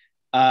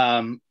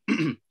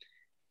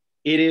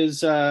it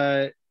is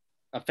a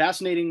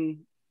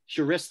fascinating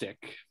heuristic,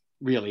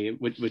 really,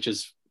 which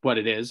is what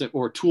it is,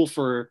 or tool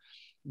for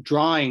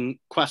drawing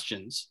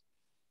questions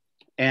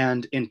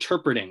and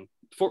interpreting,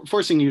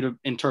 forcing you to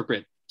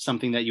interpret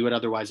something that you would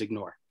otherwise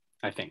ignore,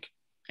 I think.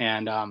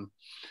 And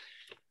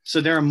so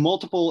there are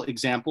multiple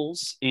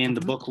examples in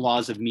the book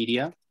Laws of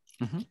Media.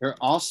 There are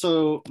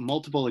also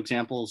multiple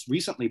examples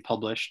recently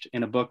published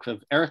in a book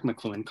of Eric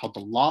McLuhan called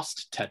The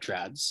Lost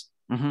Tetrads.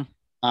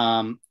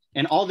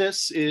 And all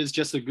this is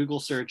just a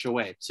Google search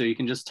away. So you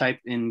can just type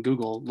in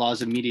Google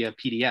Laws of Media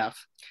PDF,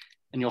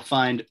 and you'll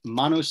find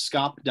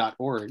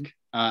monoscop.org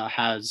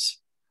has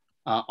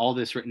all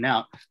this written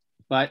out.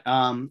 But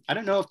I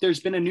don't know if there's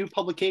been a new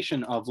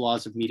publication of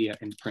Laws of Media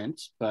in print,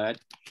 but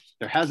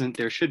there hasn't.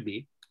 There should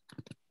be.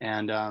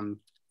 And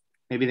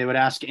maybe they would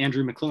ask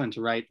Andrew McLuhan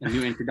to write a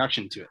new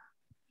introduction to it.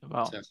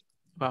 Wow. So,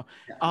 Wow.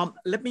 yeah.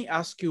 Let me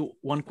ask you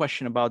one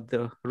question about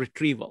the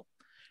retrieval.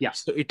 Yeah.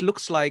 So it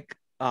looks like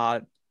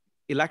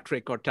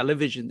electric or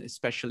television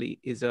especially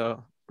is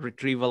a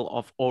retrieval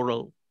of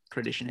oral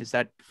tradition. Is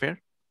that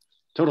fair?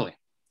 Totally.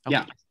 Okay.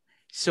 Yeah.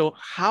 So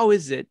how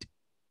is it?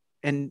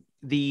 And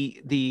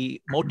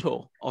the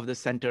motto of the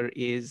center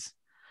is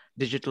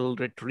digital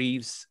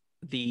retrieves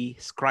the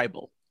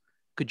scribal.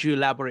 Could you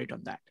elaborate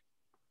on that?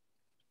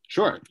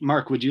 Sure.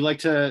 Mark, would you like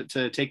to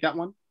take that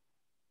one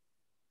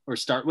or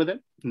start with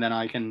it? And then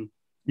I can.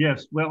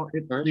 Yes. Well,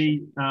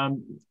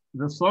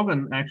 the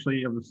slogan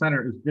actually of the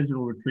center is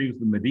digital retrieves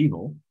the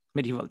medieval.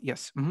 Medieval,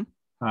 yes.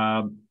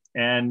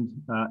 And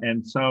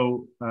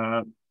so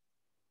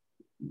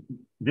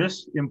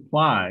this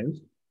implies,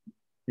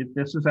 if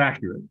this is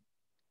accurate,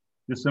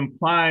 this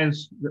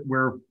implies that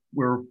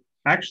we're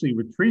actually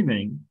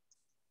retrieving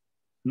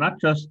not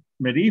just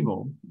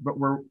medieval, but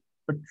we're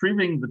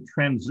retrieving the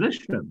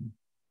transition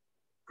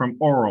from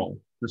oral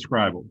to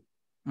scribal,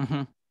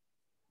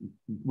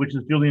 which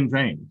is Julian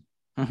Jaynes.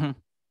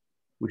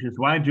 Which is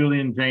why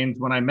Julian Jaynes,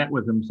 when I met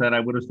with him, said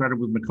I would have started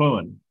with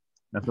McLuhan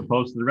as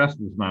opposed to the rest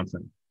of this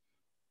nonsense.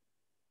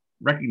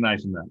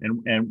 Recognizing that,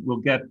 and we'll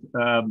get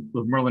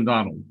with Merlin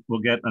Donald,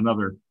 we'll get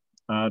another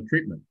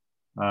treatment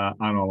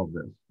on all of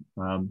this.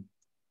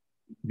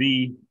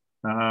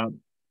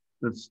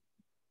 This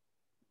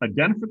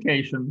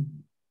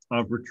identification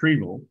of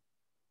retrieval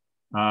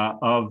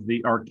of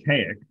the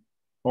archaic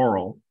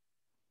oral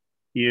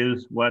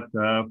is what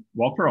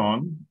Walter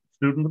Ong,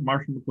 student of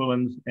Marshall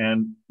McLuhan's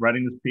and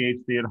writing his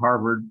PhD at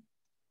Harvard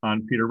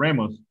on Peter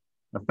Ramos,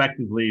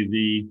 effectively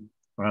the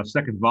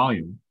second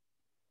volume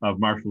of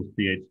Marshall's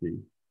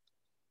PhD.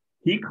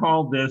 He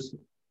called this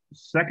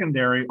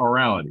secondary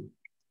orality,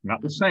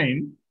 not the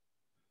same,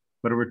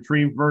 but a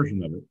retrieved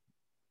version of it.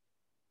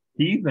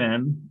 He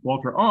then,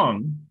 Walter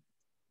Ong,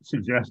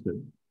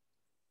 suggested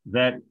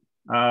that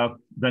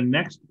the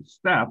next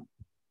step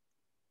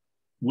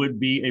would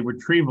be a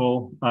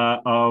retrieval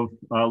of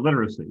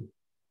literacy,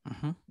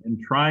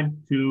 and tried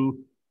to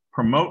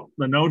promote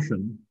the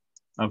notion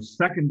of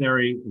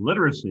secondary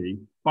literacy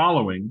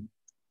following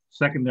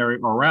secondary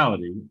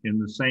orality in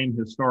the same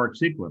historic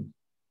sequence,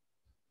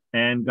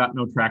 and got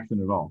no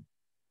traction at all.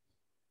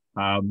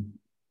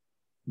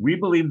 We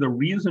believe the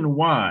reason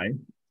why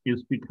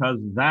is because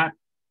that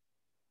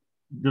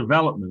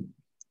development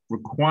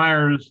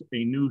requires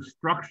a new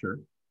structure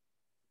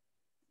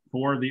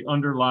for the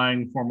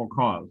underlying formal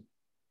cause.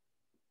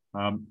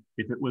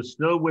 If it was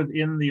still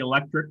within the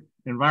electric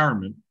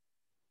environment,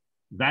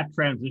 that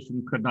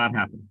transition could not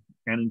happen,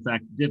 and in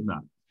fact did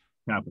not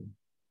happen.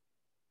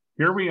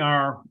 Here we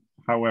are,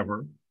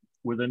 however,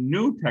 with a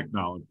new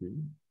technology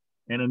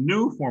and a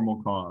new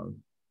formal cause,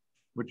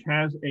 which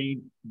has a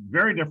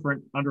very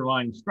different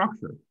underlying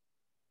structure.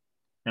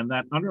 And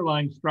that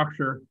underlying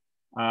structure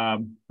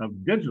of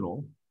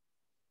digital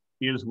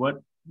is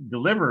what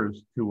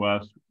delivers to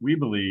us, we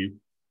believe,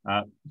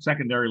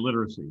 secondary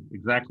literacy,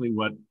 exactly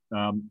what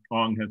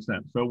Ong had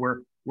said. So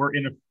we're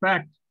in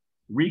effect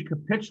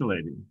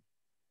recapitulating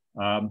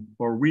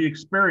or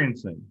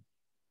re-experiencing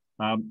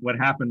what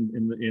happened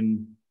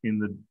in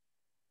the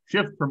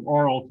shift from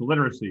oral to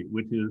literacy,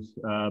 which is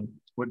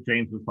what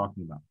James was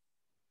talking about.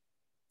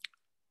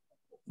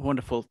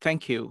 Wonderful.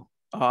 Thank you.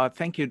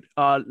 Thank you.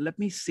 Let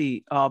me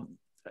see.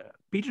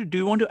 Peter, do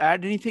you want to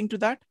add anything to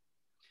that?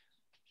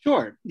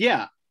 Sure.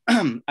 Yeah.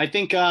 I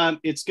think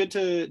it's good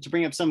to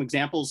bring up some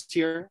examples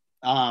here.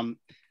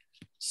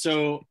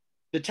 So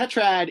the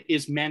tetrad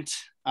is meant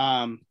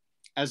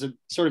as a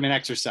sort of an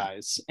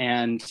exercise.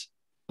 And,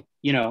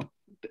 you know,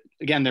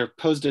 again, they're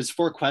posed as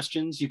 4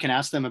 questions. You can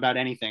ask them about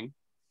anything.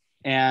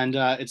 And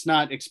it's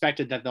not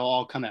expected that they'll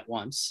all come at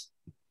once.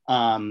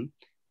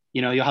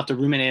 You know, you'll have to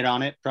ruminate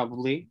on it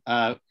probably.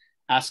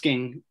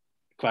 Asking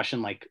a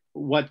question like,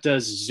 what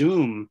does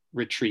zoom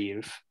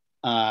retrieve?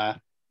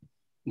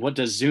 What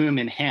does zoom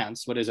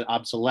enhance? What does it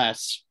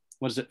obsolesce?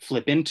 What does it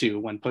flip into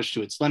when pushed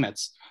to its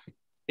limits?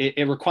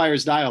 It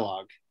requires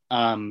dialogue.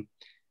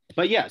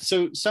 But yeah,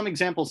 so some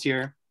examples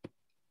here.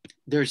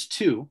 There's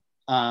 2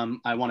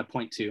 I want to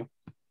point to.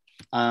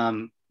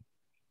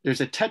 There's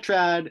a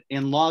tetrad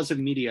in laws of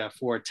media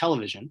for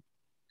television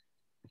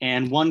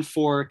and one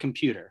for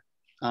computer.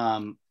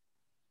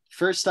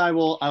 First,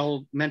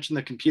 I'll mention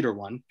the computer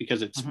one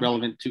because it's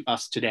relevant to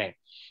us today.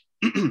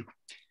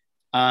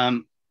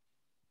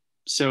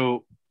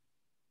 So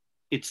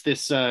it's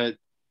this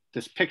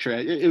picture.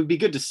 It would be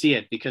good to see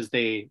it because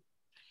they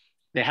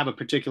have a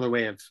particular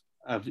way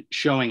of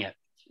showing it,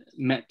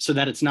 so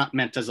that it's not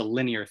meant as a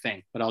linear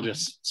thing. But I'll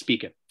just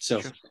speak it.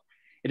 So sure.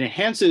 It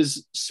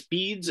enhances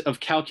speeds of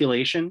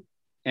calculation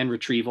and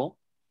retrieval.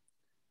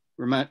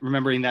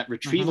 Remembering that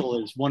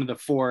retrieval is one of the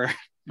 4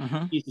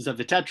 pieces of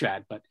the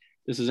tetrad, but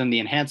this is in the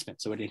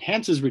enhancement. So it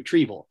enhances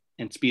retrieval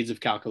and speeds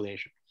of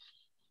calculation.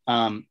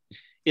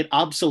 It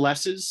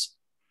obsolesces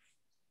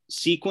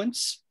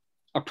sequence,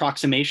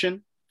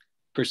 approximation,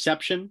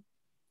 perception,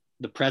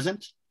 the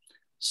present.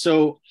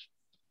 So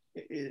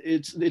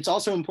it's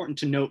also important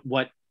to note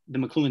what the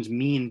McLuhans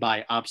mean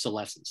by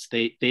obsolescence.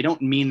 They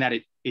don't mean that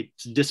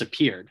it's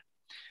disappeared,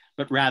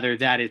 but rather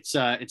that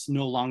it's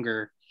no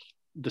longer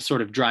the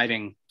sort of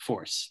driving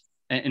force.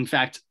 In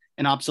fact,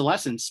 an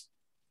obsolescence,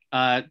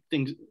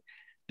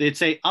 they'd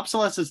say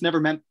obsolescence never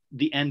meant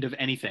the end of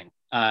anything.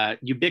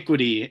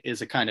 Ubiquity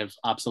is a kind of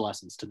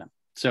obsolescence to them.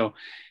 So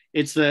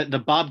it's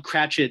the Bob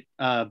Cratchit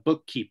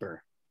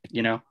bookkeeper,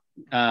 you know,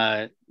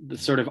 the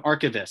sort of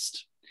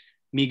archivist,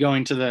 me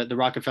going to the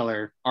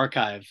Rockefeller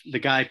archive, the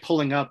guy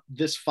pulling up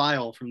this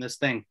file from this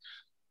thing.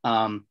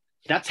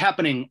 That's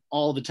happening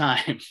all the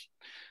time.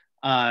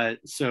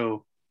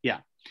 So yeah.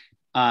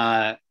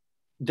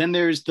 Then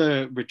there's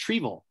the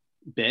retrieval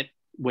bit,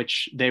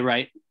 which they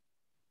write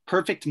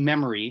perfect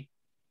memory,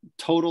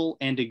 total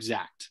and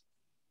exact.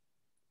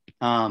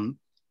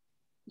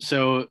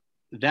 So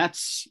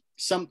that's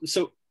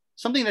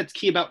something that's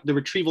key about the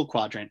retrieval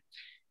quadrant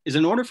is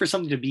in order for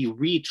something to be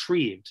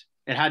retrieved,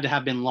 it had to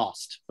have been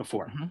lost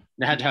before.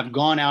 It had to have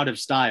gone out of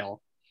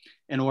style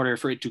in order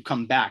for it to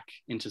come back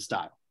into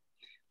style.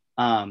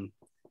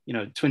 You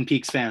know, Twin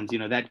Peaks fans, you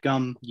know, that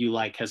gum you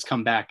like is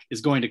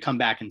going to come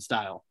back in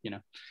style, you know.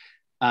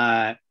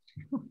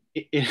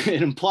 It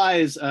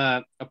implies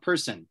a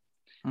person.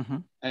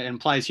 It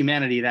implies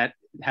humanity that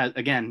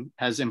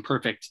has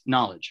imperfect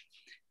knowledge,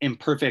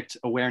 imperfect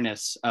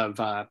awareness of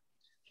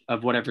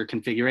whatever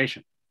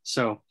configuration.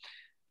 So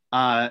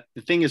the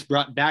thing is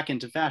brought back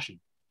into fashion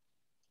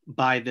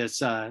by this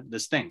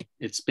thing.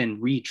 It's been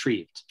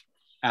retrieved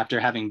after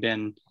having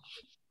been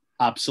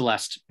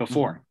obsolesced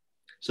before.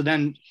 So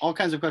then all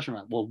kinds of questions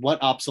around, well, what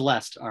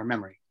obsolesced our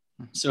memory?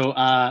 So,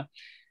 and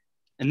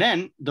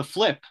then the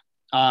flip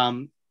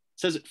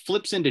says it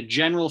flips into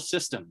general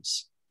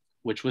systems,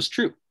 which was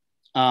true.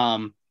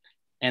 And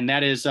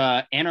that is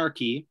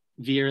anarchy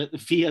via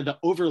the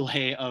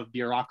overlay of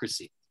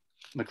bureaucracy,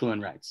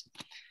 McLuhan writes.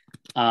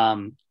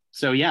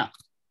 So yeah.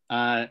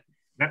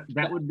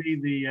 That would be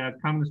the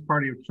Communist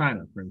Party of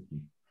China, for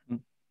instance.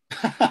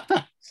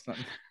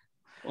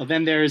 Well,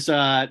 then there's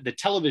the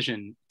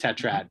television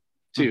tetrad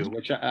too,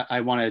 which I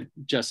want to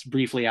just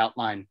briefly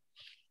outline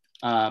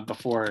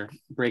before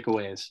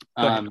breakaways,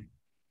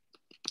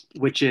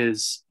 which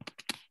is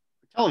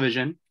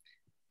television.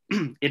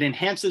 It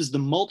enhances the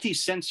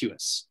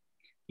multisensuous,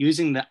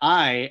 using the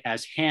eye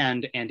as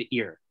hand and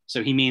ear.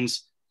 So he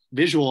means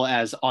visual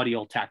as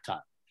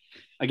audile-tactile.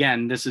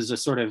 Again, this is a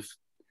sort of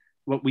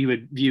what we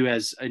would view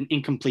as an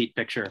incomplete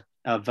picture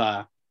of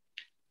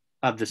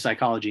the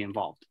psychology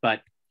involved,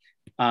 but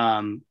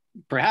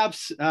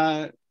perhaps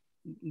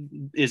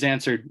is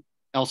answered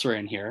elsewhere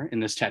in here in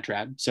this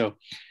tetrad. So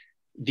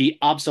the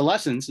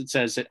obsolescence, it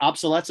says that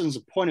obsolescence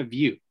is a point of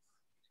view.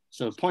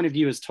 So point of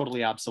view is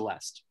totally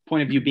obsolesced.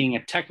 Point of view being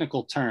a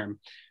technical term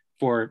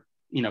for,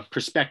 you know,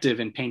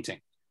 perspective in painting.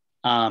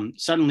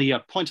 Suddenly you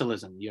have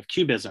pointillism, you have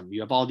cubism,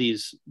 you have all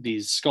these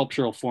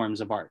sculptural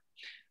forms of art.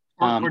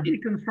 Or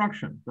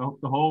deconstruction.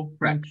 The whole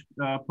French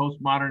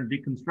postmodern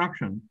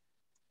deconstruction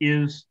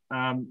is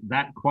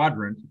that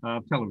quadrant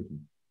of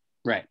television.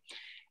 Right.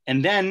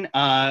 And then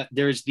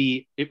there's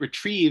it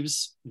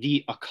retrieves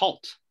the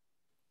occult,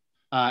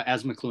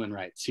 as McLuhan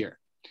writes here.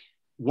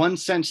 One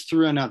sense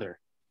through another,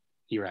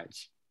 he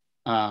writes.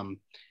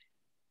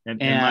 And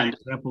my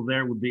example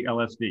there would be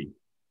LSD.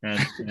 And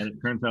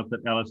it turns out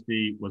that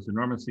LSD was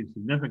enormously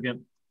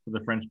significant for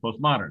the French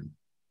postmoderns.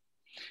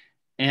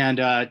 And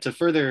to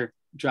further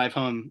drive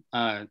home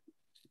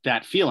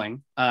that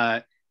feeling,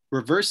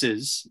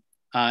 reverses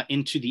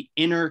into the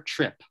inner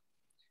trip,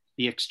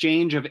 the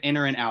exchange of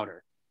inner and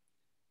outer.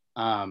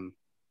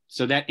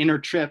 So that inner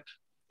trip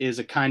is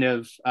a kind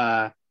of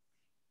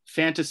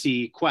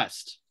fantasy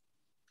quest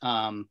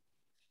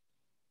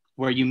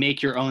where you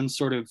make your own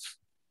sort of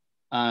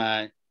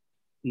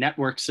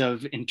networks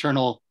of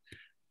internal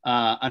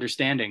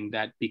understanding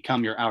that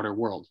become your outer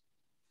world.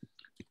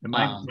 And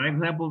my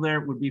example there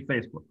would be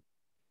Facebook.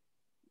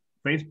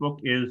 Facebook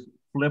is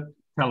flipped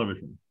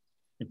television.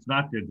 It's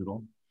not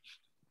digital.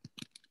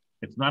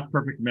 It's not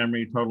perfect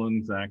memory, total and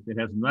exact. It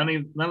has none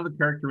of the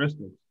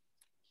characteristics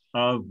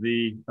of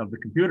the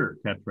computer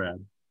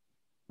tetrad.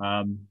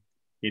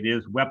 It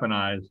is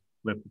weaponized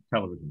flipped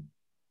television,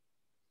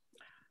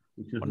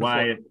 which is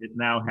why it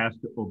now has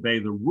to obey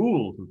the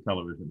rules of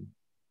television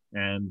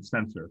and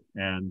censor.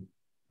 And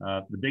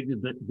the big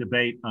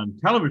debate on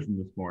television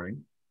this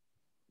morning,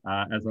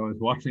 as I was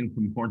watching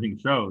the morning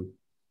shows,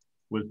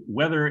 was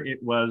whether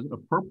it was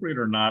appropriate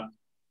or not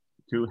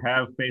to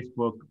have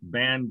Facebook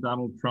ban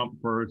Donald Trump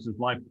for his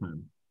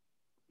lifetime.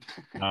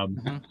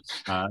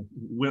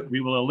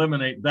 We will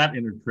eliminate that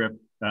inner trip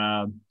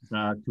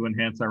to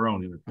enhance our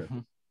own inner trip.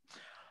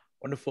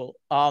 Wonderful.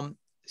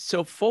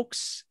 So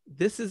folks,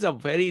 this is a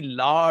very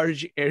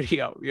large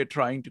area we are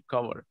trying to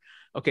cover.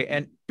 Okay,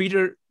 and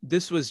Peter,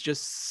 this was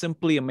just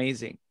simply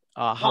amazing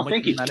how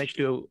much you managed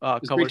to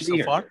cover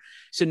so far.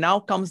 So now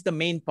comes the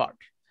main part,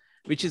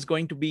 which is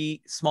going to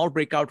be small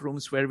breakout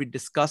rooms where we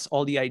discuss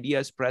all the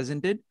ideas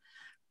presented.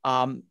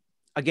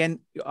 Again,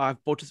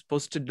 I've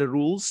posted the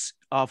rules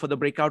for the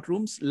breakout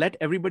rooms. Let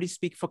everybody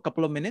speak for a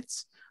couple of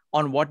minutes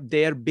on what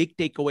their big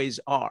takeaways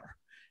are,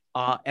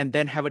 and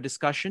then have a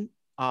discussion.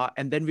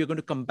 And then we're going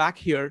to come back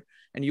here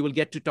and you will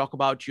get to talk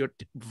about your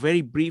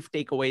very brief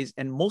takeaways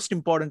and most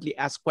importantly,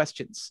 ask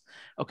questions.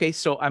 Okay,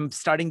 so I'm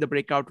starting the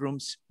breakout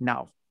rooms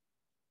now.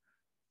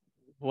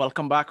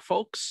 Welcome back,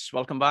 folks.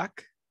 Welcome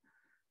back.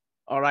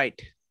 All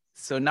right,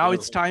 so now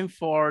it's time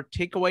for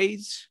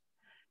takeaways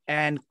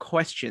and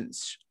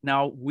questions.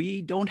 Now,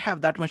 we don't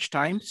have that much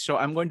time, so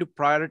I'm going to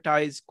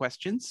prioritize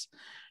questions.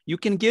 You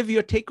can give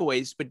your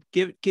takeaways, but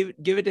give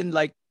it in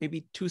like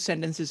maybe 2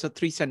 sentences or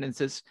 3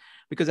 sentences,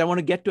 because I want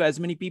to get to as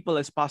many people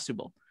as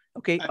possible.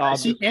 Okay. I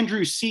see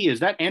Andrew C. Is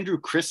that Andrew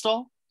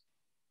Crystal?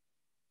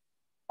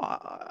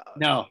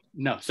 No,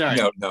 sorry.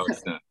 No,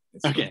 it's not.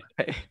 It's okay.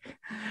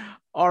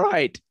 All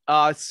right.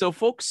 So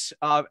folks,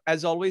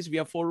 as always, we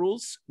have 4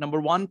 rules. Number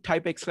 1,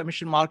 type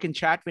exclamation mark in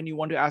chat when you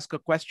want to ask a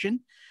question,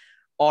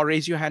 or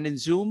raise your hand in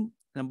Zoom.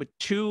 Number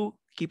 2,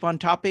 keep on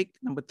topic.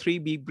 Number 3,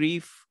 be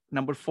brief.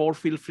 Number 4,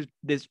 feel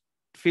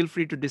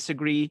free to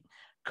disagree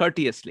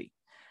courteously.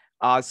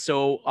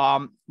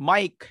 So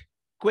Mike,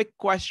 quick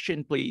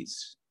question,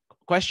 please.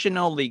 Question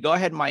only. Go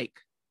ahead, Mike.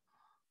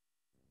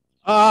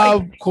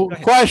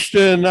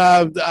 Question.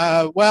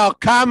 Well,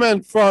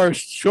 comment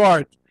first,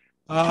 short.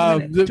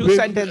 2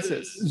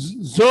 sentences.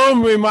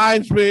 Zoom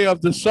reminds me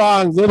of the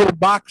song Little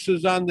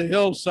Boxes on the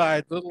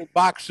Hillside, little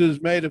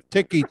boxes made of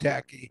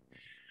ticky-tacky.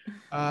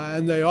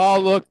 And they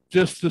all look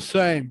just the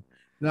same.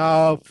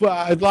 Now,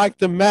 I'd like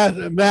to map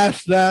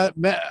that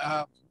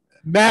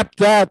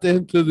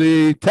into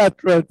the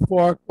tetrad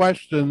 4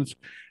 questions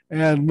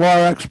and more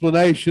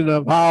explanation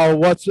of how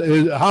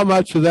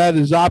much of that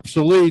is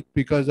obsolete,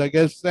 because I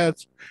guess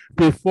that's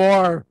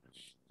before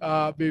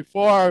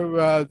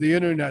the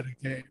internet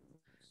came.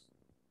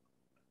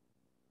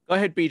 Go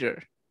ahead,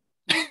 Peter.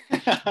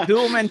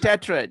 Zoom and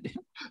tetrad.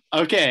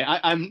 Okay,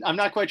 I'm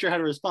not quite sure how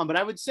to respond, but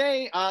I would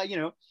say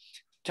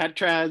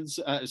tetrads.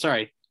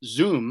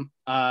 Zoom.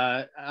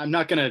 I'm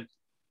not gonna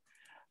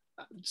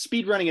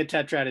speed running a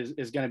tetrad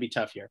is gonna be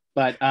tough here,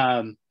 but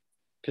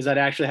because I'd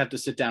actually have to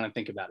sit down and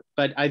think about it.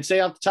 But I'd say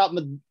off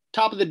the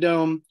top of the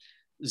dome,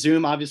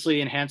 Zoom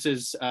obviously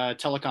enhances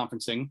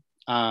teleconferencing,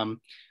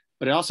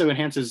 but it also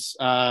enhances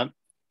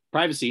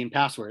privacy and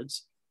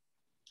passwords.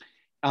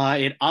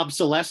 It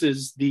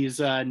obsolesces these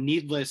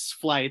needless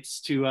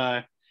flights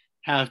to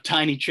have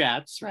tiny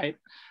chats, right?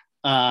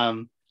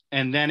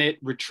 And then it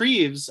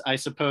retrieves, I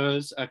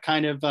suppose, a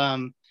kind of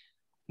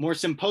more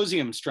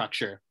symposium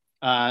structure,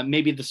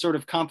 maybe the sort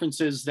of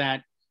conferences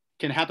that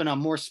can happen on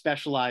more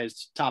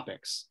specialized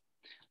topics.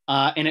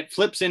 And it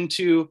flips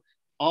into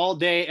all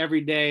day,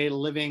 every day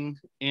living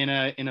in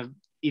a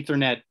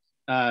Ethernet,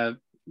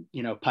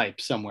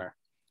 pipe somewhere.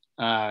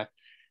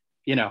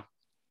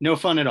 No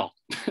fun at all.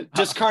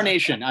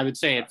 Discarnation, I would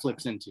say it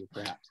flips into,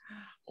 perhaps.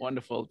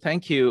 Wonderful,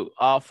 thank you.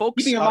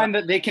 Folks. Keeping in mind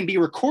that they can be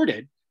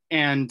recorded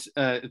and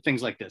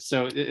things like this.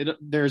 So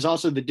there's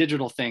also the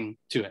digital thing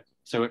to it.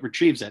 So it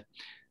retrieves it.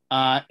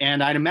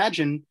 And I'd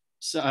imagine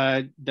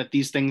that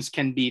these things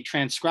can be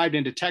transcribed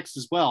into text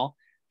as well.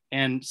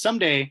 And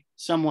someday,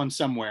 someone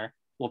somewhere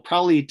will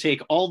probably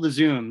take all the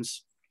Zooms,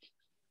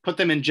 put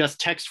them in just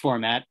text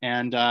format,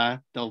 and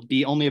they'll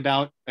be only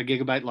about 1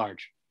 gigabyte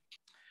large.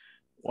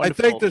 I think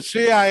Wonderful. the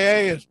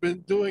CIA has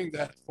been doing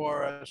that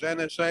for us.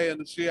 NSA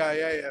and the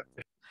CIA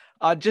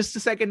have. Just a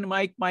second,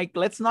 Mike,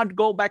 let's not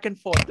go back and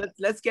forth.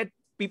 Let's get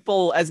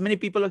people, as many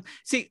people.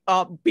 See,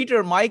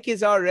 Peter, Mike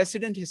is our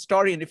resident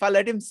historian. If I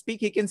let him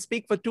speak, he can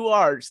speak for 2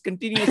 hours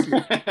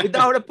continuously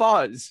without a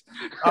pause.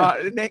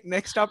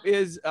 Next up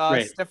is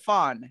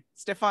Stefan.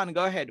 Stefan,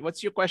 go ahead.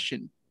 What's your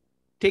question?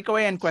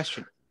 Takeaway and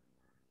question.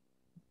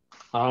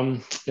 Yeah,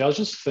 I was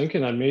just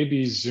thinking that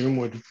maybe Zoom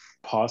would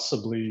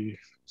possibly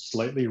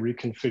slightly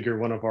reconfigure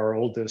one of our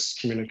oldest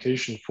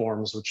communication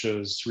forms, which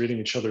is reading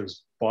each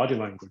other's body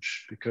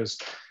language, because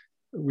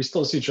we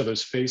still see each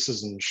other's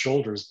faces and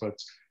shoulders,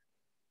 but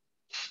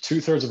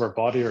 2/3 of our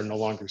body are no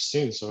longer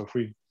seen. So if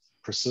we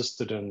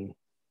persisted in,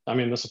 I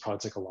mean, this would probably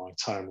take a long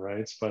time,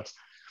 right? But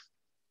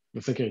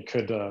I'm thinking it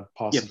could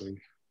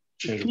possibly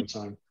change over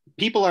time.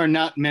 People are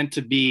not meant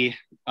to be,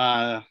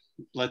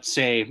 let's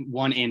say,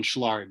 1 inch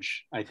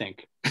large, I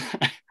think.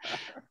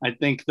 I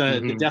think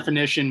the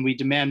definition, we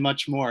demand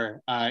much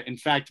more. In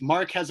fact,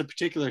 Mark has a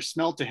particular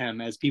smell to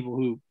him, as people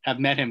who have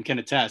met him can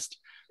attest.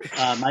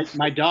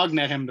 My dog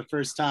met him the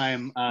first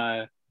time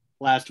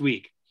last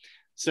week.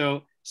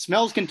 So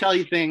smells can tell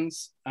you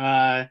things.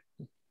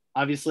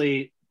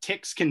 Obviously,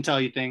 ticks can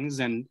tell you things.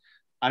 And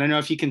I don't know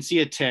if you can see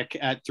a tick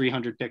at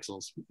 300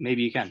 pixels.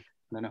 Maybe you can. I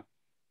don't know.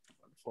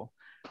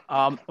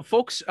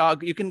 Folks,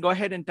 you can go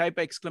ahead and type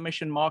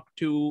 !mark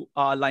to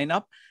line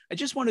up. I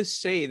just want to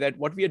say that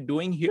what we are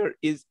doing here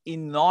is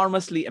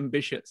enormously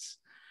ambitious.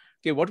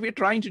 Okay, what we're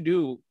trying to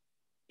do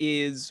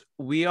is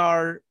we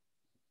are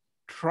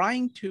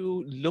trying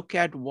to look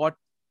at what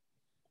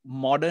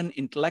modern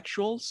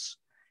intellectuals,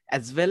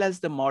 as well as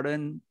the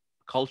modern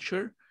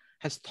culture,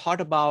 has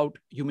thought about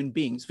human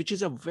beings, which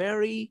is a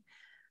very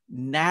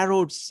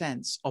narrowed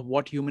sense of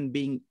what human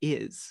being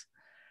is.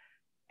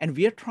 And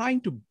we are trying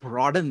to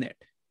broaden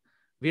it.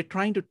 We're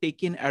trying to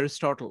take in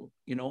Aristotle,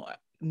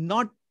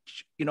 not,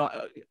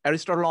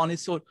 Aristotle on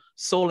his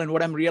soul. And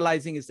what I'm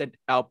realizing is that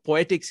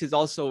poetics is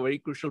also a very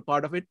crucial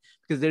part of it,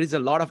 because there is a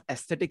lot of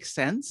aesthetic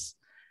sense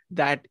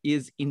that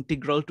is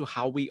integral to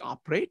how we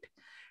operate.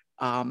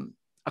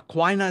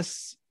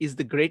 Aquinas is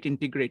the great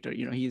integrator.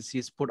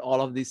 He's put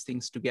all of these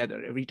things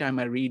together. Every time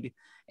I read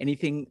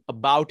anything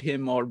about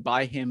him or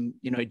by him,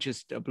 it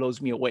just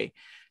blows me away.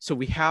 So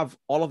we have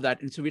all of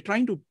that. And so we're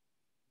trying to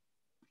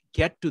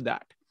get to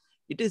that.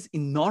 It is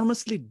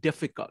enormously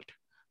difficult,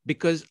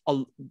 because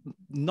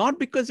not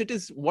because it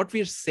is what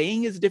we're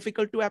saying is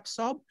difficult to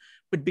absorb,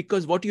 but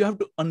because what you have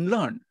to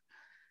unlearn,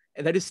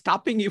 that is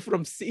stopping you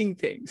from seeing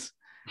things,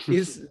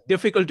 is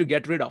difficult to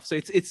get rid of. So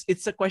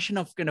it's a question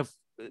of kind of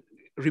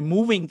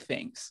removing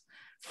things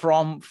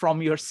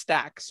from your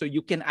stack so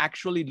you can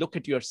actually look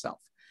at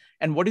yourself.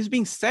 And what is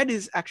being said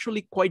is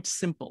actually quite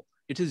simple.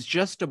 It is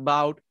just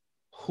about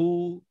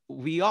who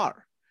we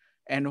are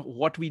and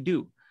what we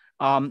do.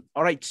 All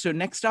right, so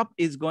next up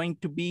is going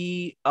to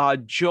be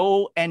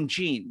Joe and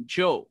Jean.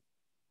 Joe.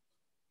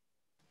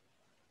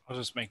 I'll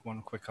just make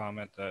one quick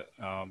comment that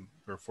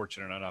we're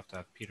fortunate enough to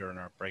have Peter in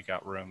our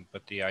breakout room,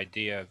 but the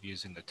idea of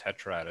using the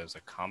tetrad as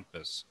a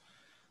compass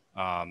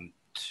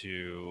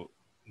to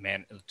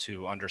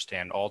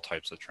understand all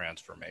types of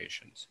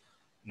transformations,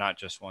 not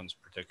just ones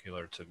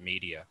particular to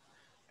media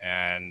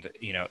and,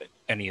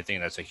 anything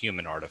that's a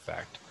human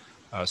artifact.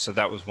 So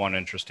that was one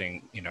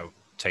interesting,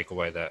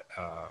 takeaway that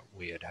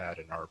we had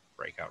in our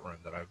breakout room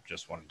that I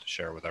just wanted to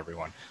share with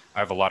everyone. I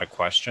have a lot of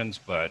questions,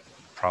 but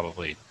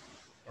probably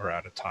are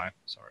out of time.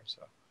 Sorry.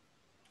 So,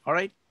 all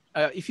right.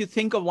 If you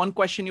think of one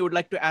question you would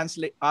like to ask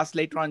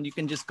later on, you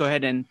can just go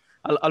ahead and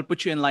I'll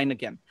put you in line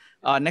again.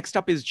 Next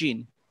up is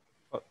Jean.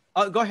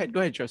 Go ahead,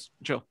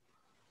 Joe.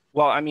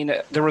 Well, I mean,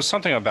 there was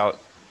something about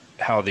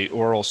how the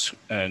oral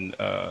and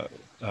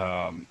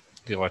the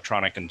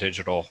electronic and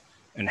digital,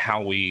 and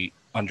how we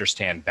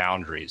understand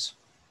boundaries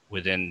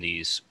within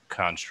these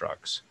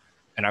constructs.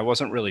 And I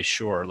wasn't really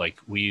sure, like,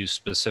 we use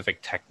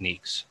specific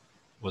techniques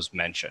was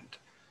mentioned.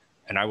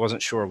 And I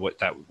wasn't sure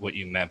what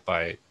you meant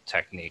by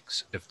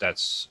techniques,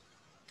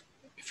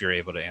 if you're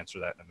able to answer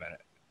that in a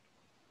minute,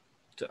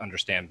 to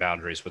understand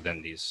boundaries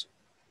within these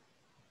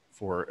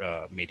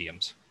 4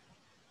 mediums.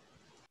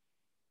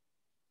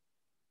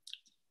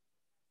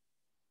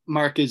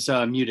 Mark is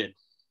muted.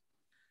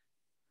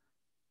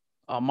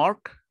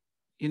 Mark,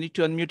 you need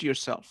to unmute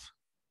yourself.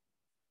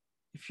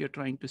 If you're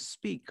trying to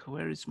speak,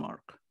 where is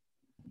Mark?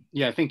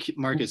 Yeah, I think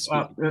Mark is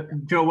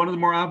speaking. Joe, one of the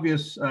more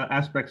obvious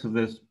aspects of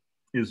this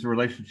is the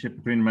relationship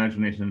between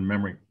imagination and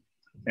memory,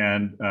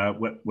 and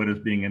what is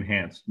being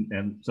enhanced.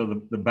 And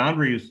so the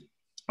boundaries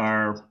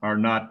are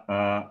not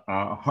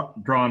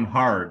drawn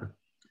hard,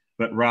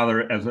 but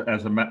rather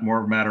as more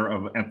of a matter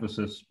of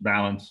emphasis,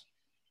 balance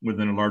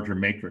within a larger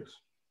matrix.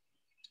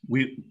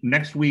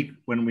 Next week,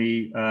 when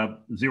we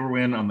zero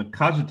in on the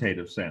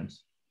cogitative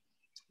sense,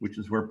 which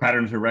is where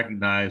patterns are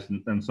recognized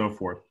and so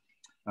forth.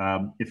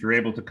 If you're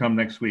able to come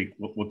next week,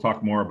 we'll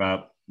talk more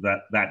about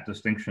that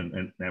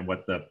distinction and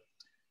what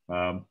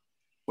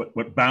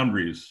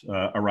boundaries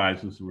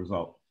arise as a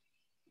result.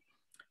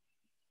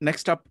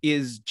 Next up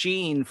is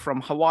Jean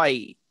from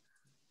Hawaii.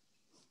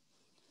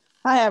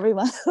 Hi,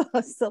 everyone.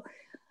 So,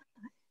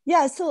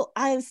 yeah, so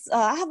I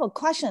have a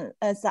question.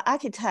 As an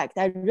architect,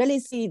 I really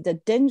see the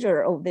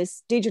danger of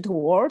this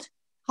digital world,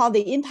 how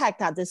they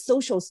impact at the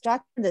social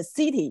structure, the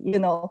city, you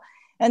know,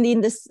 and in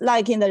this,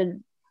 like in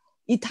the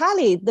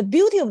Italy, the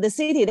beauty of the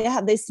city, they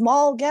have this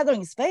small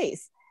gathering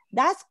space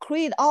that's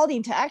create all the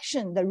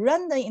interaction, the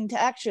random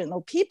interaction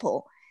of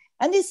people,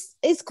 and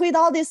it's create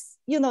all this,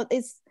 you know,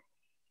 it's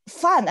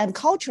fun and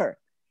culture.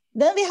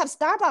 Then we have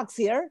Starbucks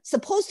here,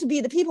 supposed to be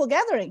the people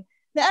gathering.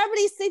 Then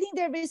everybody's sitting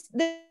there with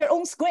their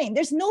own screen.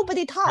 There's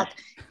nobody talk.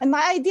 And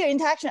my idea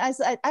interaction, as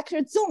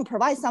actually Zoom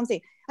provides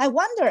something. I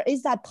wonder,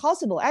 is that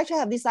possible? I actually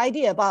have this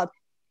idea about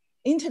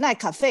internet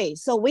cafe.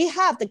 So we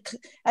have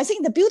I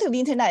think the beauty of the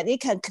internet,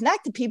 it can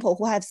connect people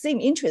who have same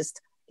interest,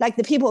 like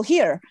the people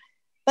here.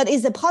 But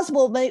is it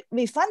possible when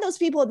we find those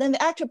people, then we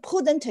actually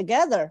put them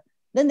together,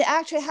 then they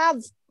actually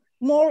have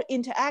more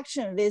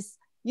interaction with,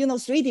 you know,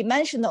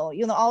 three-dimensional,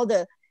 you know, all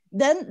the,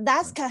 then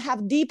that can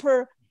have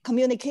deeper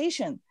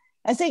communication.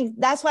 I think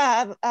that's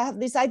why I have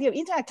this idea of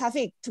internet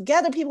cafe, to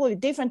gather people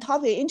with different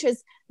topic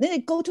interests, then they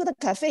go to the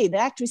cafe, they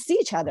actually see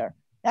each other,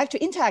 they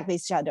actually interact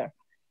with each other.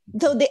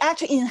 So they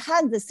actually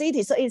enhance the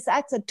city. So it's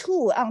actually a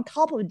tool on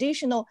top of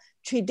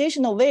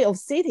traditional way of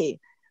city.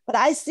 But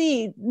I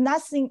see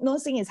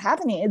nothing is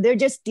happening. They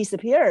just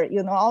disappear.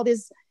 You know, all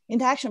these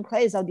interaction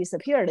places are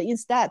disappeared,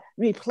 instead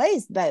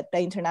replaced by the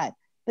internet,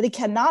 but it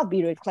cannot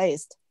be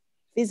replaced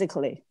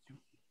physically.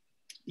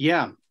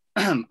 Yeah,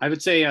 I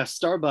would say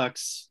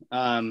Starbucks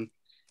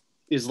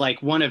is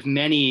like one of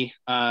many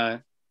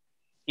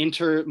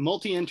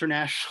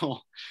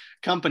multi-international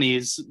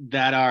companies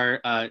that are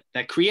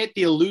that create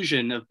the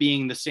illusion of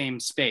being the same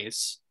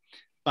space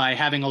by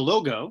having a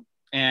logo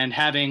and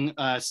having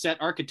set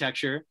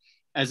architecture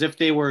as if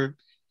they were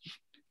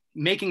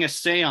making a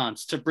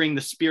seance to bring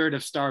the spirit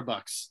of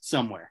Starbucks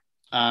somewhere.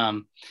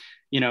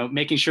 You know,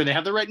 making sure they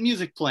have the right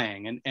music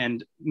playing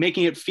and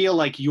making it feel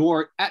like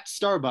you're at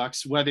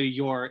Starbucks, whether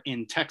you're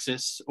in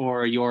Texas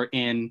or you're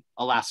in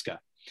Alaska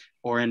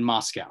or in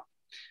Moscow.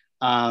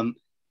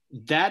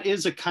 That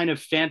is a kind of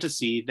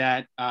fantasy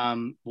that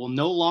will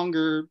no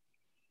longer,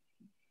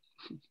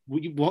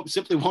 we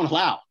simply won't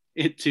allow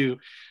it to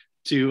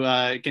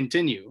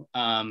continue.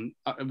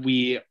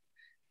 We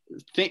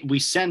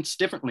sense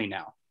differently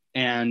now.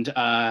 And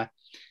I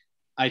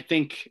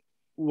think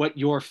what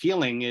you're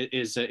feeling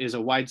is a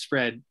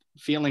widespread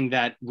feeling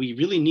that we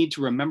really need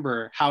to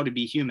remember how to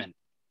be human.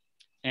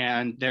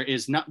 And there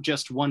is not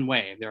just one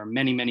way. There are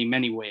many, many,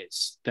 many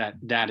ways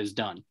that is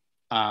done.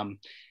 And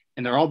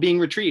they're all being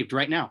retrieved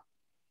right now.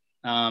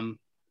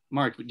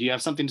 Mark, do you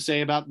have something to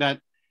say about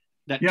that?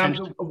 Yeah,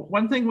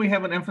 one thing we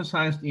haven't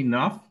emphasized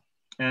enough,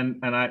 and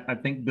I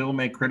think Bill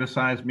may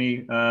criticize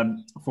me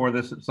for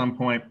this at some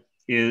point,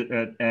 is,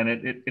 and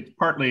it's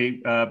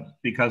partly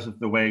because of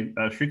the way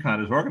Shrikant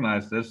has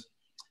organized this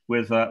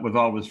with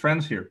all of his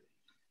friends here.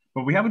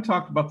 But we haven't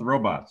talked about the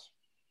robots.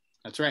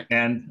 That's right.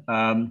 And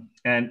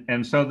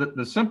so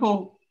the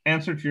simple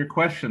answer to your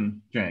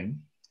question,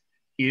 Jane,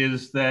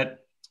 is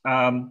that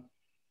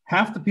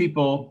half the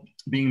people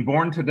being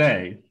born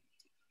today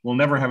will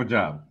never have a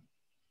job.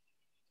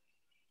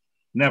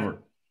 Never.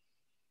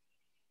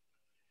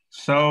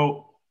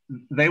 So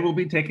they will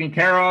be taken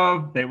care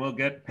of. They will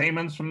get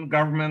payments from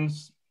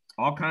governments.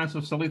 All kinds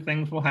of silly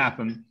things will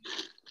happen.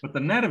 But the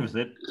net of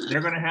it,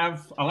 they're going to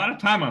have a lot of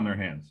time on their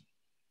hands.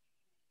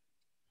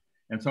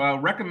 And so I'll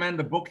recommend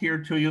a book here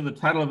to you. The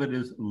title of it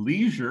is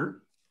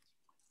Leisure,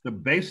 the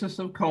Basis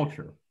of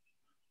Culture.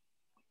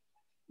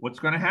 What's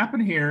going to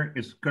happen here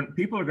is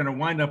people are going to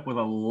wind up with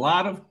a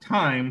lot of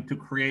time to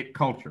create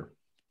culture.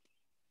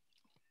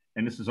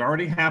 And this is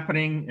already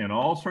happening in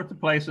all sorts of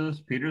places.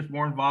 Peter's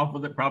more involved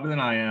with it probably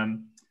than I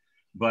am.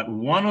 But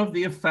one of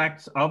the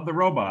effects of the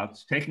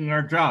robots taking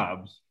our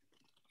jobs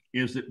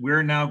is that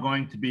we're now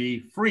going to be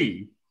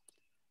free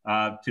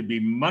to be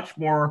much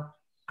more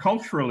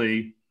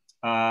culturally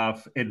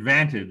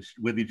advantaged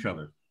with each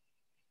other.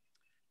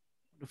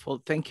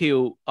 Wonderful, thank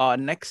you.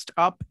 Next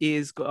up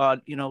is,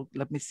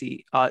 let me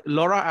see.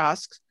 Laura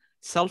asks,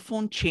 cell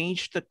phone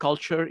changed the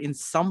culture in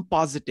some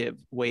positive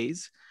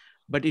ways,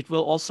 but it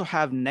will also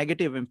have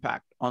negative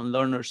impact on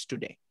learners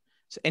today.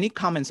 So any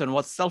comments on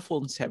what cell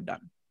phones have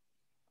done?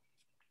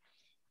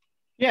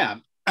 Yeah,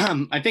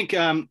 I think,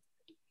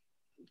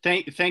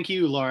 thank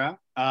you, Laura.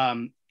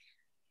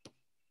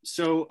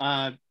 So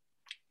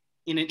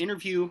in an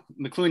interview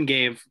McLuhan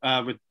gave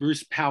with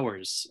Bruce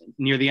Powers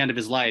near the end of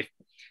his life,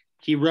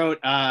 he wrote,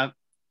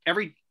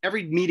 every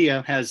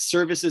media has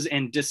services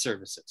and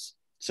disservices.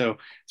 So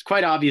it's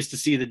quite obvious to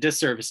see the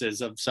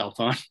disservices of cell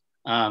phone.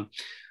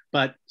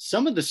 But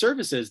some of the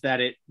services that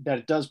it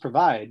does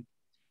provide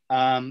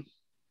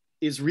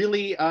is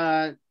really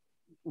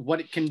what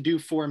it can do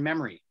for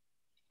memory.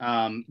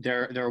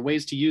 There are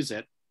ways to use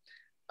it,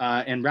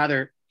 and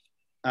rather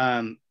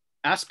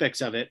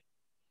aspects of it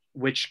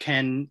which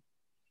can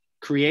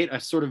create a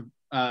sort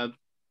of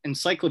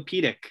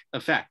encyclopedic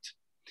effect.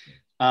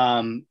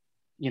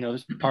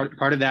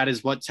 Part of that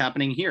is what's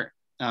happening here,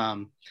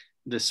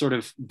 this sort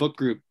of book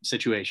group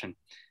situation.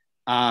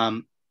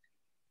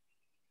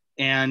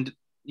 And,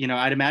 you know,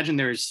 I'd imagine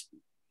there's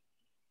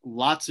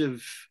lots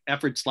of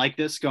efforts like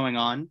this going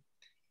on.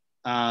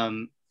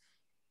 And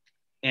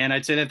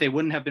I'd say that they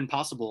wouldn't have been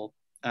possible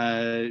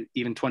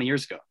even 20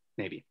 years ago,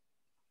 maybe.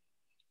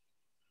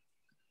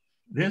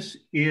 This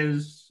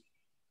is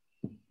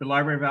the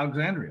Library of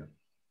Alexandria.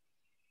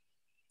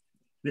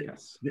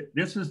 Yes.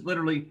 This is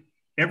literally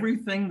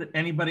everything that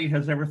anybody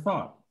has ever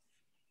thought.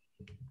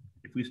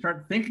 If we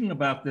start thinking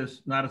about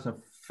this not as a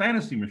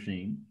fantasy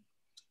machine,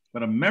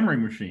 but a memory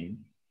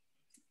machine,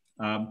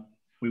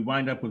 we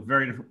wind up with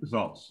very different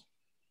results.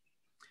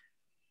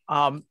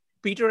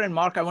 Peter and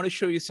Mark, I want to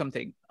show you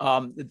something.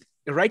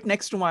 Right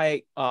next to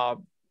my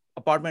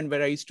apartment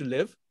where I used to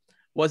live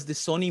was the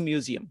Sony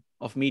Museum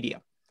of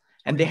Media.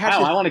 And they had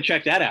I want to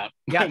check that out.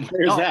 Yeah,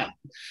 Where's that?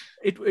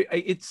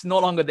 It's no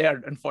longer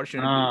there,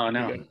 unfortunately. Oh,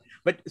 no.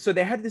 But so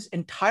they had this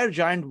entire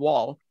giant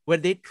wall where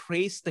they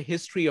traced the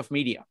history of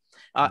media.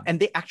 And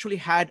they actually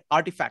had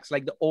artifacts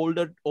like the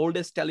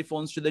oldest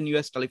telephones to the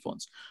newest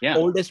telephones,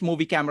 oldest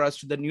movie cameras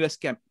to the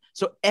newest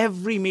So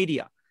every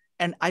media.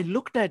 And I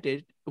looked at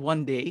it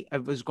one day.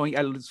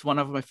 It's one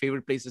of my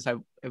favorite places. I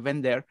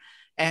went there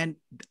and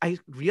I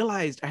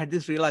had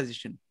this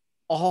realization.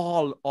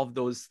 All of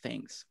those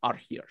things are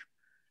here.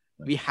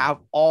 We have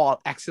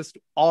access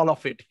to all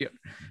of it here.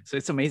 So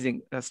it's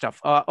amazing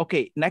stuff.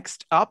 Okay,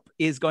 next up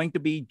is going to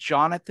be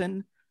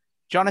Jonathan.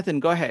 Jonathan,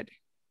 go ahead.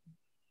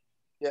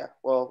 Yeah,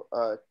 well,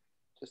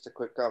 just a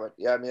quick comment.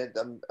 Yeah, I mean,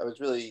 I was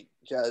really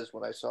jazzed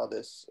when I saw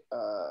this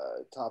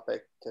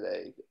topic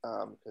today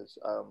because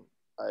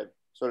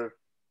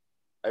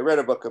I read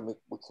a book of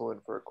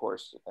McLuhan for a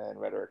course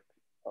and rhetoric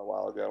a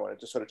while ago, and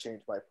it just sort of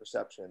changed my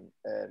perception.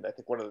 And I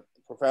think one of the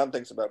profound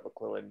things about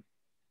McLuhan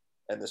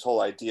and this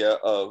whole idea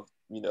of,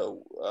 you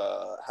know,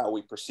 how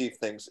we perceive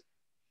things,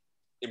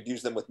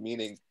 imbues them with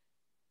meaning,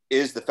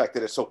 is the fact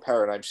that it's so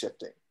paradigm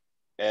shifting.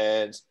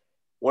 And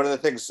one of the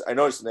things I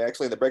noticed,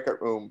 actually in the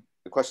breakout room,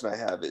 the question I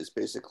have is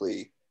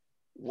basically,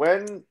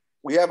 when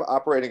we have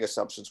operating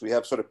assumptions, we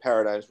have sort of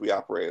paradigms we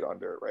operate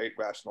under, right?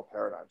 Rational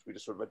paradigms. We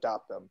just sort of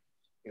adopt them.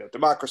 You know,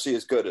 democracy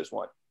is good as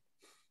one.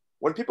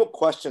 When people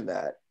question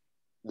that,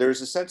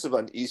 there's a sense of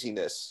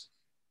uneasiness.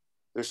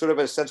 There's sort of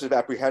a sense of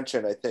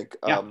apprehension, I think,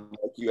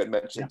 like you had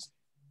mentioned.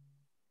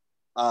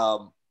 Yeah.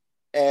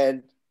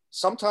 And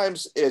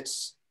sometimes it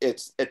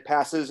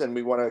passes and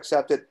we want to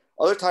accept it.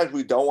 Other times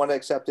we don't want to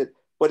accept it,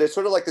 but it's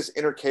sort of like this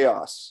inner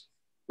chaos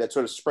that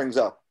sort of springs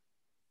up,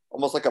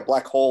 almost like a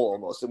black hole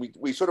almost. And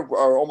we sort of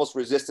are almost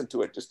resistant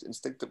to it just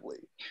instinctively.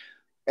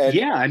 And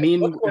yeah, I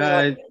mean,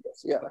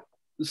 yeah.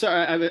 So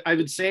I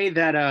would say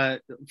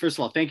that, first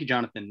of all, thank you,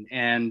 Jonathan.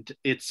 And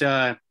it's,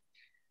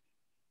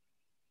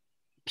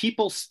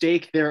 people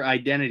stake their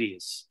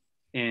identities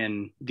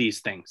in these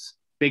things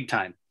big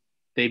time.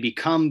 They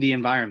become the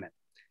environment.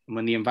 And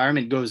when the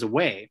environment goes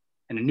away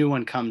and a new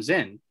one comes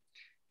in,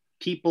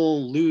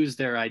 people lose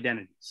their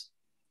identities,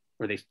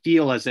 or they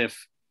feel as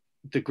if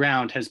the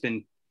ground has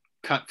been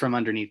cut from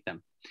underneath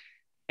them.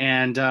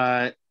 And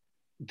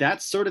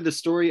that's sort of the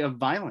story of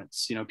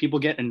violence. You know, people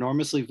get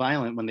enormously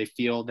violent when they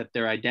feel that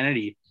their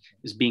identity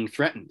is being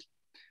threatened.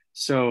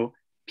 So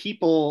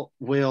people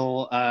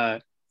will,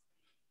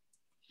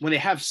 when they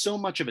have so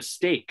much of a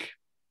stake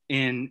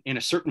in a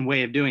certain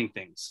way of doing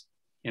things,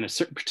 in a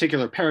certain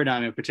particular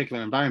paradigm, in a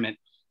particular environment,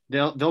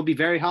 they'll be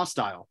very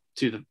hostile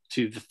to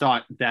the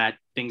thought that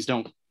things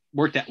don't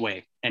work that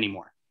way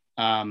anymore.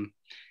 It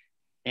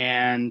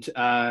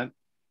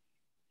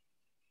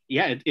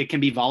can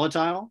be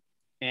volatile,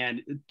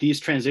 and these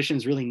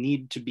transitions really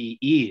need to be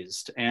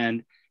eased.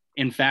 And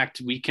in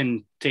fact, we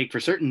can take for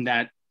certain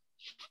that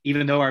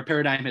even though our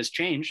paradigm has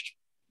changed,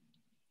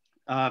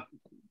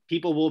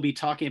 people will be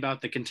talking about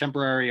the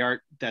contemporary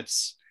art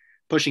that's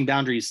pushing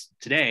boundaries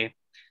today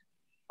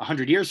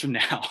 100 years from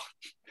now.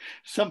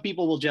 Some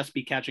people will just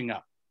be catching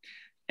up.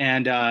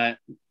 And,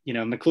 you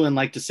know, McLuhan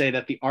liked to say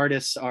that the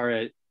artists are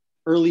an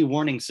early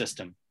warning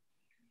system,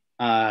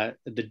 the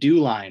dew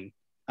line,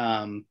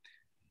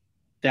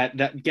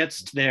 that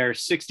gets there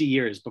 60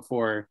 years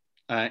before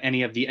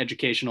any of the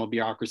educational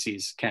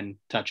bureaucracies can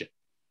touch it.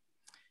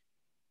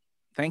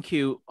 Thank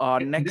you.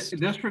 Next. In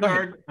this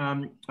regard,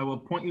 I will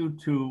point you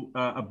to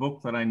a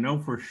book that I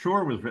know for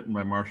sure was written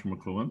by Marshall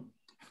McLuhan,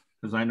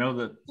 because I know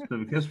the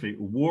civic history,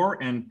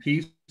 War and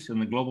Peace in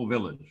the Global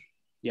Village.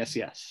 Yes,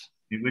 yes.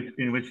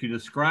 In which he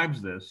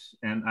describes this,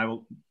 and I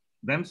will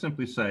then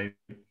simply say,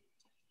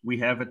 we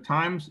have at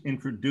times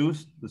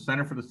introduced the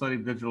Center for the Study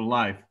of Digital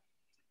Life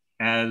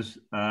as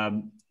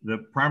the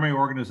primary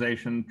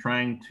organization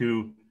trying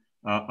to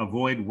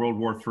avoid World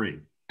War III.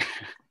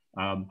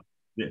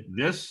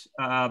 This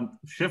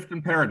shift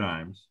in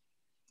paradigms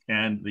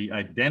and the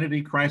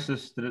identity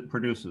crisis that it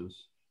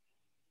produces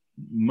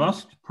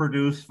must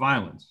produce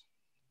violence.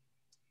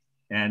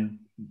 And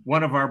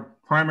one of our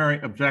primary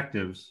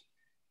objectives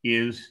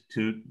is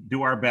to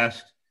do our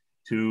best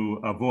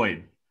to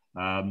avoid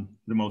the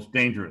most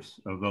dangerous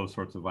of those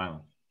sorts of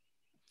violence.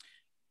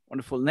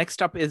 Wonderful.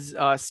 Next up is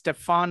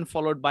Stefan,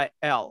 followed by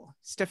L.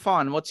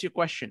 Stefan, what's your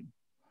question?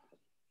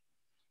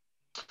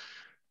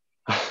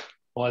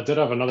 Well, Well, I did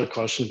have another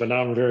question, but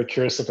now I'm very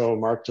curious about what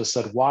Mark just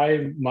said.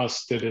 Why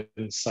must it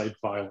incite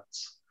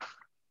violence?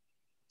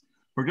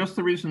 For just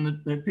the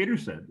reason that Peter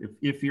said.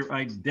 If your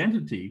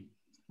identity,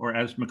 or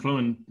as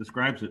McLuhan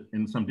describes it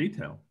in some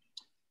detail,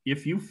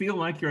 if you feel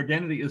like your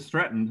identity is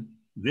threatened,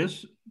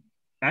 this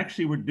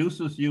actually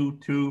reduces you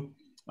to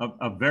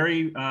a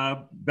very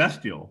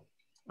bestial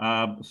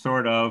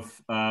sort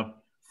of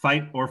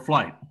fight or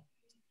flight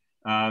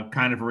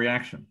kind of a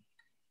reaction.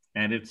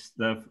 And it's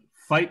the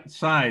fight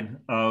side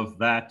of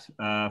that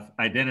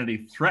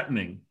identity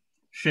threatening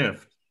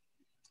shift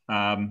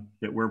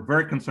that we're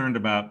very concerned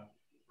about,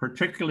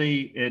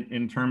 particularly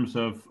in terms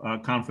of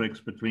conflicts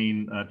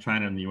between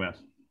China and the US.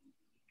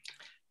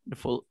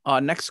 Wonderful.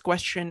 Next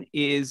question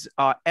is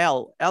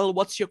Elle. Elle,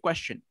 what's your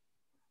question?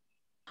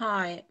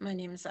 Hi, my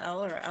name is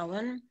Elle or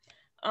Ellen.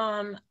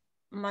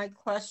 My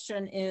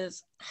question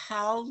is,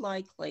 how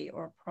likely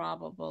or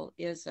probable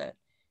is it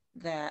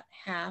that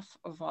half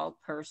of all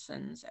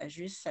persons, as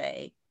you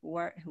say,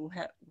 who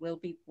will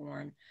be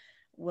born,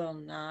 will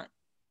not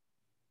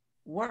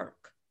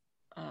work?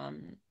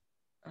 Do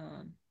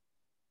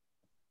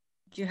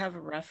you have a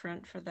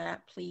reference for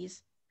that,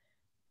 please?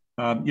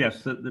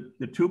 Yes,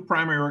 the two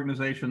primary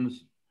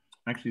organizations,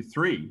 actually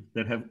three,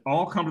 that have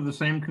all come to the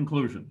same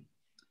conclusion.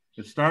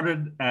 It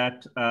started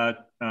at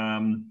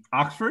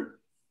Oxford.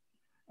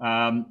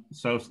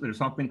 So there's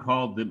something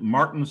called the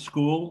Martin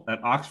School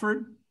at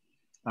Oxford,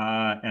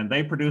 and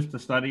they produced a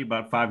study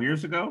about 5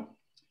 years ago.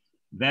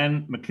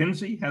 Then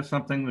McKinsey has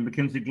something, the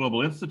McKinsey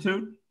Global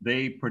Institute.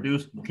 They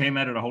came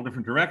at it a whole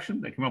different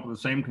direction. They came up with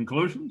the same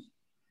conclusions.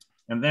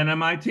 And then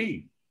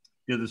MIT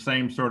did the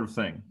same sort of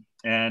thing.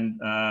 And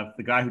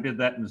the guy who did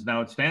that is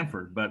now at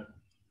Stanford. But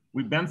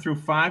we've been through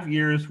 5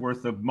 years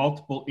worth of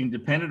multiple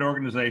independent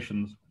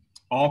organizations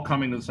all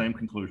coming to the same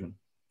conclusion.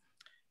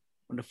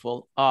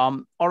 Wonderful.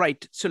 All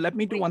right, so let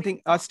me do one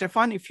thing.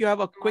 Stefan, if you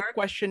have a quick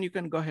question, you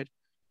can go ahead.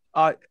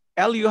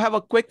 Elle, you have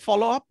a quick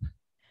follow-up?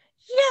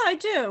 Yeah, I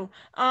do.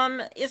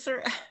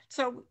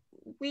 So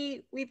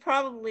we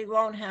probably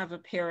won't have a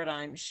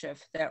paradigm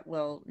shift that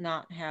will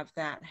not have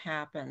that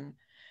happen.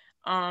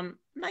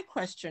 My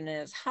question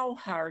is, how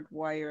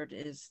hardwired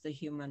is the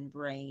human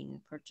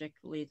brain,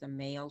 particularly the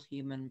male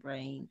human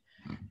brain,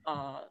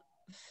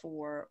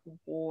 for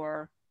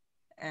war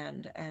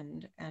and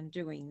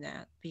doing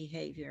that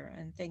behavior?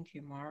 And thank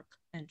you, Mark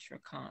and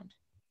Shrikant.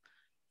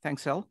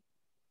 Thanks, Elle.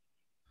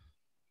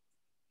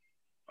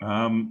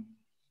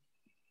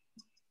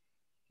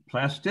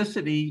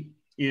 Plasticity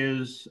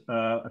is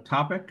a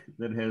topic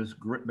that has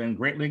been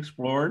greatly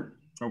explored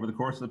over the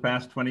course of the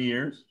past 20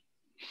 years.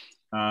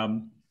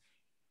 But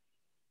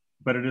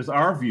it is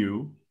our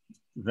view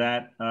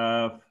that,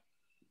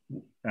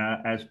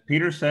 as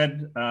Peter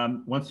said,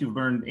 once you've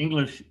learned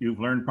English, you've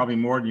learned probably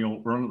more than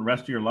you'll learn the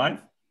rest of your life.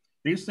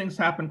 These things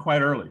happen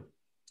quite early.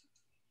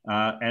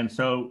 And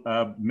so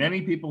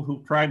many people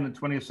who've tried in the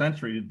 20th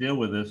century to deal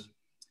with this,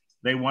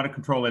 they want to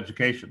control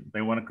education.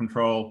 They want to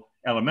control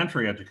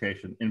elementary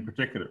education in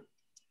particular.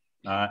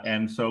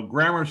 And so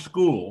grammar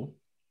school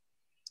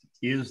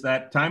is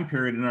that time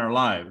period in our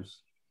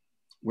lives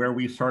where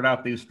we sort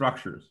out these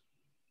structures.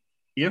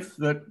 If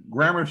the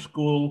grammar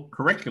school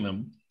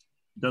curriculum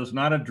does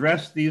not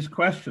address these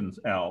questions,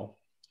 Elle,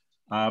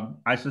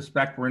 I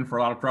suspect we're in for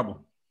a lot of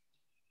trouble.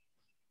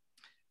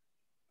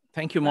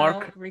 Thank you, Mark.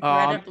 Well,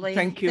 regrettably,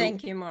 thank you.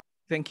 Thank you, Mark.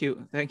 Thank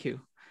you. Thank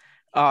you.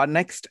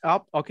 Next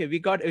up, okay,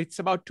 it's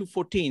about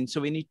 2:14, so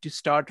we need to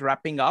start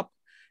wrapping up.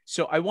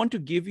 So I want to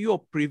give you a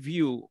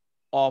preview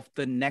of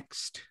the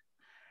next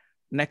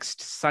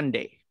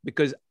Sunday,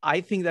 because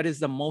I think that is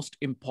the most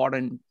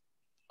important,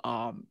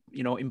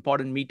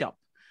 important meetup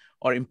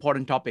or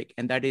important topic,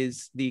 and that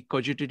is the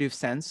cogitative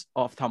sense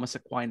of Thomas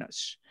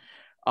Aquinas.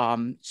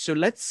 So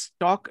let's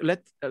talk.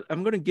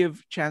 I'm going to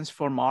give chance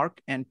for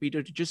Mark and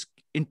Peter to just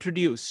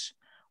introduce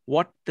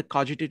what the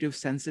cogitative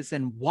sense is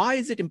and why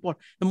is it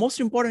important. The most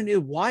important is,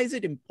 why is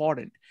it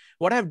important?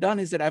 What I've done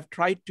is that I've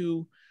tried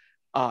to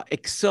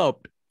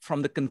excerpt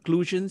from the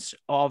conclusions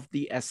of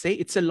the essay.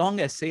 It's a long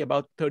essay,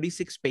 about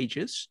 36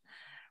 pages,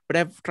 but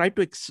I've tried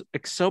to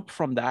excerpt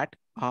from that.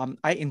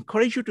 I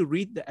encourage you to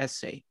read the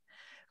essay.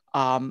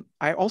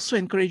 I also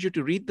encourage you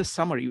to read the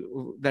summary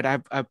that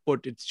I've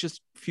put. It's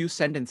just a few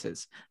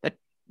sentences that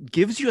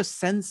gives you a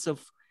sense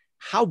of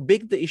how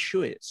big the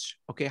issue is,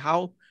 okay,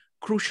 how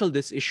crucial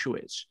this issue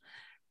is.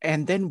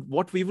 And then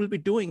what we will be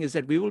doing is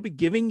that we will be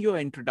giving you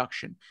an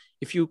introduction.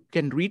 If you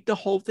can read the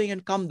whole thing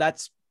and come,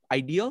 that's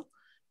ideal.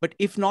 But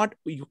if not,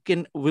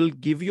 we'll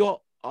give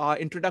you an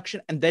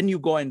introduction and then you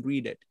go and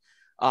read it.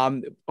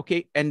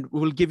 Okay, and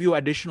we'll give you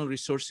additional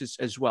resources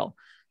as well.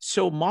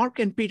 So Mark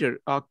and Peter,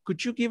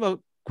 could you give a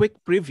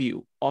quick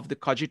preview of the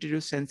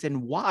cogitative sense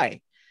and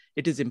why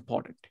it is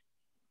important?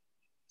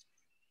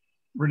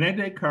 René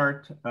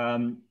Descartes,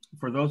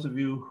 for those of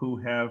you who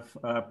have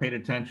paid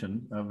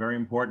attention, a very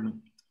important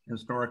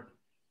historic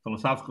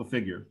philosophical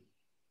figure,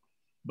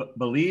 but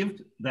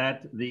believed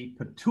that the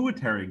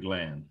pituitary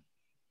gland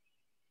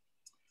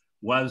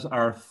was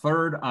our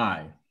third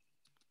eye.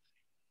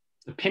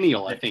 The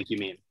pineal, I think you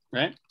mean,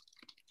 right?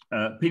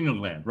 Pineal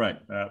gland,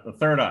 right. The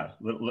third eye,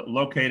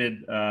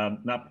 located,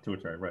 not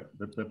pituitary, right,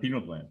 the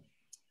pineal gland.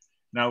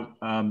 Now,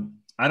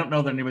 I don't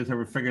know that anybody's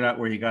ever figured out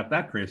where he got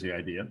that crazy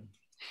idea,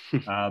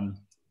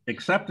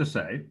 except to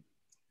say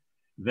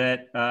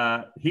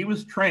that he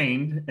was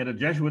trained at a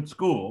Jesuit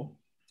school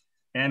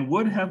and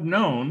would have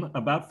known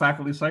about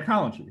faculty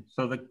psychology.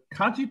 So the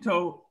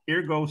cogito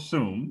ergo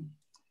sum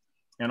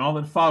and all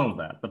that followed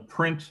that, the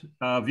print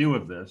view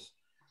of this,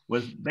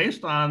 was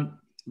based on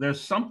there's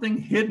something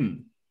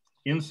hidden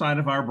inside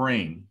of our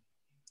brain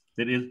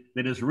that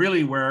is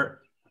really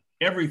where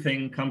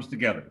everything comes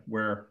together,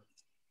 where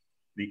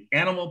the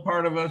animal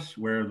part of us,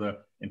 where the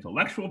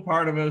intellectual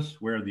part of us,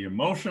 where the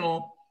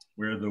emotional,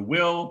 where the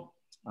will,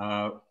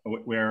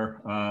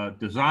 where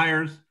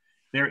desires,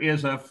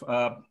 there's a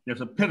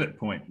pivot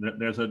point,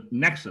 there's a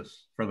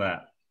nexus for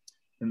that.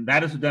 And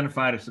that is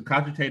identified as the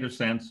cogitative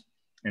sense,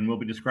 and we'll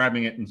be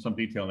describing it in some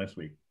detail next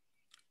week.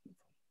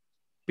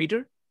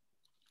 Peter?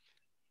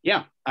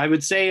 Yeah, I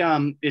would say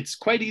it's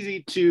quite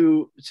easy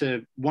to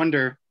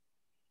wonder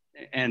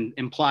and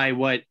imply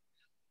what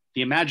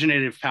the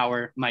imaginative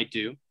power might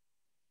do.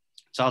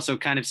 It's also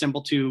kind of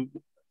simple to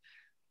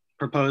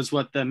propose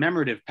what the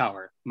memorative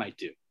power might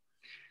do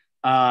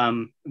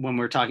when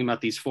we're talking about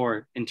these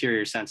four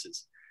interior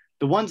senses.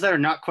 The ones that are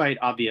not quite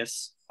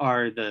obvious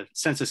are the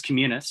sensus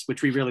communis,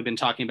 which we've really been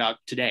talking about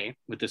today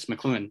with this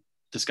McLuhan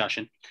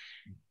discussion,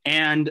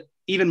 and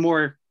even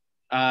more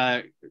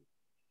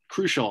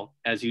crucial,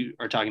 as you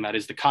are talking about,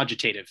 is the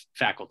cogitative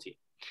faculty.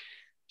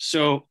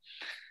 So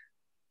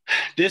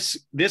this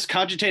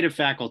cogitative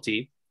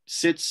faculty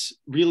sits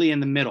really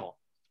in the middle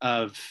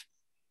of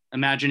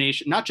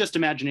imagination, not just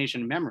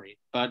imagination and memory,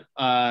 but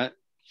the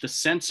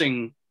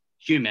sensing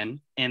human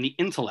and the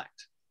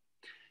intellect.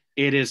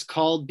 It is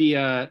called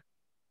by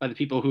the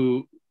people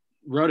who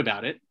wrote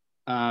about it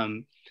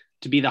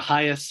to be the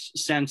highest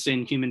sense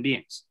in human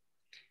beings.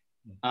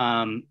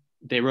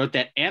 They wrote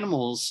that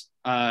animals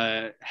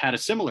had a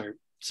similar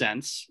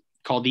sense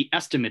called the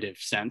estimative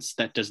sense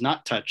that does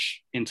not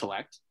touch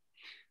intellect,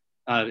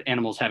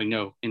 animals having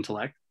no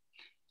intellect,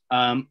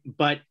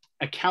 but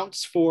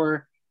accounts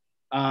for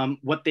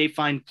what they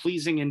find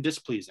pleasing and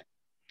displeasing.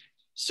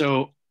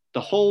 So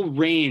the whole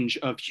range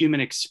of human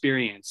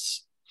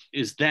experience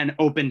is then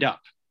opened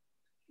up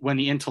when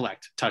the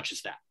intellect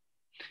touches that.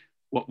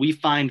 What we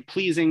find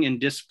pleasing and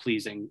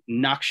displeasing,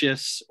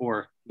 noxious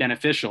or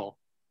beneficial,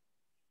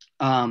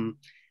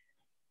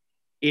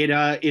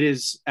 it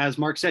is, as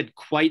Mark said,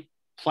 quite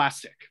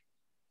plastic.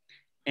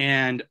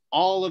 And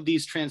all of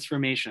these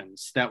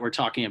transformations that we're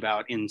talking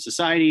about in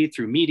society,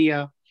 through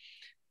media,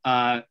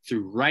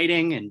 through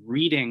writing and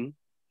reading,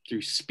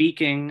 through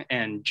speaking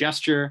and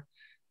gesture,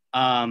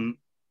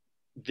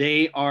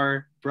 they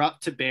are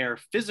brought to bear,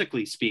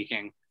 physically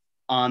speaking,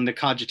 on the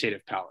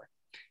cogitative power.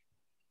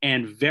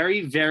 And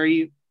very,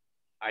 very,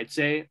 I'd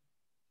say,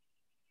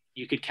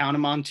 you could count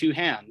them on two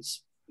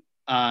hands,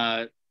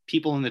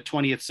 people in the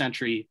 20th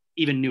century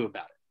even knew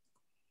about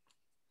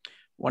it.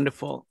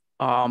 Wonderful.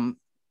 I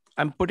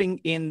put in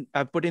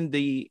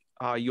the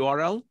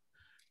URL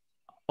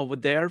over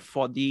there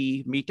for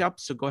the meetup.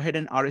 So go ahead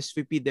and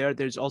RSVP there.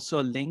 There's also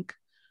a link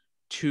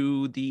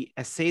to the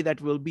essay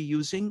that we'll be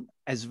using,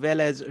 as well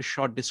as a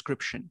short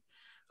description.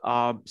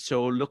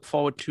 So look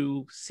forward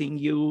to seeing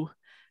you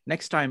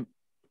next time.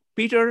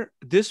 Peter,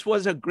 this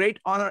was a great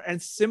honor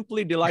and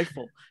simply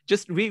delightful.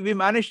 Just we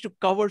managed to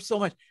cover so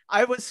much.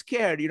 I was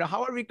scared,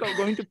 how are we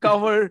going to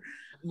cover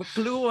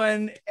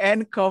McLuhan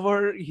and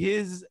cover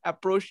his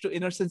approach to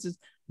inner senses?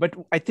 But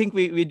I think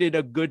we did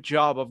a good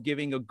job of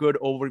giving a good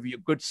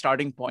overview, good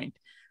starting point.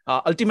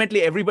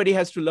 Ultimately, everybody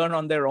has to learn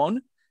on their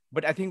own,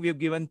 but I think we've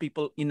given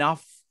people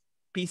enough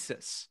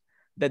pieces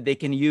that they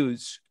can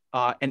use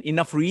and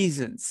enough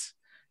reasons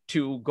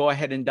to go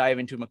ahead and dive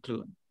into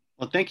McLuhan.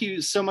 Well, thank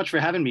you so much for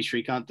having me,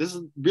 Shrikant. This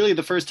is really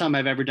the first time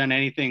I've ever done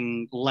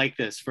anything like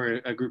this for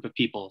a group of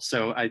people.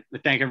 So I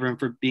thank everyone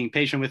for being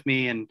patient with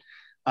me. And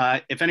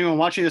if anyone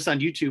watching this on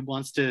YouTube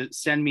wants to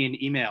send me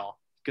an email,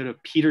 go to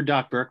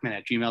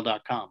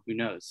peter.berkman@gmail.com. Who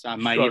knows? I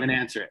might even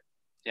answer it.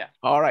 Yeah.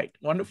 All right.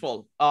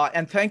 Wonderful.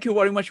 And thank you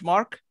very much,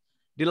 Mark.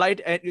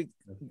 Glad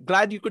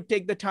you could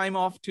take the time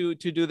off to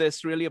do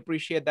this. Really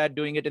appreciate that,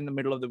 doing it in the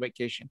middle of the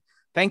vacation.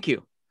 Thank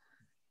you.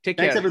 Take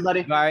care. Thanks,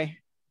 everybody. Bye.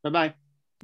 Bye-bye.